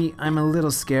 maybe I'm a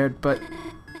little scared, but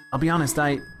I'll be honest,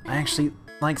 I actually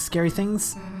like scary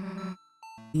things.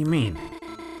 What do you mean?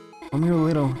 When we were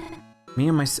little, me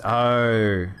and my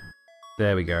oh,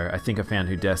 there we go. I think I found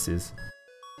who Des is.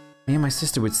 Me and my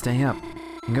sister would stay up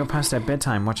and go past our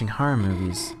bedtime watching horror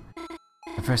movies.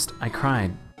 At first, I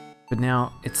cried, but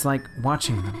now it's like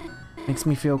watching them makes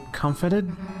me feel comforted.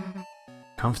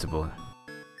 Comfortable.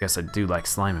 Guess I do like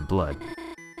slime and blood.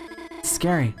 It's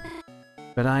scary,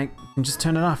 but I can just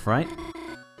turn it off, right?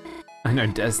 I know,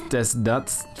 Des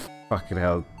nuts. Fucking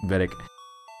hell, Vedic.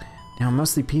 Now,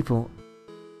 mostly people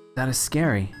that are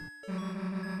scary.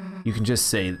 You can just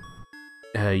say,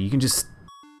 you can just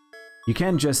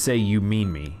say you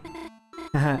mean me.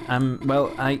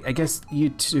 Well, I guess you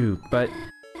too, but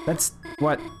that's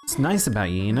what's nice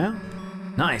about you, you know?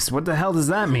 Nice, what the hell does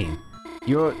that mean?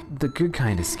 You're the good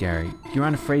kind of scary. You're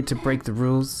unafraid to break the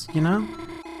rules, you know?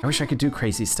 I wish I could do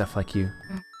crazy stuff like you.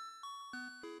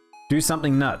 Do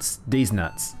something nuts. These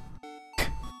nuts.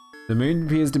 The moon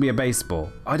appears to be a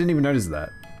baseball. I didn't even notice that.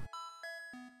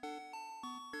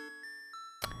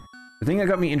 The thing that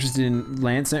got me interested in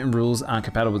land certain rules aren't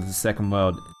compatible with the second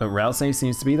world, but rail safe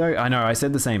seems to be though. I know, I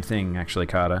said the same thing actually,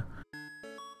 Carter.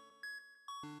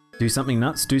 Do something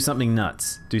nuts, do something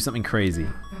nuts, do something crazy.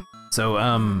 So,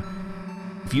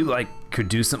 if you could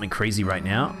do something crazy right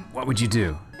now, what would you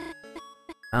do?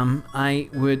 I'd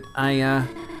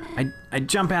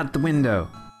jump out the window.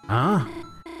 Huh?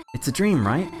 It's a dream,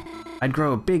 right? I'd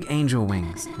grow big angel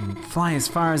wings and fly as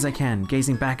far as I can,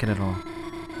 gazing back at it all.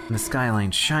 And the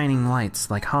skyline shining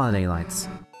lights like holiday lights.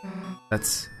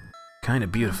 That's kind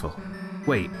of beautiful.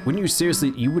 Wait,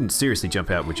 you wouldn't seriously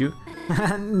jump out, would you?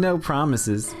 No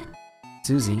promises.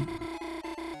 Susie,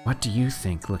 what do you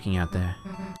think looking out there?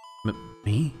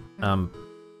 Me?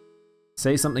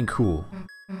 Say something cool.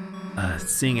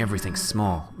 Seeing everything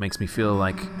small makes me feel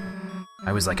like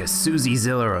I was like a Susie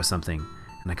Zilla or something,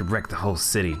 and I could wreck the whole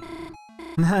city.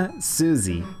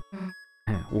 Susie.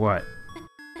 What?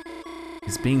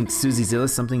 Is being Susie Zilla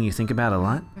something you think about a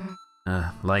lot?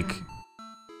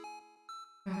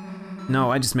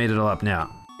 No, I just made it all up now.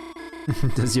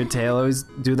 Does your tail always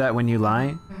do that when you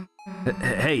lie?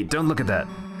 Hey, don't look at that.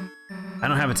 I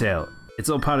don't have a tail. It's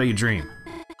all part of your dream.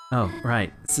 Oh,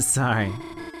 right. Sorry.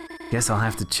 Guess I'll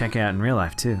have to check out in real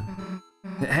life too.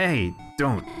 Hey,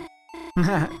 don't.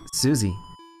 Susie,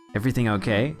 everything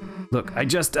okay? Look, I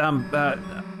just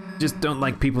don't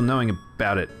like people knowing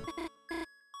about it.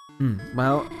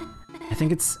 Well, I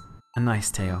think it's a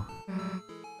nice tail.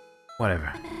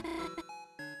 Whatever.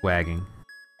 Wagging.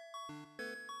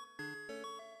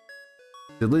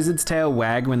 The lizard's tail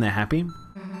wag when they're happy?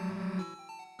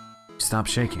 Stop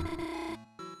shaking.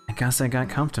 I guess I got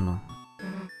comfortable.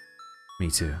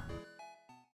 Me too.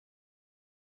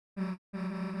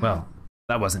 Well,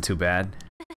 that wasn't too bad.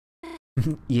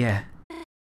 Yeah.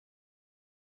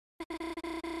 If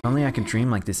only I could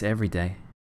dream like this every day.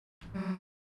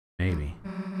 Maybe.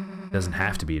 Doesn't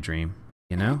have to be a dream,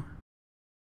 you know?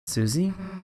 Susie?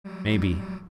 Maybe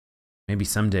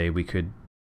someday we could...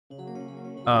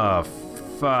 Oh,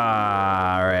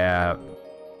 far out.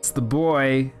 It's the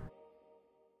boy.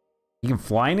 You can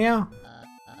fly now?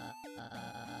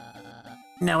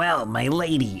 Noelle, my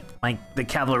lady! The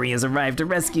cavalry has arrived to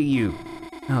rescue you!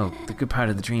 Oh, the good part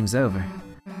of the dream's over.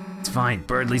 It's fine,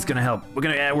 Birdley's gonna help.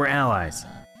 We're allies.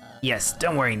 Yes,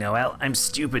 don't worry, Noelle. I'm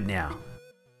stupid now.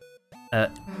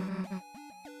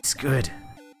 It's good.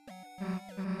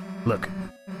 Look,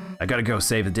 I gotta go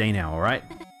save the day now, alright?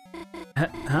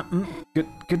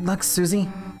 Good luck, Susie.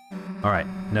 Alright,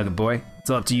 Nugget Boy, it's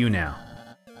all up to you now.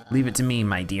 Leave it to me,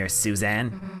 my dear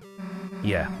Suzanne.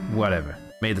 Yeah, whatever.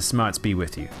 May the smarts be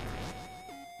with you.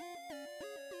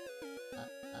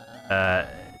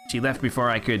 She left before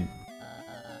I could...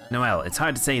 Noelle, it's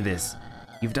hard to say this.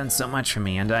 You've done so much for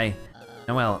me, and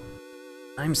Noelle,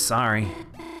 I'm sorry.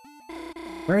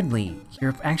 Birdley,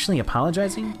 you're actually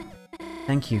apologizing?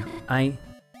 Thank you. I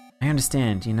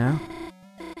understand, you know?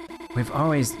 You've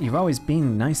always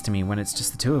been nice to me when it's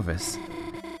just the two of us.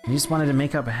 You just wanted to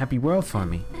make up a happy world for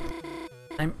me.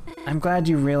 I'm glad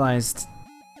you realized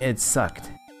it sucked.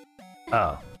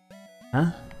 Oh.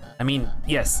 Huh? I mean,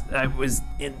 yes, I was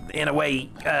in a way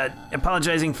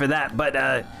apologizing for that, but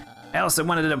I also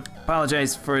wanted to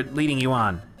apologize for leading you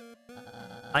on.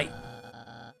 I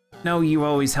know you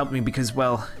always helped me because,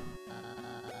 well,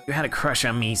 you had a crush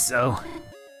on me, so...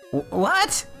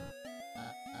 What?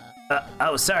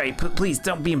 Oh, sorry, please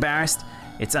don't be embarrassed.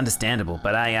 It's understandable,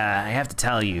 but I have to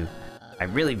tell you, I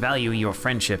really value your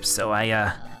friendship, so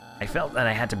I felt that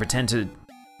I had to pretend to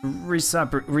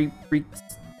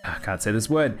I can't say this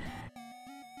word.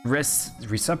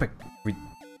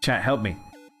 Chat, help me.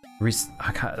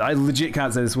 I legit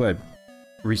can't say this word.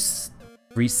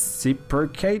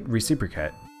 Reciprocate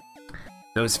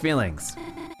those feelings.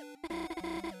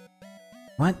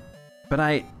 What? But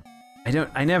I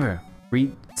never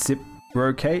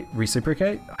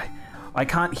reciprocate. I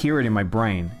can't hear it in my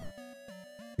brain.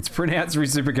 It's pronounced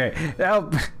reciprocate.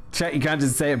 Help! Chat, you can't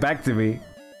just say it back to me.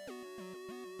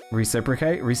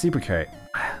 Reciprocate?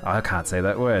 I can't say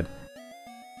that word.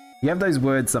 You have those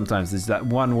words sometimes, there's that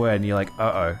one word and you're like,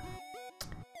 uh-oh.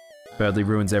 Birdley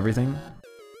ruins everything.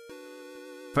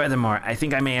 Furthermore, I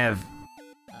think I may have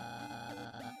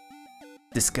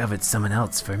discovered someone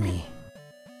else for me.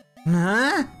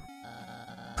 Huh?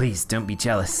 Please don't be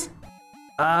jealous.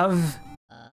 Of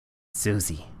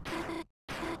Susie.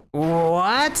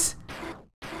 What?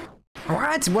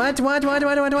 What?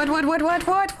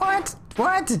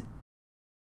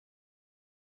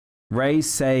 Ray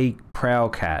say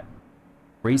Prowlcat.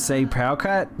 Ray say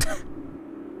Prowlcat?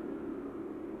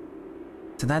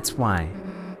 So that's why.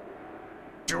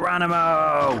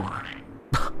 Geronimo!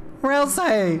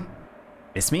 Ralsei!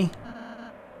 Miss me?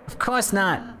 Of course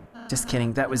not. Just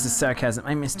kidding, that was the sarcasm.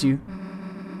 I missed you.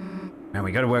 Man,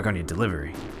 we gotta work on your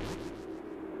delivery.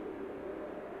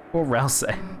 Or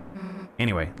Ralsei.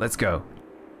 Anyway, let's go.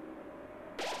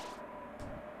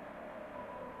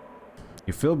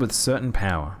 You're filled with certain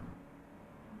power.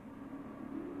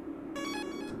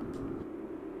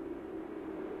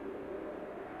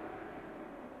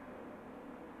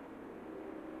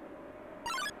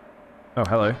 Oh,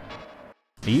 hello.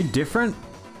 Are you different?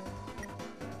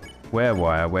 Wire.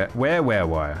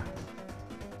 Wire.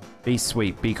 Be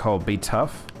sweet, be cold, be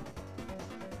tough.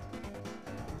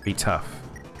 Be tough.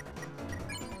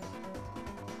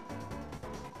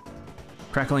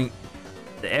 Crackling.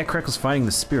 The air crackles fighting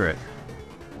the spirit.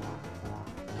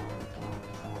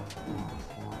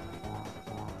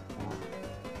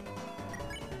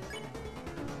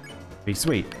 Be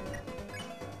sweet.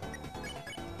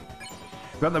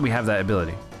 Forgot that we have that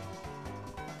ability.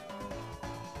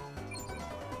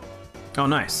 Oh,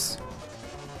 nice.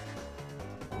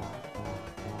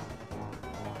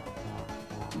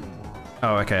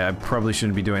 Oh, okay, I probably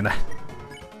shouldn't be doing that.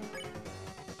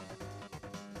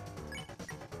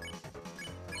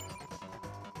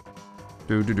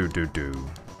 Do.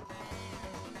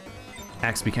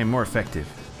 Axe became more effective.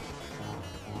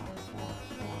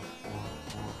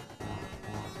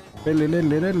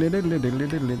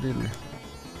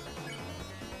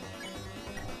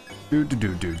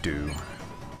 Do.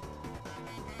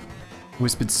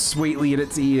 Whispered sweetly in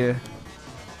its ear.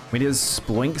 We did a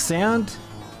sploink sound?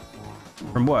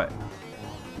 From what?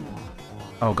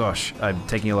 Oh gosh, I'm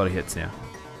taking a lot of hits now.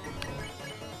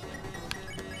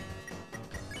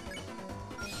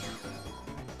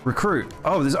 Recruit.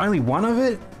 Oh, there's only one of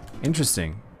it?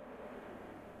 Interesting.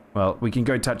 Well, we can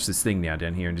go touch this thing now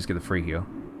down here and just get the free heal.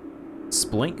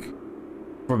 Splink?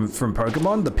 From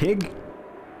Pokemon? The pig?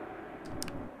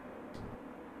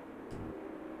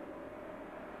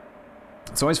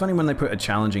 It's always funny when they put a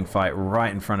challenging fight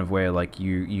right in front of where like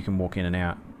you can walk in and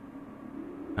out.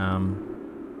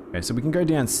 Okay, so we can go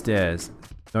downstairs.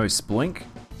 No, Splink?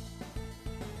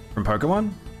 From Pokemon?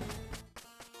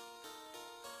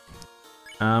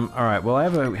 Alright, well I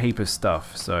have a heap of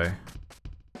stuff, so...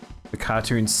 The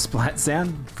cartoon splat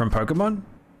sound from Pokemon?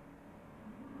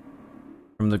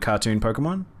 From the cartoon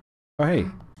Pokemon? Oh hey.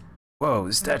 Whoa,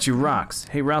 the statue rocks.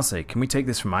 Hey Ralsei, can we take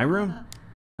this from my room?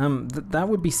 That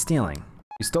would be stealing.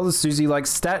 You stole the Suzy-like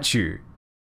statue.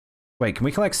 Wait, can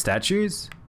we collect statues?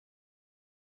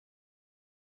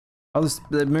 Oh,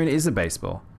 the moon is a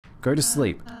baseball. Go to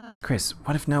sleep. Chris,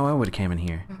 what if Noelle would've came in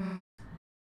here?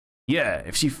 Yeah,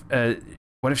 if she,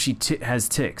 what if she has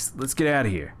ticks? Let's get out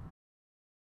of here.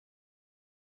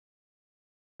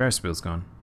 Ferris wheel's gone.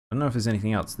 I don't know if there's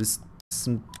anything else. I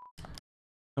don't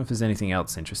know if there's anything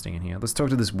else interesting in here. Let's talk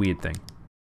to this weird thing.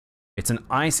 It's an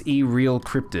Ice-E real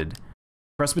cryptid.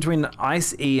 Cross between the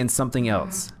Ice-E and something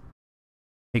else.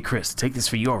 Hey Chris, take this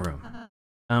for your room.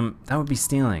 That would be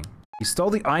stealing. You stole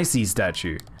the Ice-E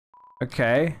statue.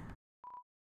 Okay.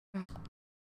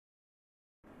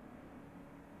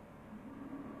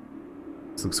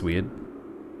 This looks weird.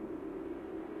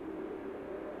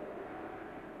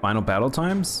 Final battle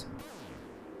times?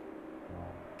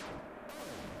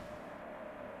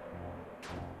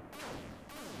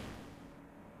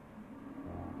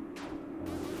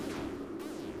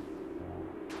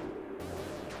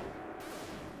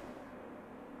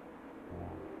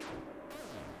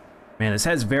 Man, this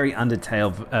has very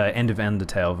Undertale, end of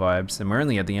Undertale vibes, and we're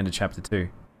only at the end of chapter 2.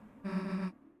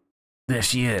 There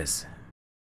she is.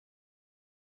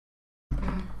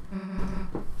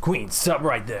 Queen, stop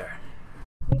right there.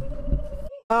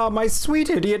 Ah, my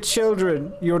sweet idiot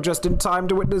children. You're just in time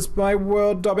to witness my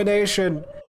world domination.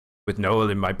 With Noelle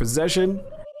in my possession,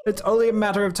 it's only a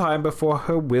matter of time before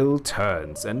her will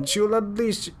turns, and she'll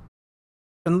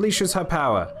unleashes her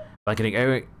power,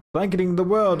 blanketing the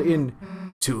world in...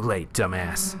 Too late,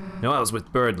 dumbass. Noelle's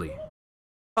with Birdly.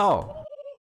 Oh.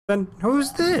 Then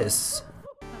who's this?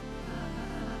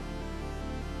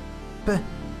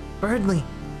 Birdly,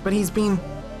 but he's been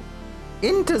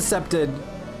Intercepted!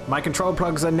 My control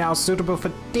plugs are now suitable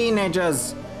for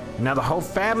teenagers. And now the whole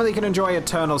family can enjoy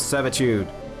eternal servitude.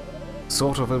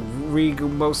 Sort of a regal,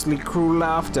 mostly cruel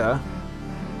laughter.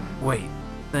 Wait,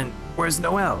 then where's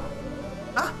Noelle?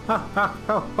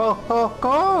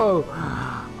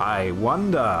 I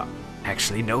wonder.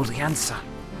 Actually know the answer.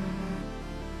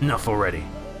 Enough already.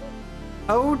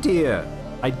 Oh dear,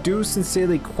 I do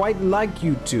sincerely quite like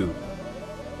you two.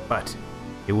 But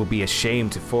it will be a shame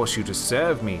to force you to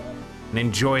serve me. An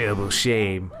enjoyable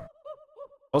shame.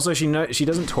 Also, she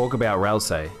doesn't talk about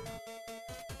Ralsei.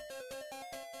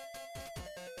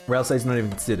 Ralsei's not even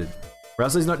considered.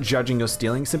 Ralsei's not judging your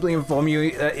stealing, simply inform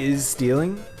you that is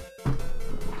stealing.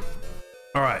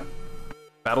 Alright.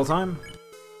 Battle time?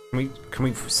 Can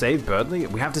we save Birdly?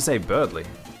 We have to save Birdly.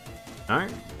 No?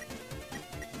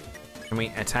 Can we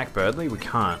attack Birdly? We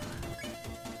can't.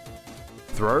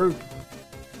 Throw?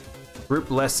 Group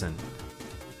lesson.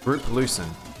 Group loosen.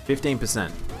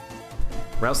 15%.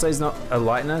 Ralsei's not a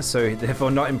lightener, so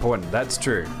therefore not important. That's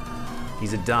true.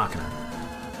 He's a darkener.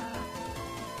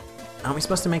 Aren't we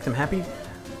supposed to make them happy?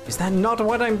 Is that not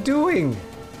what I'm doing?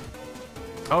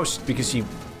 Oh, because she...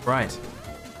 Right.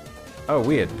 Oh,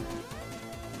 weird.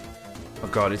 Oh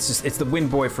god, it's the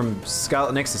Wind Boy from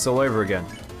Scarlet Nexus all over again.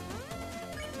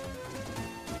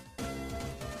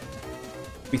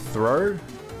 We throw?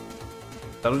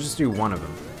 That'll just do one of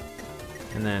them.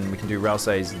 And then we can do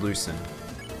Ralsei's Loosen.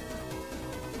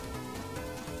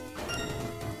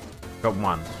 Got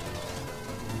one.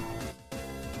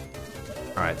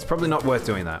 Alright, it's probably not worth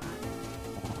doing that.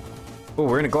 Oh,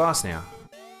 we're in a glass now.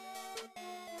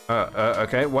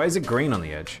 Okay, why is it green on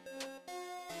the edge?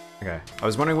 Okay, I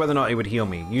was wondering whether or not it would heal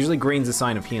me. Usually green's a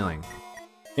sign of healing.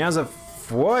 Now there's a...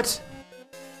 What?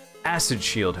 Acid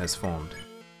shield has formed.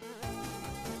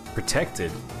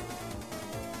 Protected.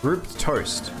 Grouped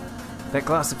toast. That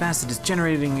glass of acid is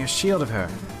generating a shield of her.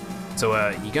 So,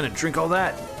 you gonna drink all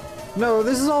that? No,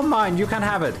 this is all mine. You can't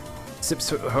have it. Sip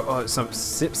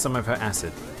some of her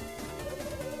acid.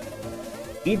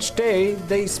 Each day,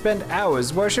 they spend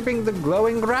hours worshipping the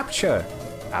glowing rapture.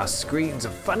 Our screens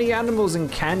of funny animals and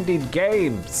candied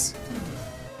games.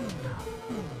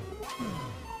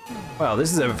 Well,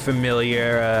 this is a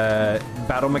familiar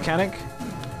battle mechanic.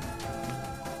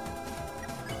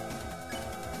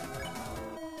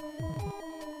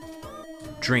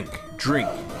 Drink, drink.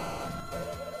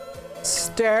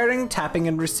 Staring, tapping,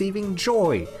 and receiving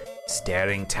joy.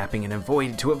 Staring, tapping, and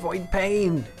to avoid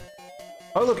pain.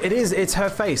 Oh look, it's her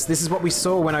face. This is what we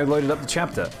saw when I loaded up the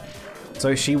chapter.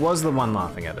 So she was the one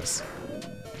laughing at us.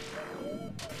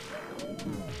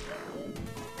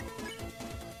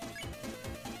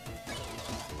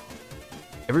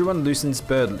 Everyone loosens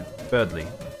Birdly.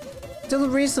 Till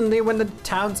recently when the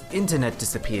town's internet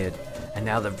disappeared, and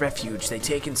now the refuge they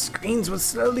take in screens will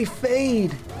slowly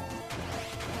fade.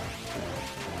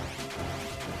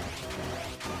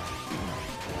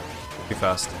 Too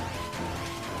fast.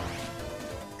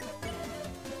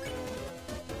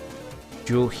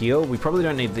 Dual heal? We probably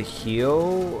don't need the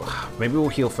heal. Maybe we'll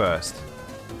heal first.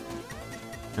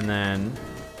 And then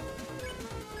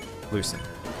loosen.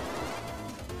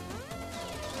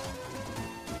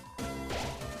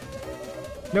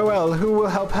 Noelle, who will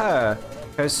help her?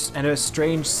 And her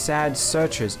strange, sad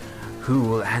searchers, who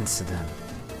will answer them?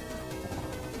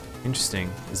 Interesting.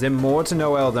 Is there more to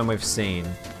Noelle than we've seen?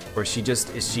 Or is she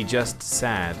just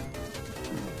sad?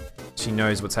 She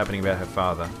knows what's happening about her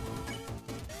father.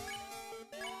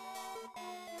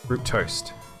 Group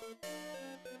toast.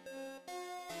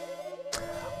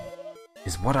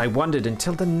 Is what I wondered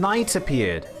until the knight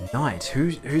appeared. Knight?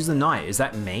 Who's the knight? Is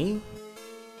that me?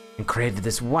 And created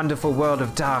this wonderful world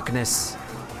of darkness.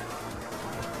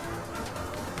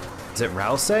 Is it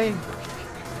Ralsei?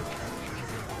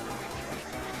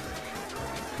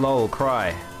 Lol,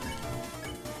 cry.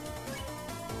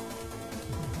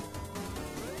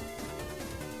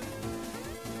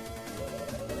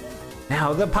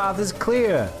 Now the path is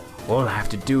clear. All I have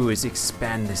to do is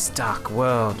expand this dark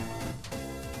world.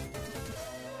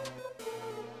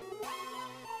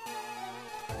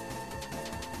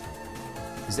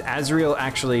 Is Azriel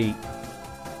actually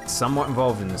somewhat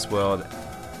involved in this world?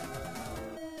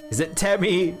 Is it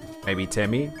Temmie? Maybe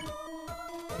Temmie?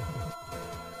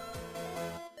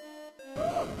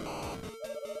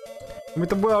 With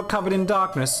the world covered in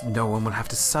darkness, no one will have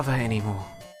to suffer anymore.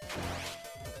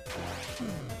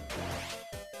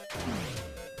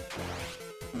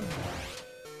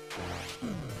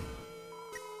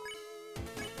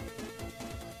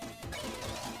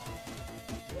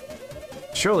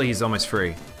 Surely he's almost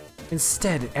free.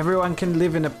 Instead, everyone can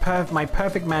live in my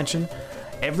perfect mansion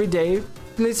every day,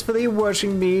 blissfully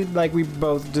watching me like we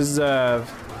both deserve.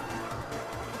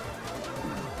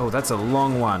 Oh, that's a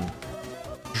long one.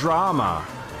 Drama.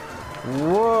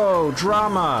 Whoa,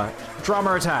 drama.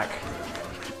 Drama attack.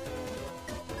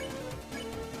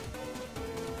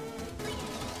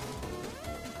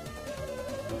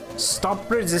 Stop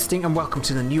resisting and welcome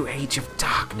to the new age of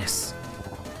darkness.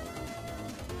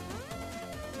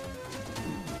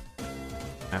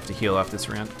 I have to heal after this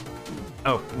round.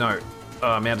 Oh, no.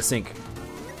 Oh, I'm out of sync.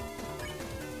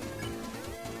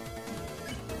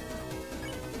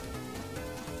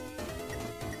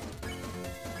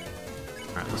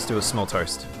 Alright, let's do a small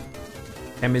toast.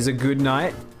 Tem is a good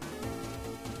night.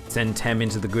 Send Tem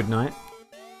into the good night.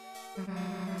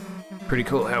 Pretty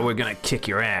cool how we're gonna kick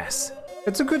your ass.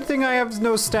 It's a good thing I have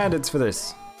no standards for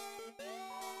this.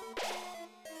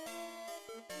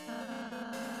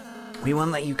 We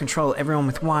won't let you control everyone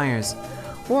with wires.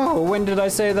 Whoa, when did I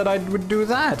say that I would do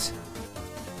that?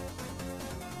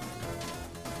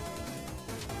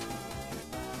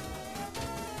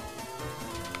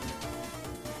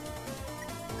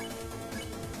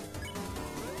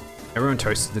 Everyone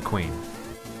toasted the queen.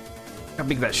 Look how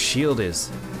big that shield is.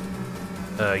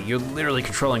 You're literally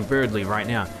controlling Birdly right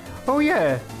now. Oh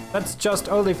yeah, that's just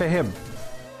only for him.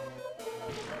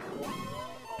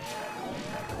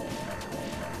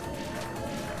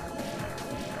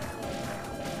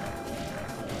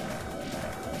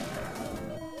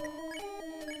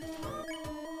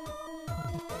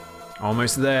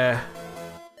 Almost there.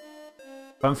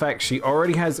 Fun fact, she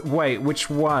already has, wait,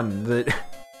 which one? The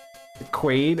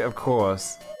queen, of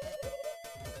course.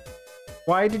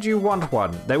 Why did you want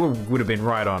one? They would have been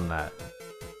right on that.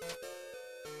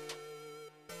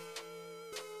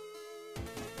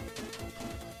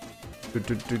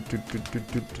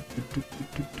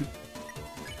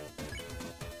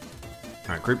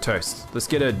 Alright, group toast. Let's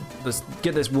get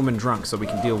this woman drunk so we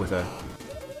can deal with her.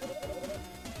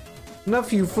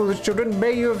 Enough, you foolish children.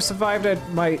 May you have survived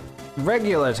my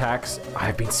regular attacks. I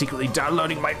have been secretly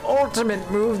downloading my ultimate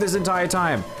move this entire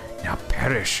time. Now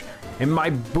perish in my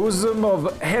bosom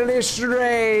of hellish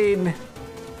rain.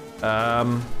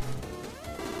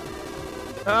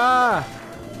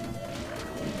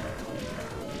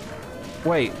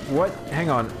 Wait, what?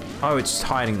 Hang on. Oh, it's just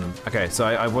hiding them. Okay, so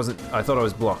I thought I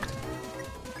was blocked.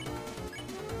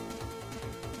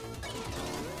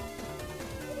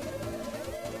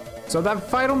 So that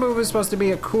final move is supposed to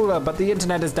be a cooler, but the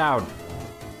internet is down.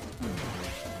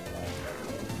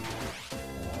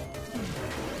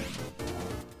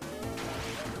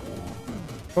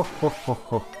 Oh, ho, ho,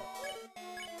 ho.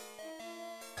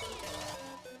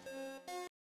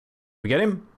 We get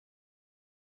him?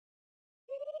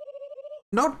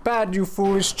 Not bad, you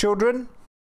foolish children.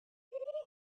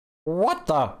 What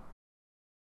the?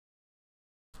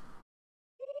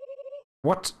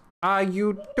 What are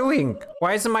you doing?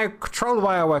 Why isn't my control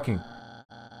wire working?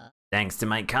 Thanks to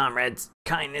my comrades'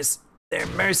 kindness, their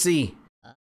mercy.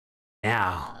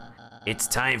 Now, it's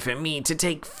time for me to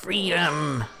take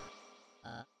freedom.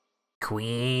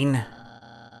 Queen,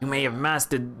 you may have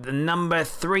mastered the number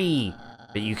 3,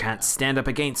 but you can't stand up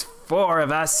against 4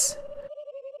 of us.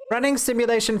 Running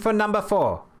simulation for number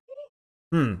 4.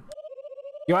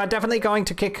 You are definitely going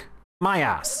to kick my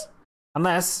ass.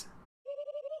 Unless...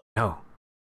 No.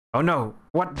 Oh no,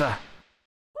 what the...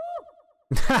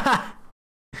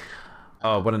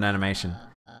 Oh, what an animation.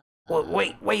 Well,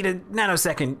 wait a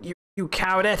nanosecond, you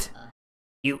coward!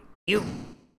 You...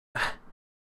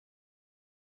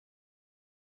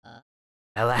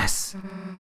 Alas.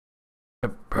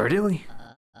 Birdie?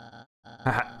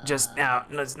 Just now,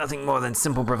 it's nothing more than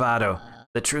simple bravado.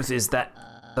 The truth is that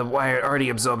the wire already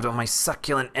absorbed all my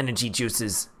succulent energy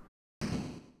juices.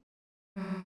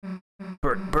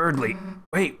 Birdly.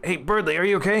 Hey, Birdly, are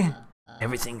you okay?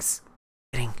 Everything's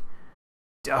getting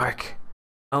dark.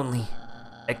 Only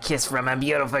a kiss from a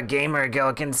beautiful gamer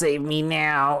girl can save me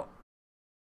now.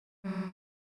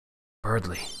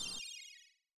 Birdly.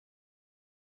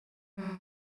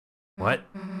 What?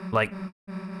 Like,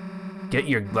 get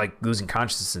your, like, losing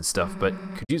consciousness and stuff, but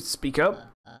could you speak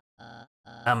up?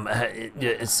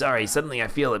 Sorry, suddenly I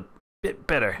feel a bit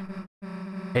better.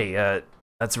 Hey,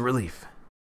 that's a relief.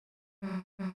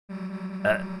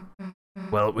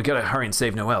 Well, we gotta hurry and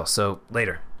save Noelle, so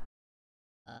later.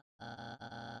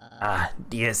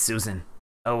 Dear Susan.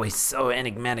 Always so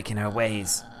enigmatic in her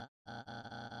ways.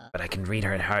 But I can read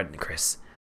her at heart, Chris.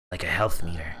 Like a health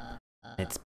meter.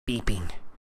 It's beeping.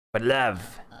 But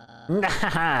love.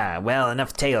 Well,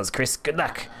 enough tales, Chris. Good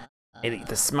luck. May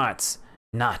the smarts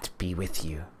not be with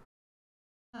you.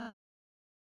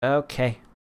 Okay.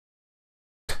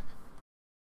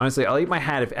 Honestly, I'll eat my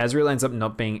hat if Azrael ends up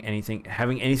not being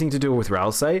having anything to do with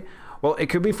Ralsei. Well, it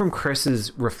could be from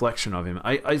Chris's reflection of him.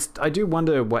 I do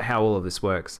wonder how all of this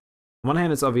works. On one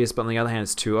hand, it's obvious, but on the other hand,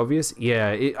 it's too obvious. Yeah,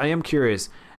 I am curious.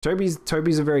 Toby's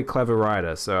a very clever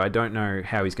writer, so I don't know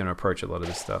how he's going to approach a lot of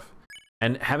this stuff.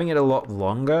 And having it a lot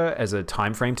longer as a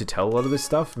time frame to tell a lot of this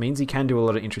stuff means he can do a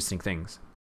lot of interesting things.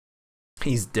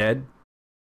 He's dead.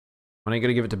 When I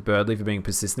gotta give it to Birdly for being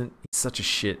persistent, he's such a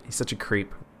shit. He's such a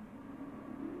creep.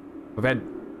 We've had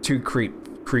 2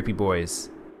 creepy boys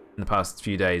in the past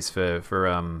few days for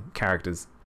characters.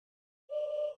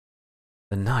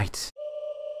 The night.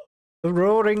 The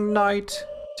roaring night.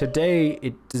 Today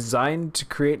it designed to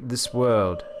create this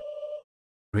world,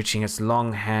 reaching its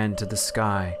long hand to the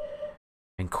sky,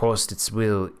 and coursed its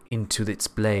will into its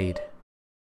blade,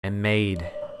 and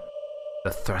made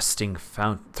the thrusting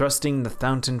the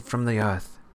fountain from the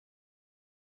earth.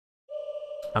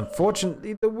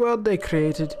 Unfortunately, the world they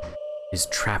created is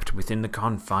trapped within the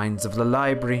confines of the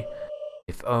library.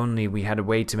 If only we had a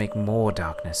way to make more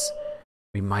darkness,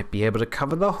 we might be able to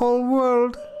cover the whole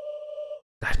world.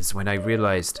 That is when I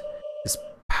realized this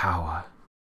power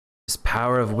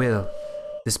of will,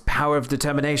 this power of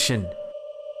determination,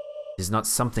 is not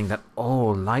something that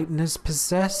all lighteners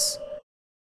possess.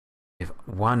 If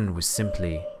one was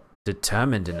simply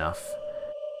determined enough,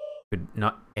 could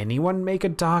not anyone make a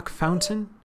dark fountain?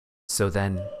 So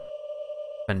then,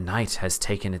 the night has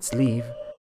taken its leave,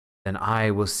 then I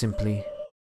will simply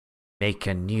make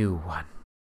a new one.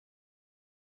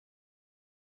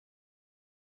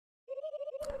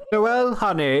 Noelle,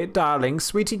 honey, darling,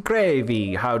 sweetie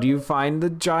gravy, how do you find the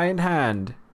giant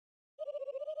hand?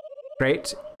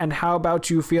 Great, and how about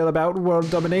you feel about world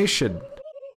domination?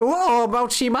 Oh,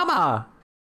 about she mama!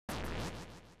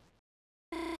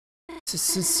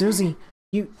 Susie,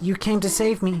 you came to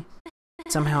save me.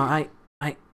 Somehow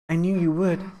I knew you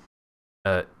would.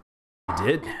 You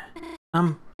did?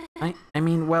 I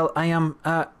mean, well,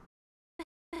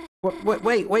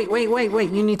 wait,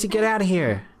 you need to get out of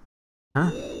here.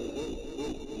 Huh?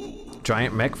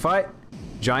 Giant mech fight?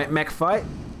 Giant mech fight?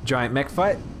 Giant mech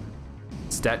fight?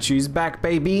 Statue's back,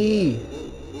 baby!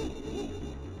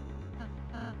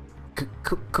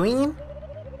 Queen?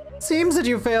 Seems that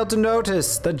you failed to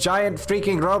notice the giant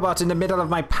freaking robot in the middle of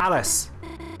my palace.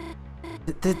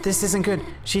 This isn't good.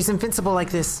 She's invincible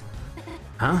like this.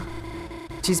 Huh?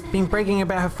 She's been bragging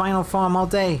about her final form all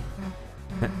day.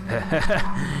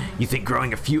 You think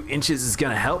growing a few inches is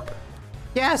gonna help?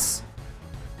 Yes!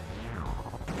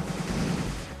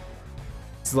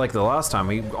 It's like the last time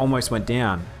we almost went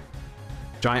down.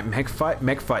 Giant mech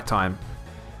fight time.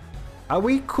 Are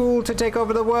we cool to take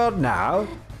over the world now?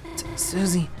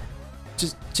 Susie,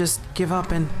 just give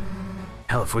up and...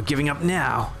 Hell, if we're giving up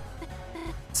now.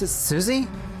 Susie?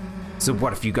 So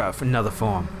what if you got another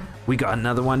form? We got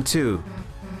another one too.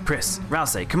 Chris,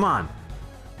 Rouse, come on.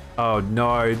 Oh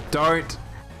no, don't.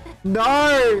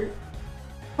 No!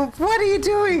 What are you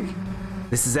doing?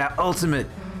 This is our ultimate.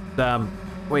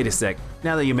 Wait a sec.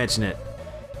 Now that you mention it.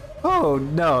 Oh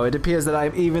no, it appears that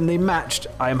I'm evenly matched.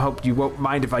 I hope you won't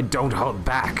mind if I don't hold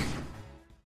back.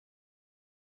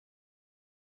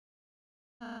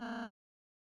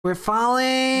 We're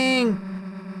falling!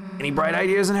 Any bright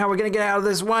ideas on how we're gonna get out of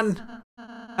this one?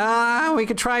 We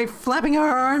could try flapping our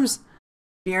arms.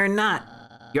 Fear not.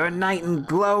 Your knight in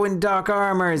glow and dark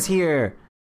armor is here.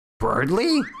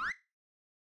 Birdly?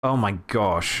 Oh my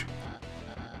gosh.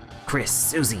 Chris,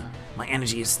 Susie, my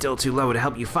energy is still too low to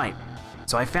help you fight.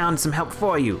 So I found some help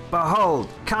for you. Behold,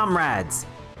 comrades!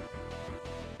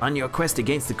 On your quest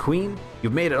against the Queen,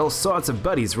 you've made all sorts of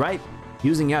buddies, right?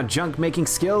 Using our junk-making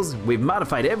skills, we've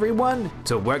modified everyone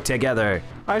to work together.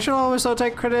 I shall also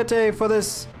take credit for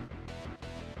this.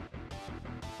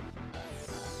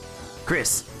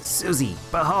 Chris, Susie,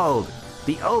 behold,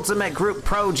 the ultimate group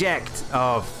project.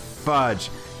 Oh,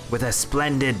 fudge. With a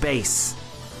splendid base.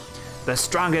 The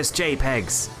strongest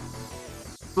JPEGs.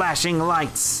 Flashing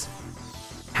lights.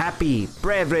 Happy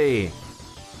bravery.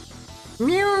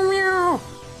 Meow meow.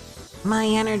 My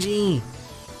energy.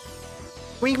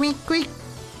 Squeak, squeak, squeak.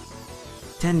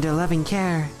 Tender loving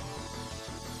care.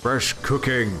 Fresh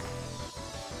cooking.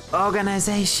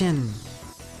 Organization.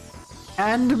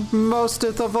 And most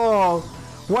of all,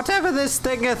 whatever this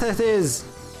thingeth it is.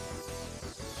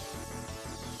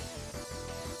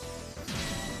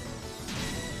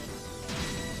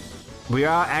 We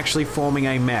are actually forming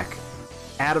a mech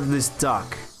out of this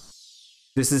duck.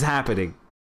 This is happening.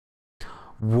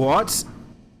 What?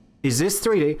 Is this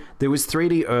 3D? There was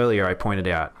 3D earlier, I pointed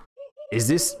out. Is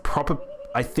this proper?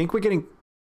 I think we're getting...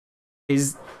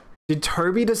 Did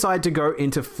Toby decide to go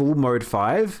into full mode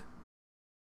 5?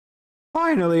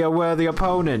 Finally a worthy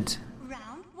opponent.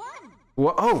 Round 1.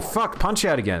 What? Oh, fuck. Punch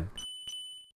out again.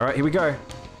 Alright, here we go.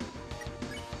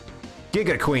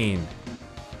 Giga Queen.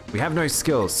 We have no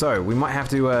skills, so we might have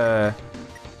to,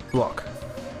 block.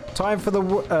 Time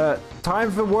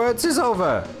for words is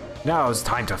over. Now it's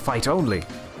time to fight only.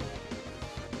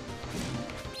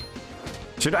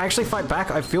 Should I actually fight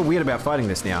back? I feel weird about fighting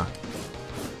this now.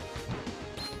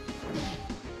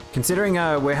 Considering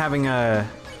we're having a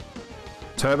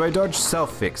turbo dodge,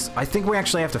 self-fix. I think we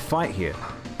actually have to fight here.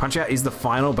 Punch out is the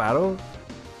final battle.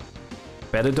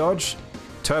 Better dodge,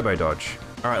 turbo dodge.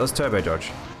 All right, let's turbo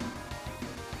dodge.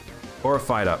 Or a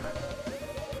fight up.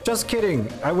 Just kidding.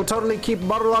 I will totally keep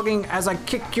monologuing as I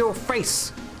kick your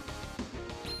face.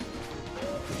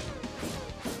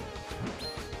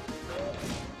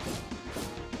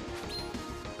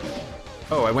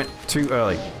 Oh, I went too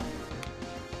early.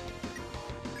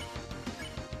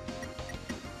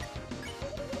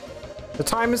 The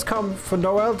time has come for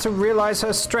Noelle to realize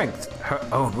her strength, her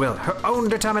own will, her own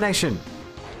determination.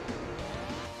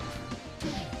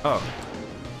 Oh.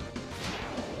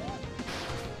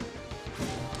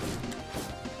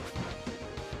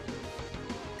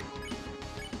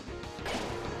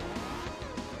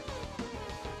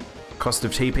 Cost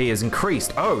of TP is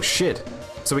increased. Oh, shit.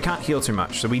 So we can't heal too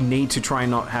much, so we need to try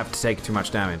and not have to take too much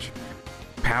damage.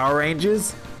 Power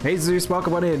Rangers? Hey Zeus,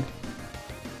 welcome on in.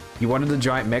 You wanted the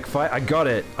giant mech fight? I got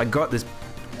it. I got this.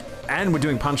 And we're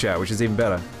doing Punch Out, which is even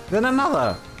better. Then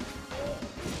another.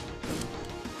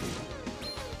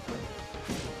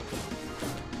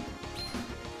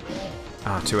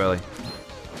 Ah, too early.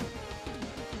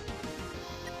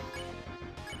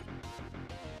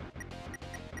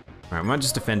 Alright, we might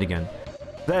just defend again.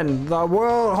 Then the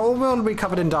whole world will be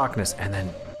covered in darkness, and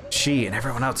then she and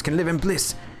everyone else can live in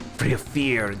bliss, free of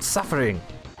fear and suffering.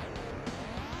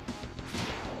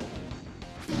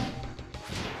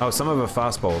 Oh, some of her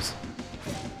fastballs.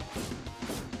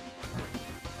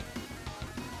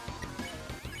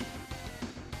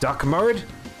 Duck mode?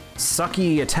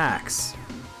 Sucky attacks.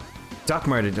 Duck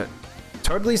mode,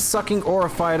 totally sucking aura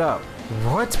fired up.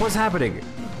 What? What's happening?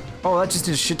 Oh, that just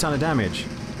did a shit ton of damage.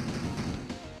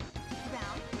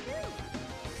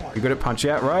 You good at Punch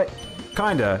Out, right?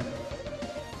 Kinda.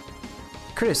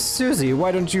 Chris, Susie,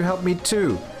 why don't you help me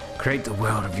too? Create the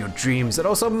world of your dreams and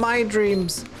also my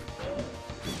dreams.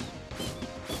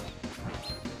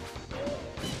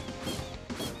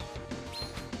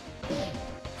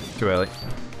 Too early.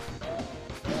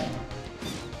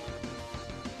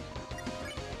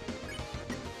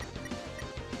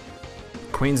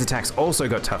 Queen's attacks also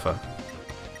got tougher.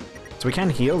 So we can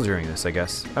heal during this, I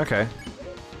guess. Okay.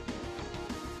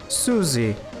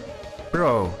 Susie,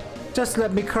 Bro, just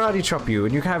let me karate chop you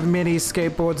and you can have many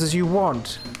skateboards as you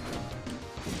want.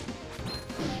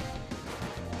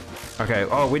 Okay,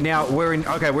 oh, we're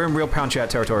in real punch out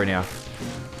territory now.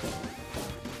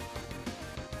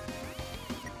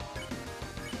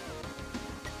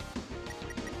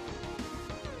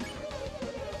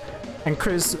 And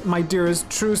Chris, my dearest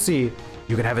Trucy,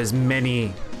 you can have as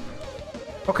many.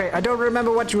 Okay, I don't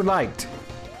remember what you liked.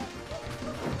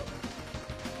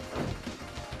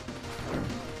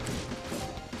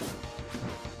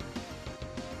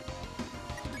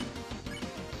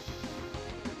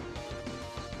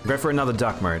 Go for another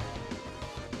duck mode.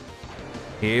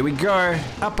 Here we go.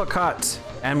 Uppercut.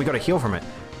 And we got a heal from it.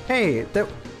 Hey, there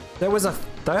was a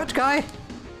third guy?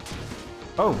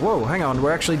 Oh, whoa, hang on.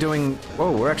 We're actually doing...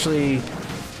 Whoa, we're actually...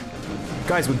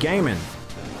 Guys, we're gaming.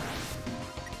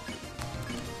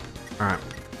 Alright.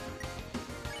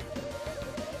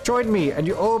 Join me, and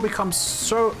you all become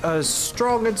so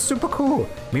strong and super cool.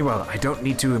 Meanwhile, I don't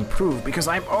need to improve because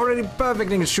I'm already perfect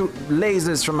and can shoot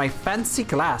lasers from my fancy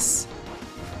glass.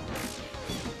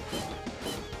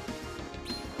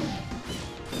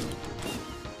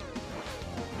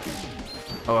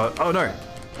 Oh no.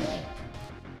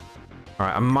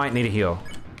 Alright, I might need a heal.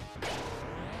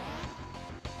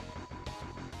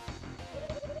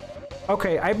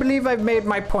 Okay, I believe I've made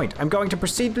my point. I'm going to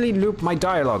procedurally loop my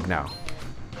dialogue now.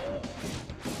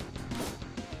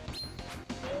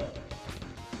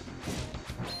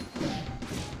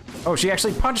 Oh, she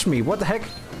actually punched me. What the heck?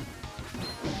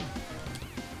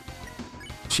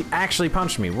 She actually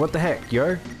punched me. What the heck,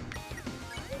 yo?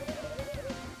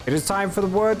 It is time for the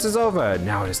words is over.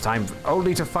 Now it is time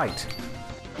only to fight.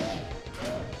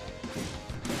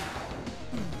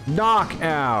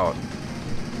 Knockout.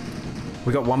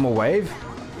 We got one more wave.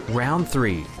 Round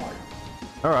 3.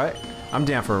 All right, I'm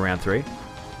down for a round 3.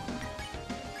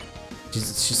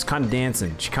 She's kind of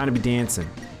dancing. She kind of be dancing.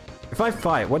 If I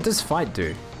fight, what does fight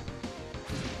do?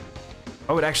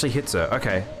 Oh, it actually hits her.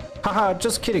 Okay. Haha,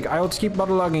 just kidding. I'll keep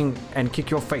monologuing and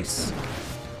kick your face.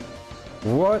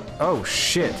 What? Oh,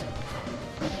 shit.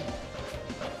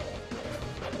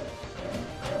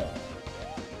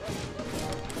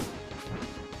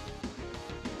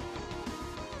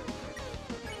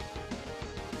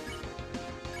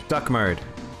 Duck mode.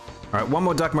 Alright, one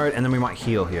more duck mode and then we might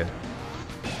heal here.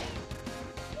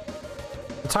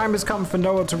 The time has come for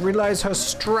Noah to realize her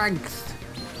strength.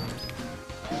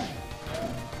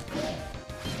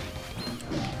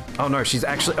 Oh no, she's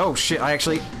actually... Oh shit,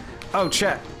 Oh,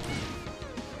 chat.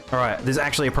 Alright, there's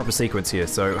actually a proper sequence here,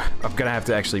 so I'm gonna have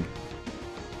to actually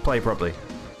play properly.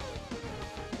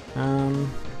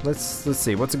 Let's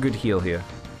see, what's a good heal here?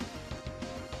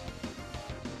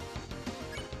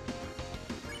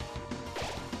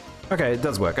 Okay, it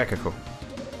does work. Okay, cool.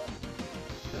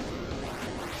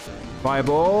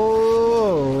 Fireballs.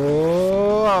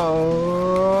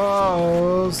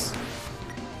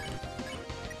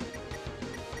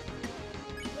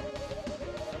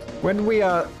 When we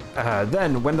are...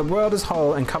 then, when the world is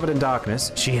whole and covered in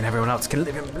darkness, she and everyone else can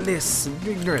live in bliss and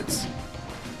ignorance.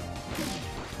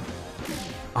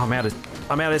 Oh, I'm out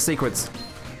of sequence.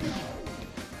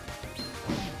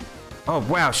 Oh,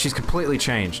 wow, she's completely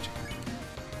changed.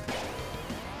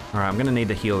 Alright, I'm gonna need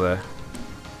to heal there.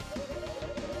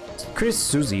 Chris,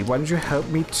 Susie, why don't you help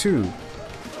me too?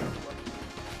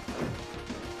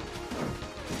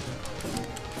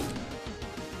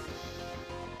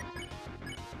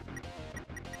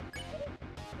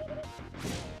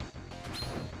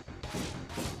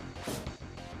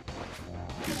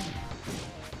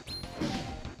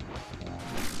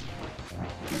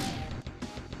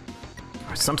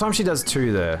 Sometimes she does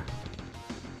 2 there.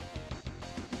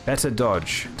 Better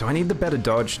dodge. Do I need the better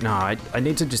dodge? No, I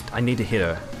need to hit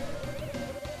her.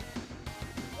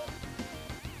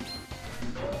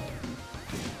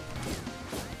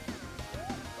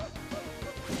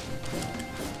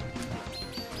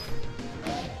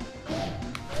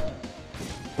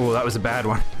 Oh, that was a bad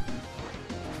one.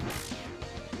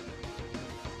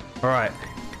 All right.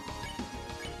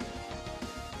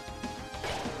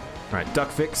 All right, duck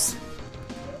fix.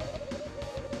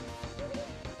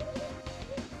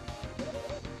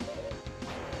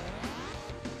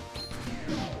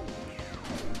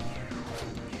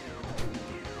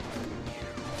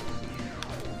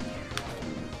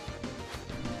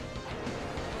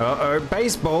 Uh-oh,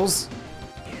 baseballs.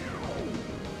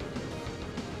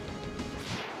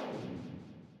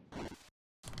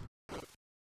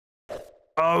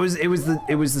 Oh, it was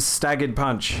the staggered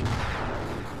punch.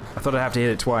 I thought I'd have to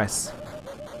hit it twice.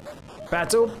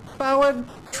 Battle power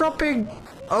dropping.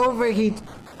 Overheat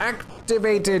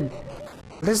activated.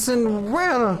 Listen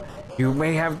well. You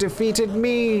may have defeated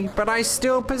me, but I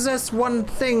still possess one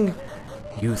thing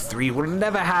you three will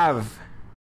never have.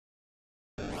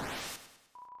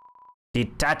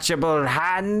 Detachable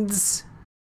hands.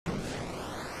 Can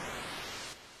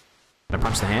I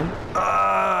punch the hand?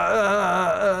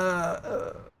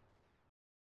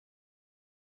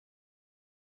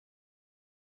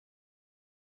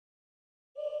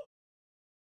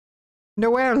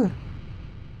 Noelle.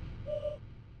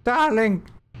 Darling.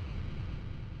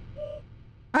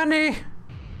 Honey.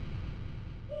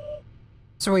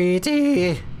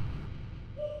 Sweetie.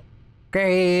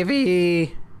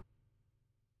 Gravy.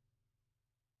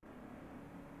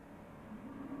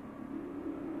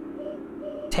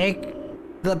 Take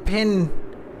the pin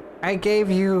I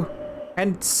gave you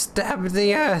and stab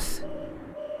the earth,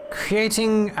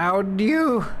 creating our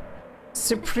new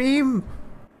supreme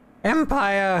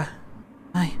empire.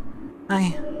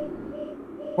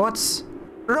 What's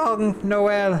wrong,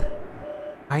 Noelle?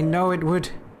 I know it would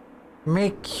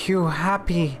make you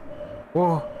happy.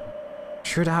 Or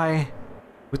should I,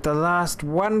 with the last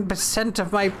 1%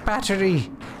 of my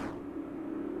battery,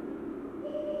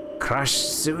 crush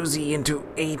Susie into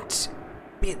 8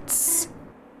 bits?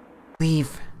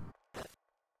 Leave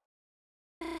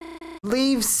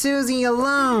Susie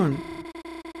alone.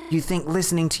 You think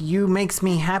listening to you makes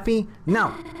me happy?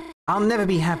 No, I'll never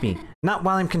be happy. Not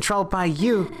while I'm controlled by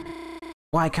you.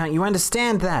 Why can't you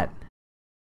understand that?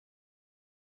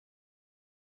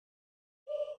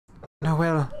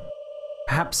 Noelle,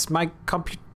 perhaps my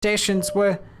computations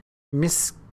were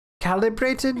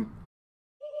miscalibrated?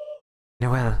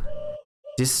 Noelle,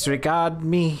 disregard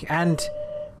me and,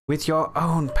 with your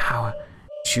own power,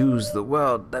 choose the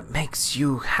world that makes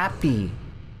you happy.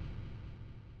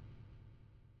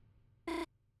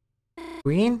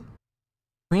 Queen?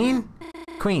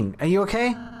 Queen, are you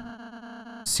okay?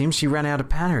 Seems she ran out of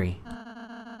battery.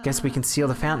 Guess we can seal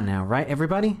the fountain now, right,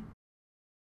 everybody?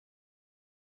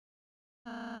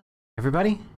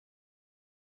 Everybody?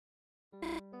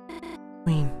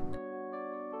 Queen,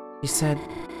 she said,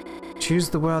 choose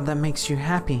the world that makes you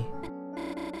happy.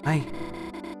 I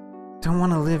don't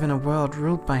want to live in a world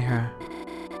ruled by her.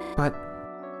 But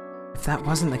if that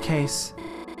wasn't the case,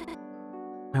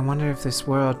 I wonder if this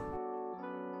world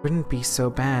wouldn't be so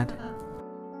bad.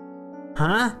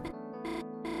 Huh?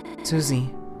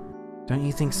 Susie, don't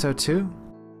you think so too?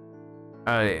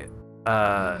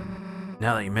 Now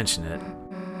that you mention it,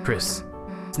 Chris,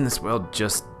 isn't this world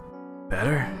just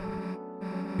better?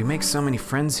 We make so many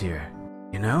friends here,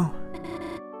 you know?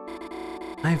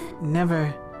 I've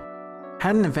never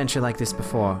had an adventure like this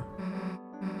before.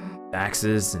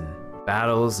 Axes and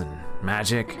battles and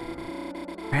magic.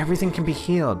 Where everything can be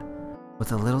healed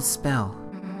with a little spell.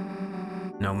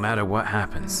 No matter what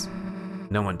happens,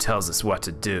 no one tells us what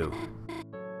to do.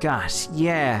 Gosh,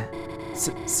 yeah.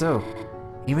 So,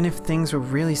 even if things were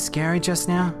really scary just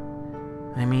now,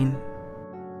 I mean...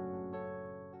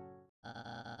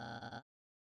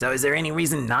 So is there any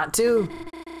reason not to?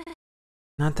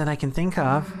 Not that I can think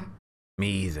of. Me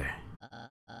either.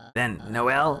 Then,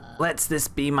 Noelle, let's this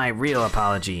be my real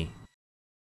apology.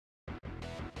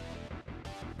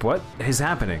 What is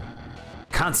happening?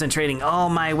 Concentrating all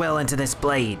my will into this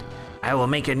blade, I will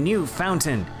make a new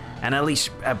fountain and unleash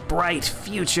a bright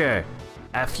future.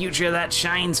 A future that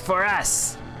shines for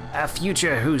us. A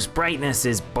future whose brightness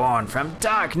is born from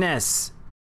darkness.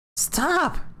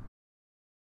 Stop!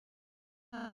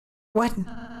 What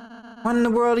in the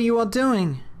world are you all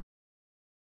doing?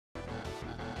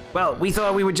 Well, we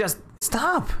thought we would just...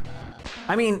 Stop!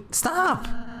 I mean, stop!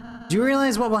 Do you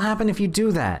realize what will happen if you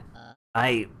do that?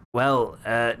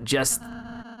 Just...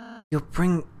 You'll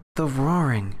bring the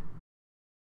roaring.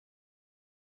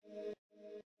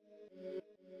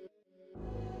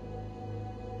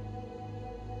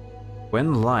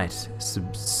 When light is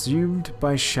subsumed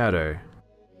by shadow,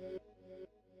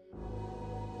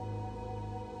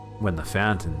 when the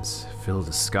fountains fill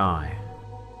the sky,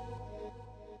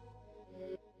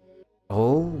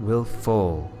 all will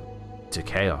fall to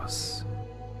chaos.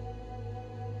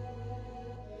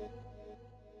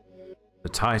 The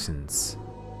Titans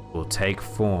will take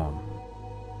form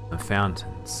of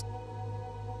fountains,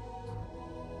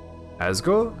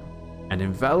 Asgore, and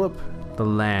envelop the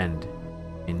land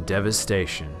in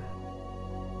devastation.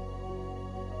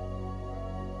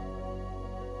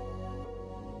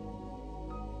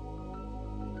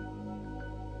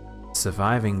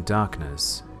 Surviving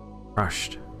darkness,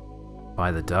 crushed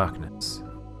by the darkness,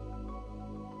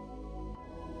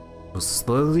 will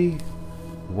slowly,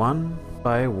 one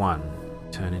by one,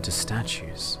 turn into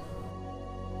statues,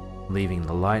 leaving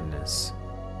the lightness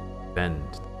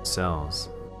bend themselves.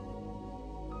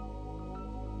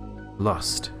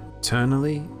 lost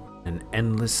eternally in an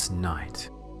endless night.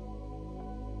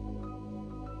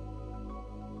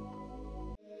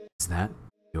 Is that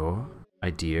your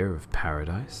idea of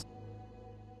paradise?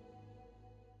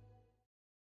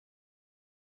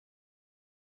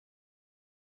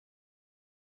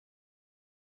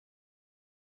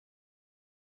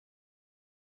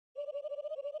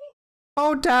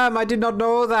 Oh damn, I did not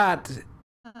know that!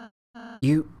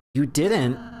 You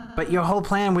didn't, but your whole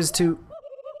plan was to...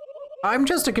 I'm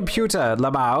just a computer,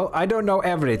 Lamau. I don't know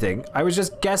everything. I was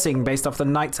just guessing based off the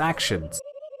knight's actions.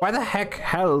 Why the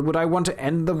hell would I want to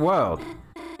end the world?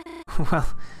 Well,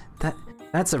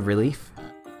 that's a relief.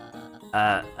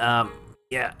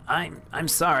 Yeah, I'm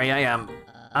sorry.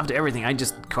 After everything, I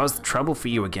just caused trouble for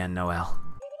you again, Noel.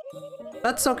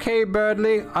 That's okay,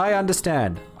 Birdly. I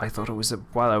understand. I thought it was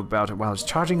while I was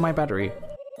charging my battery.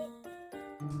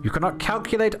 You cannot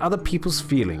calculate other people's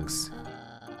feelings.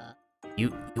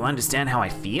 You understand how I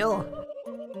feel?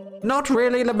 Not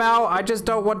really, Lamau. I just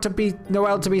don't want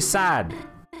Noel to be sad.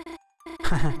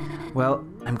 Well,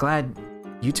 I'm glad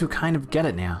you two kind of get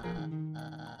it now.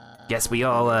 Guess we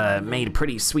all made a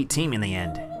pretty sweet team in the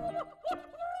end.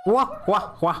 Wah,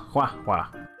 wah, wah, wah, wah.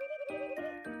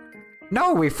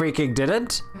 No, we freaking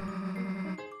didn't.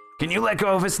 Can you let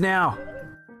go of us now?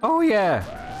 Oh, yeah.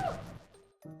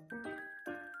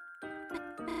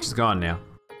 She's gone now.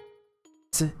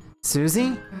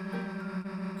 Susie?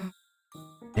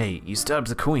 Hey, you stabbed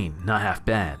the queen. Not half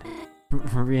bad.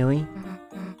 Really?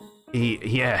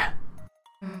 Yeah.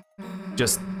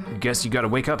 Just guess you gotta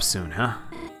wake up soon, huh?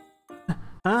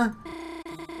 Huh?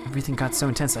 Everything got so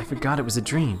intense I forgot it was a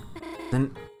dream.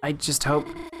 Then I just hope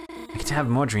I get to have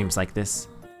more dreams like this.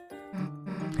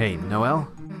 Hey, Noel?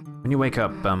 When you wake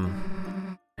up, I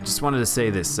just wanted to say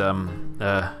this,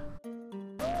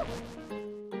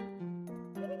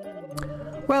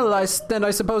 Well, then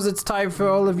I suppose it's time for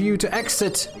all of you to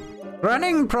exit.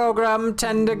 Running program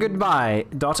tender goodbye.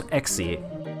 .exe.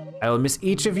 I'll miss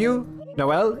each of you.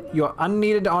 Noel, your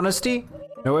unneeded honesty.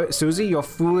 Noel, Susie, your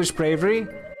foolish bravery.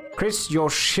 Chris, your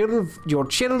chill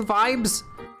vibes.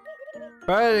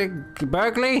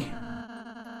 Berkeley.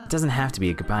 It doesn't have to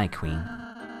be a goodbye, Queen.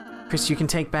 Chris, you can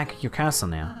take back your castle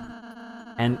now.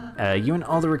 And you and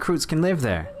all the recruits can live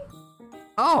there.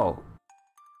 Oh.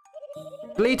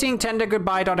 Deleting tender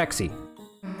goodbye.exe.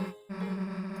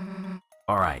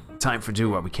 Alright, time for do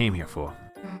what we came here for.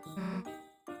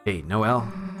 Hey,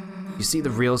 Noel, you see the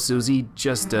real Susie?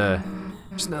 Just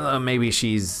maybe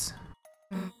she's...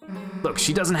 Look,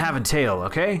 she doesn't have a tail,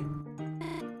 okay?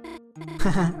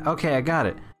 Okay, I got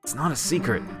it. It's not a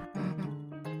secret.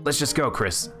 Let's just go,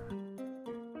 Chris.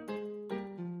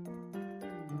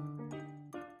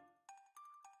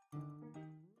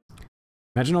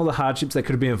 Imagine all the hardships that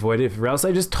could have been avoided if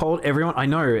Ralsei just told everyone. I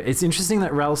know, it's interesting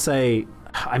that Ralsei...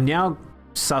 I'm now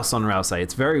sus on Ralsei.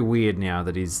 It's very weird now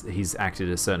that he's acted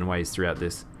in certain ways throughout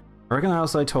this. I reckon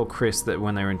Ralsei told Chris that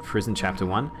when they were in prison chapter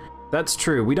 1. That's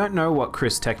true. We don't know what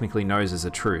Chris technically knows as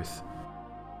a truth.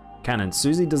 Canon,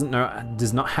 Susie does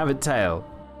not have a tail.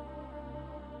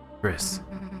 Chris,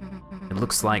 it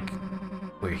looks like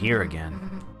we're here again.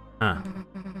 Huh.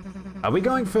 Are we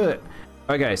going for...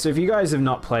 Okay, so if you guys have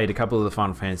not played a couple of the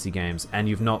Final Fantasy games, and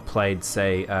you've not played,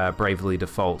 say, Bravely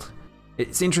Default,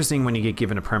 it's interesting when you get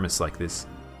given a premise like this.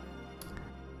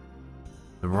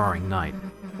 The Roaring Night,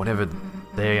 whatever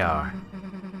they are,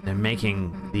 they're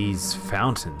making these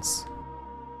fountains.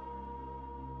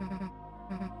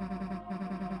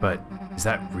 But is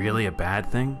that really a bad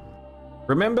thing?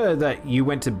 Remember that you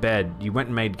went to bed, you went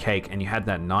and made cake, and you had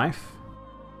that knife?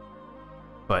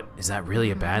 But is that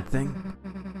really a bad thing?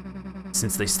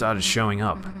 Since they started showing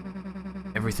up,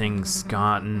 everything's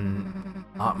gotten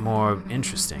a lot more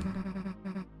interesting,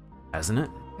 hasn't it?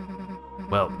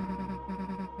 Well,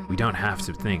 we don't have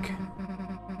to think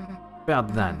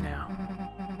about that now.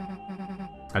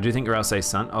 I do think Ralsei's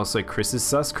son, also Chris is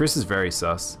sus. Chris is very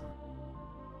sus.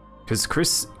 Because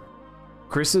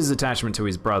Chris's attachment to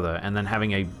his brother, and then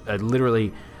having a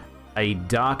literally a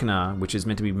darkener, which is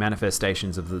meant to be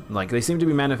manifestations of the, like, they seem to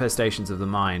be manifestations of the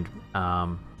mind,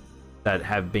 that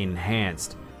have been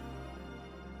enhanced.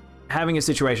 Having a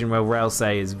situation where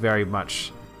Ralsei is very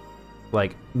much,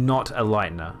 like, not a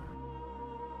lightener.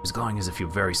 It was glowing as if your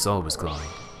very soul was glowing.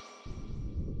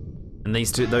 And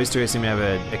those two seem to have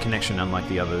a connection unlike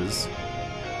the others.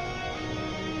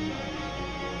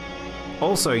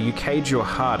 Also, you cage your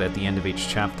heart at the end of each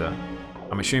chapter.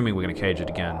 I'm assuming we're going to cage it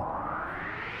again.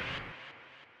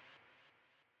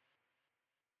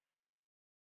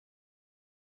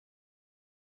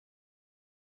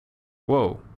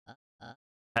 Whoa.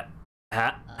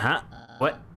 Huh?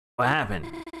 What happened?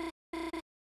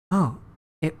 Oh,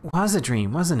 It was a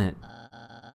dream, wasn't it?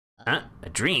 Huh? A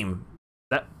dream?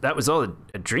 That was all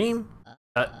a dream?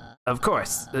 Of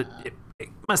course. It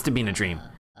must have been a dream.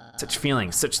 Such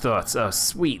feelings, such thoughts. Oh,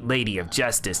 sweet lady of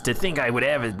justice. To think I would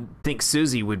ever think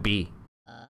Susie would be...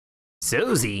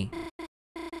 Susie?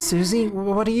 Susie,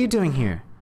 what are you doing here?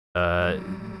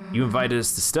 You invited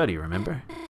us to study, remember?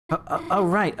 Oh,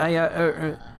 right.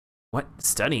 What?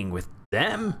 Studying with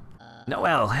them?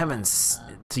 Noelle, heavens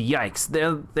to yikes.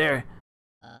 They're...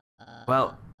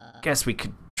 Well, guess we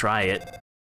could try it.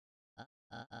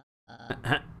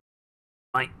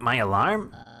 My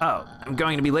alarm? Oh, I'm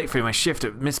going to be late for my shift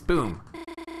at Miss Boom.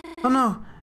 Oh no!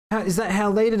 Is that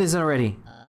how late it is already?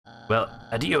 Well,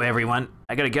 adieu everyone.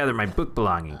 I gotta gather my book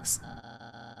belongings.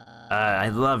 I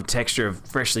love texture of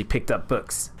freshly picked up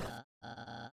books.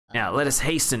 Now, let us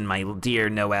hasten, my dear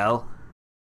Noelle.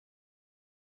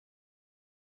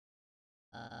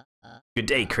 Good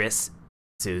day, Chris.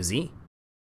 Susie.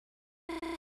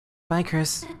 Bye,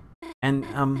 Chris. And,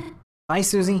 bye,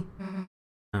 Susie.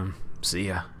 See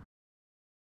ya.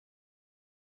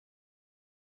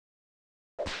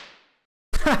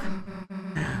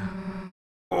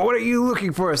 What are you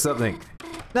looking for or something?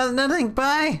 Nothing,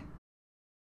 bye!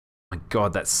 My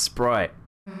god, that sprite.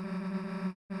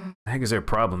 The heck is their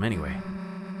problem anyway?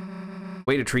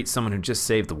 Way to treat someone who just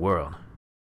saved the world.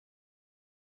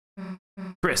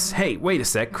 Chris, hey, wait a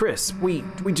sec, Chris. We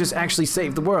just actually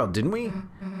saved the world, didn't we?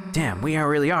 Damn, we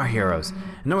really are heroes.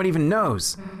 And no one even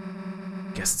knows.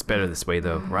 Guess it's better this way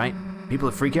though, right? People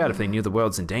would freak out if they knew the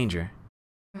world's in danger.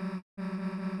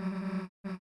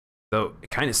 Though, it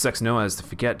kinda sucks Noah has to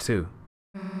forget too.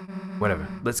 Whatever,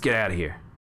 let's get out of here.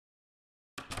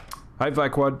 Hi,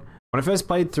 Viquad. When I first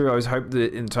played through, I was hoping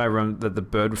the entire run that the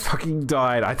bird fucking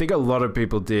died. I think a lot of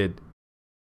people did.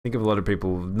 I think of a lot of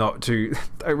people not too,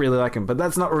 don't really like him, but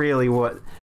that's not really what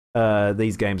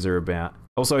these games are about.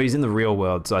 Also, he's in the real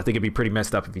world, so I think it'd be pretty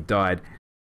messed up if he died.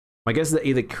 My guess is that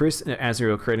either Chris and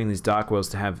Azrael are creating these dark worlds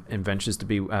to have adventures to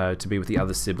be with the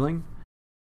other sibling.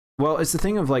 Well, it's the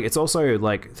thing of like, it's also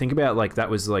like, think about like that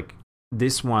was like,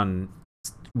 this one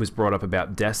was brought up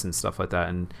about deaths and stuff like that,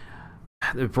 and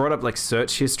it brought up like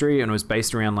search history, and it was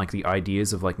based around like the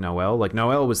ideas of like Noelle. Like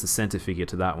Noelle was the center figure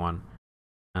to that one.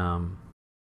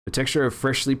 The texture of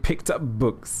freshly picked up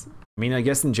books. I mean, I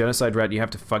guess in Genocide Rat you have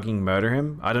to fucking murder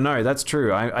him. I don't know. That's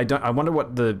true. I wonder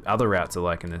what the other routes are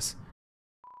like in this.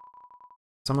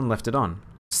 Someone left it on.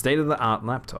 State of the art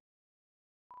laptop.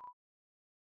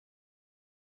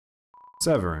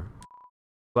 Server room.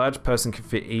 A large person can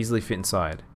easily fit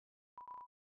inside.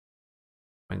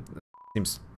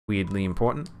 Seems weirdly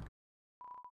important.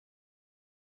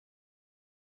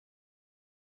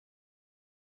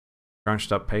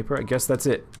 Crunched up paper. I guess that's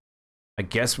it. I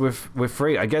guess we're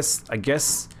free. I guess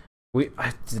we.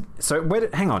 So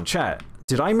hang on, chat.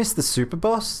 Did I miss the super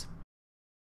boss?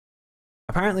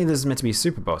 Apparently there's meant to be a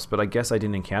super boss, but I guess I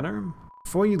didn't encounter him.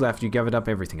 Before you left, you gathered up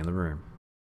everything in the room.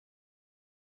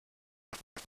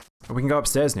 We can go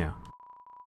upstairs now.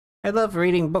 I love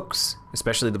reading books,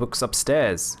 especially the books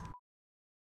upstairs.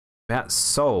 About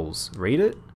souls. Read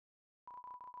it?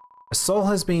 A soul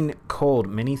has been called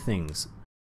many things.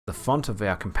 The font of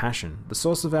our compassion, the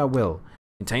source of our will,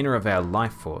 container of our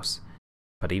life force.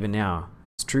 But even now,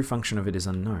 its true function of it is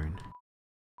unknown.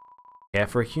 Care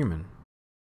for a human.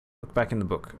 Look back in the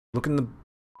book. Look in the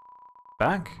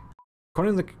back?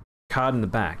 According to the card in the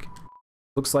back,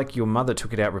 looks like your mother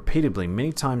took it out repeatedly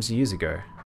many times years ago.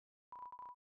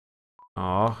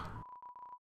 Aww.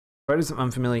 Photos of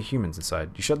unfamiliar humans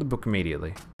inside. You shut the book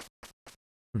immediately.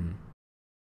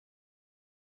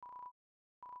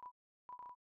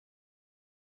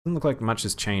 Doesn't look like much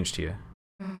has changed here.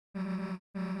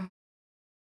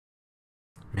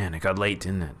 Man, it got late,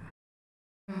 didn't it?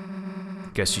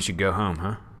 Guess you should go home,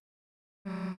 huh?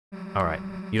 Alright,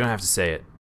 you don't have to say it.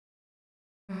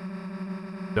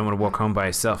 Don't want to walk home by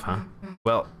yourself, huh?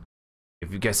 Well,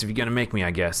 if you're gonna make me,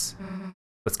 I guess.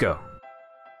 Let's go.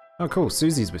 Oh cool,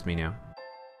 Susie's with me now.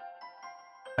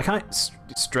 I can't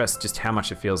stress just how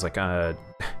much it feels like a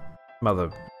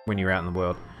mother when you're out in the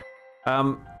world.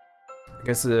 I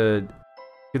guess good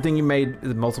thing you made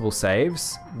the multiple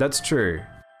saves. That's true.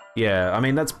 Yeah, I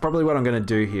mean that's probably what I'm gonna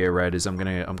do here, Red, is I'm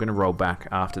gonna roll back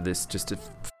after this just to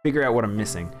figure out what I'm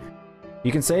missing.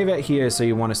 You can save out here, so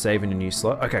you want to save in a new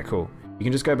slot. Okay, cool. You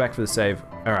can just go back for the save.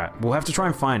 Alright, we'll have to try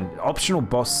and find optional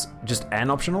boss, just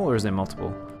an optional, or is there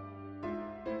multiple?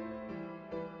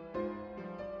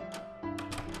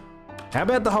 How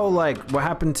about the whole, like, what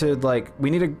happened to, like,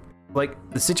 we need to, like,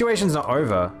 the situation's not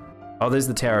over. Oh, there's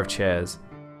the Tower of Chairs.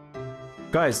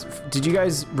 Guys, did you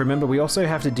guys remember we also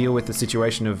have to deal with the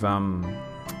situation of,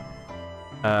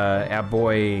 our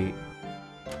boy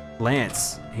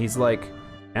Lance. He's like,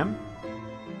 Tim?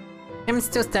 I'm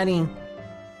still studying.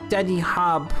 Study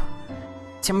hub.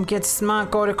 Tim gets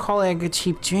smart, go to college, a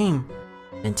cheap dream.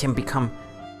 And Tim become,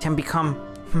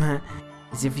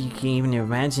 as if you can even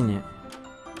imagine it.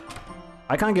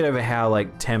 I can't get over how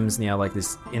like Tem's now like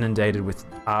this inundated with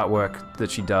artwork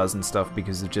that she does and stuff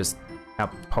because of just how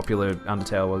popular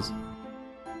Undertale was.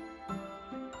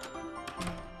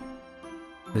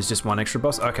 There's just one extra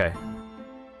boss? Okay.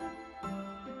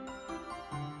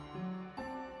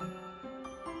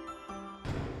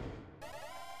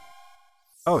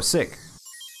 Oh, sick.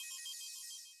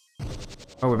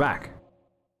 Oh, we're back.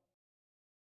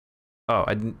 Oh,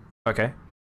 I didn't... Okay.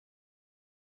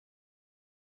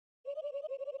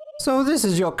 So this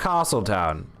is your castle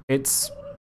town. It's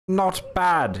not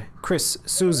bad. Chris,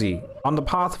 Susie, on the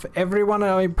path of everyone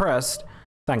I impressed.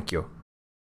 Thank you.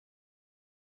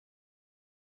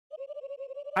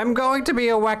 I'm going to be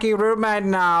a wacky roommate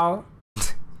now.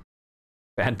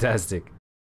 Fantastic.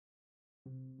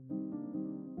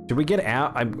 Should we get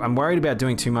out? I'm worried about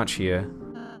doing too much here.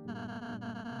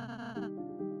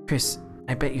 Chris,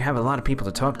 I bet you have a lot of people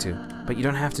to talk to, but you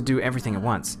don't have to do everything at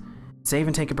once. Save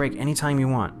and take a break anytime you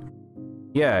want.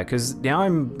 Yeah, because now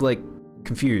I'm, like,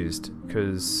 confused,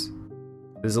 because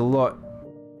there's going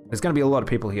to be a lot of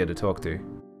people here to talk to.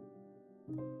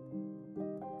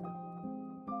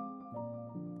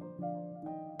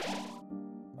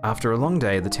 After a long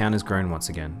day, the town has grown once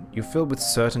again. You're filled with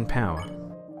certain power.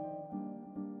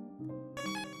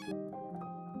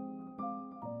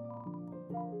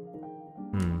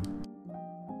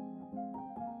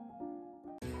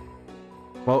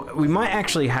 Well, we might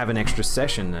actually have an extra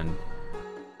session then.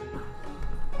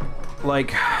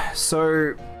 Like,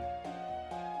 so...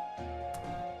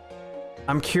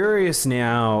 I'm curious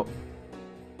now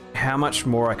how much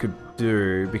more I could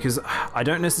do, because I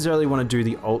don't necessarily want to do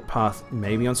the alt path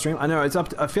maybe on stream. I know, it's up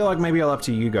to, I feel like maybe I'll up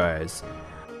to you guys.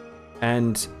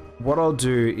 And what I'll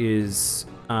do is...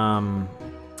 what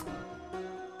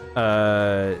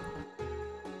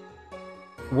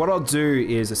I'll do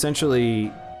is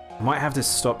essentially... might have to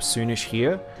stop soonish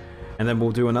here, and then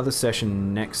we'll do another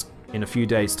session in a few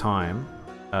days' time.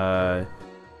 We're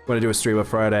gonna do a stream on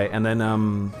Friday, and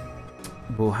then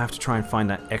we'll have to try and find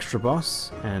that extra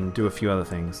boss and do a few other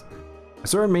things. I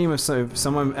saw a meme of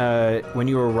someone when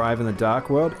you arrive in the Dark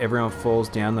World, everyone falls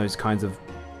down those kinds of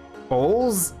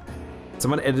balls.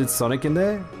 Someone edited Sonic in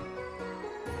there.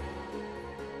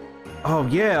 Oh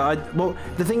yeah, well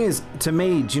the thing is, to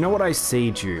me, do you know what I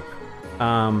see, Dupe?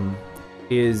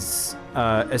 Is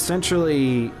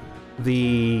essentially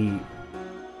the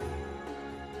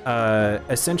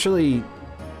essentially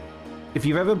if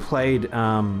you've ever played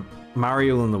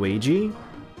Mario and Luigi,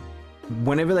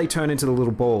 whenever they turn into the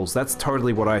little balls, that's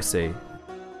totally what I see.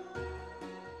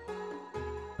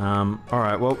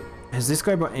 Alright, well, has this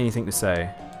guy got anything to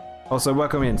say? Also,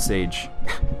 welcome in, Siege.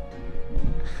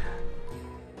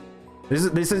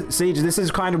 This is Siege. This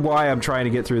is kind of why I'm trying to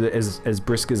get through it as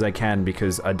brisk as I can,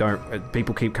 because I don't.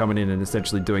 People keep coming in and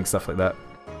essentially doing stuff like that.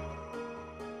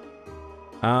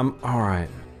 All right.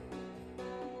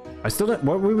 I still don't.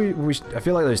 What we I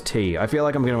feel like there's tea. I feel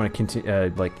like I'm gonna want to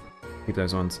continue. Like, keep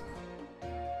those ones.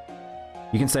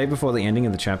 You can save before the ending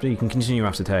of the chapter. You can continue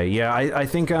after today. Yeah, I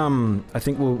think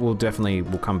we'll definitely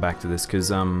come back to this, because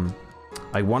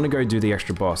I want to go do the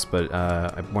extra boss, but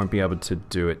I won't be able to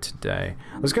do it today.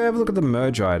 Let's go have a look at the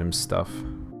merge items stuff.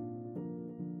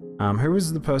 Who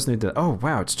was the person who did... Oh,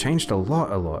 wow, it's changed a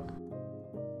lot.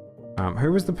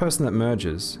 Who was the person that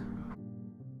merges?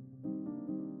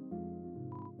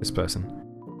 This person.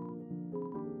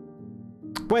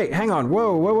 Wait, hang on.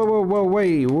 Whoa,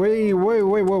 wait.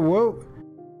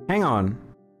 Hang on.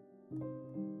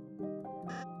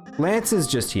 Lance is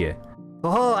just here.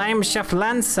 Oh, I'm Chef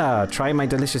Lancer. Try my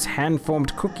delicious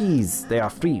hand-formed cookies. They are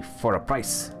free for a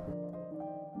price.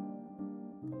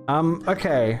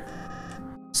 Okay.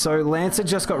 So Lancer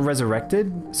just got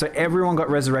resurrected. So everyone got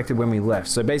resurrected when we left.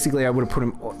 So basically I would have put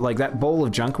him, like that ball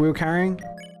of junk we were carrying.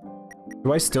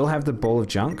 Do I still have the ball of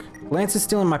junk? Lancer's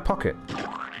still in my pocket.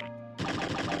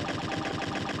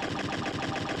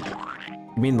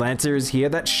 You mean Lancer is here?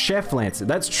 That's Chef Lancer.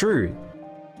 That's true.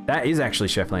 That is actually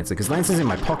Chef Lancer, because Lancer's in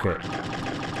my pocket.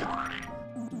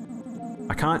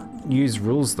 I can't use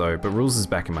rules though, but rules is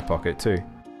back in my pocket too.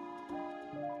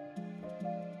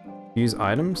 Use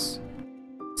items?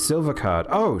 Silver card.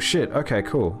 Oh shit, okay,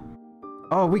 cool.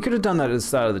 Oh, we could have done that at the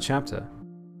start of the chapter.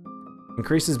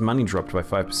 Increases money dropped by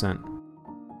 5%.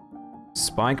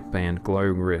 Spike band, glow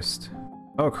wrist.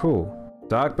 Oh, cool.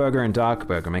 Dark burger and dark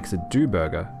burger makes a do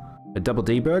burger. A double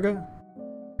D burger?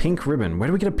 Pink ribbon. Where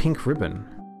do we get a pink ribbon?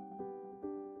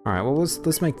 Alright, well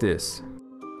let's make this.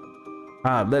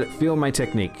 Ah, let it feel my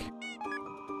technique.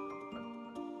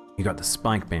 You got the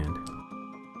spike band.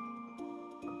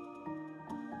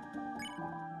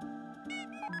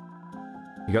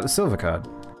 You got the silver card.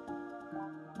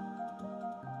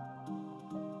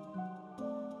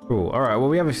 Cool. Alright, well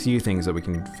we have a few things that we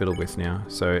can fiddle with now.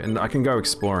 So, and I can go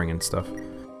exploring and stuff.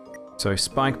 So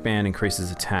spike band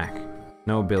increases attack.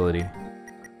 No ability.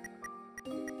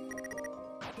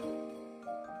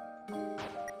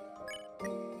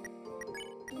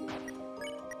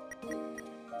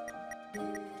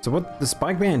 So what, the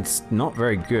spike band's not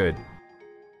very good.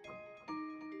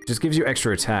 Just gives you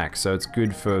extra attack, so it's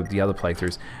good for the other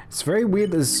playthroughs. It's very weird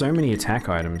that there's so many attack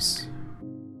items.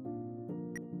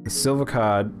 The silver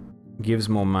card gives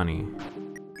more money.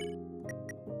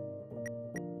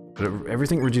 But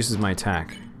everything reduces my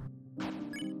attack.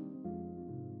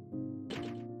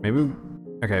 Maybe,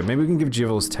 okay, maybe we can give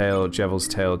Javel's Tail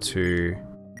to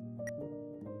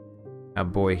our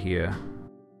boy here.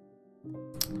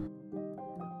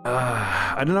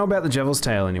 I don't know about the Javel's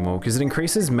Tail anymore, because it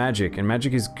increases magic, and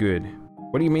magic is good.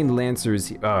 What do you mean Lancer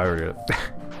is... Oh,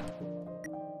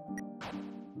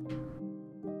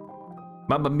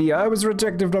 Mamma mia, I was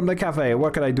rejected from the cafe.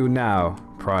 What can I do now?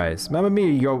 Prize. Mamma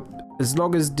mia, as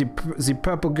long as the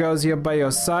purple girl's here by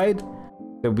your side,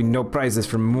 there'll be no prizes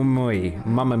from Mumui.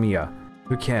 Mamma mia.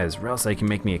 Who cares? Or else they can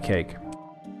make me a cake.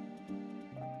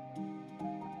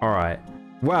 Alright.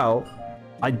 Well...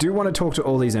 I do want to talk to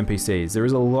all these NPCs. There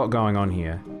is a lot going on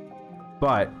here.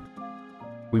 But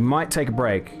we might take a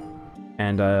break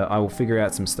and I will figure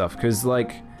out some stuff. Because,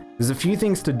 like, there's a few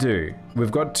things to do. We've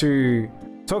got to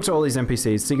talk to all these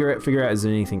NPCs, figure out is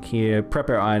there anything here, prep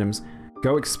our items,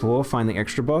 go explore, find the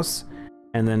extra boss,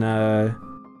 and then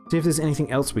see if there's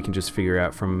anything else we can just figure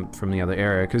out from the other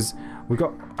area. Because we've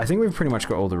got, I think we've pretty much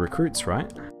got all the recruits,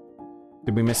 right?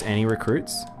 Did we miss any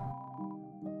recruits?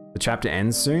 The chapter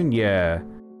ends soon? Yeah.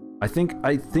 I think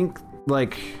we've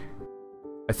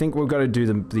got to do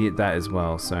that as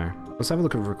well, so let's have a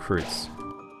look at recruits.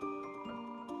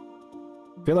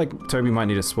 I feel like Toby might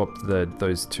need to swap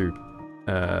those two,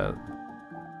 the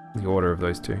order of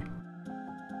those two.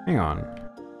 Hang on.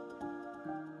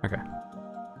 Okay.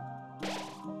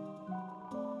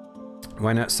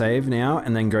 Why not save now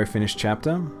and then go finish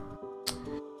chapter?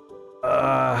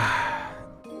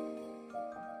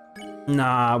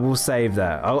 Nah, we'll save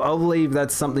that. I'll leave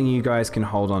that's something you guys can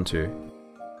hold on to.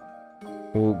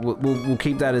 We'll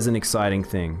keep that as an exciting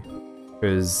thing.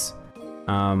 Because,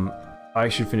 I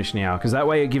should finish now. Because that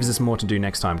way it gives us more to do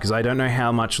next time. Because I don't know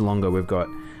how much longer we've got.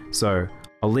 So,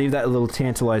 I'll leave that a little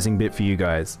tantalizing bit for you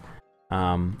guys.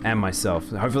 And myself.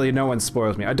 Hopefully no one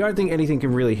spoils me. I don't think anything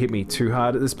can really hit me too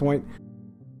hard at this point.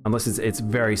 Unless it's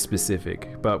very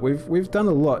specific. But we've done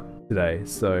a lot today,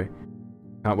 so...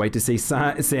 Can't wait to see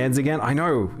Sans again. I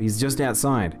know, he's just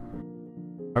outside.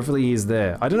 Hopefully he's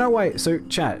there. I don't know why. So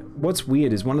chat, what's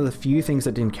weird is one of the few things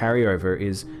that didn't carry over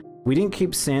is we didn't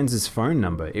keep Sans' phone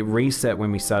number. It reset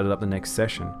when we started up the next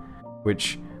session,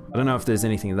 which I don't know if there's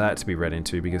anything of that to be read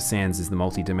into because Sans is the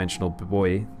multi-dimensional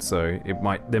boy, so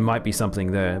there might be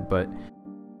something there, but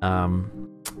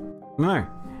no.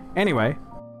 Anyway,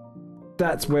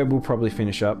 that's where we'll probably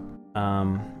finish up.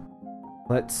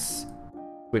 Let's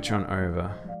switch on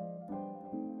over.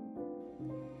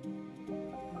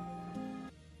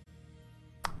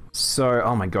 So,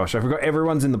 oh my gosh, I forgot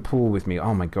everyone's in the pool with me.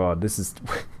 Oh my god, this is...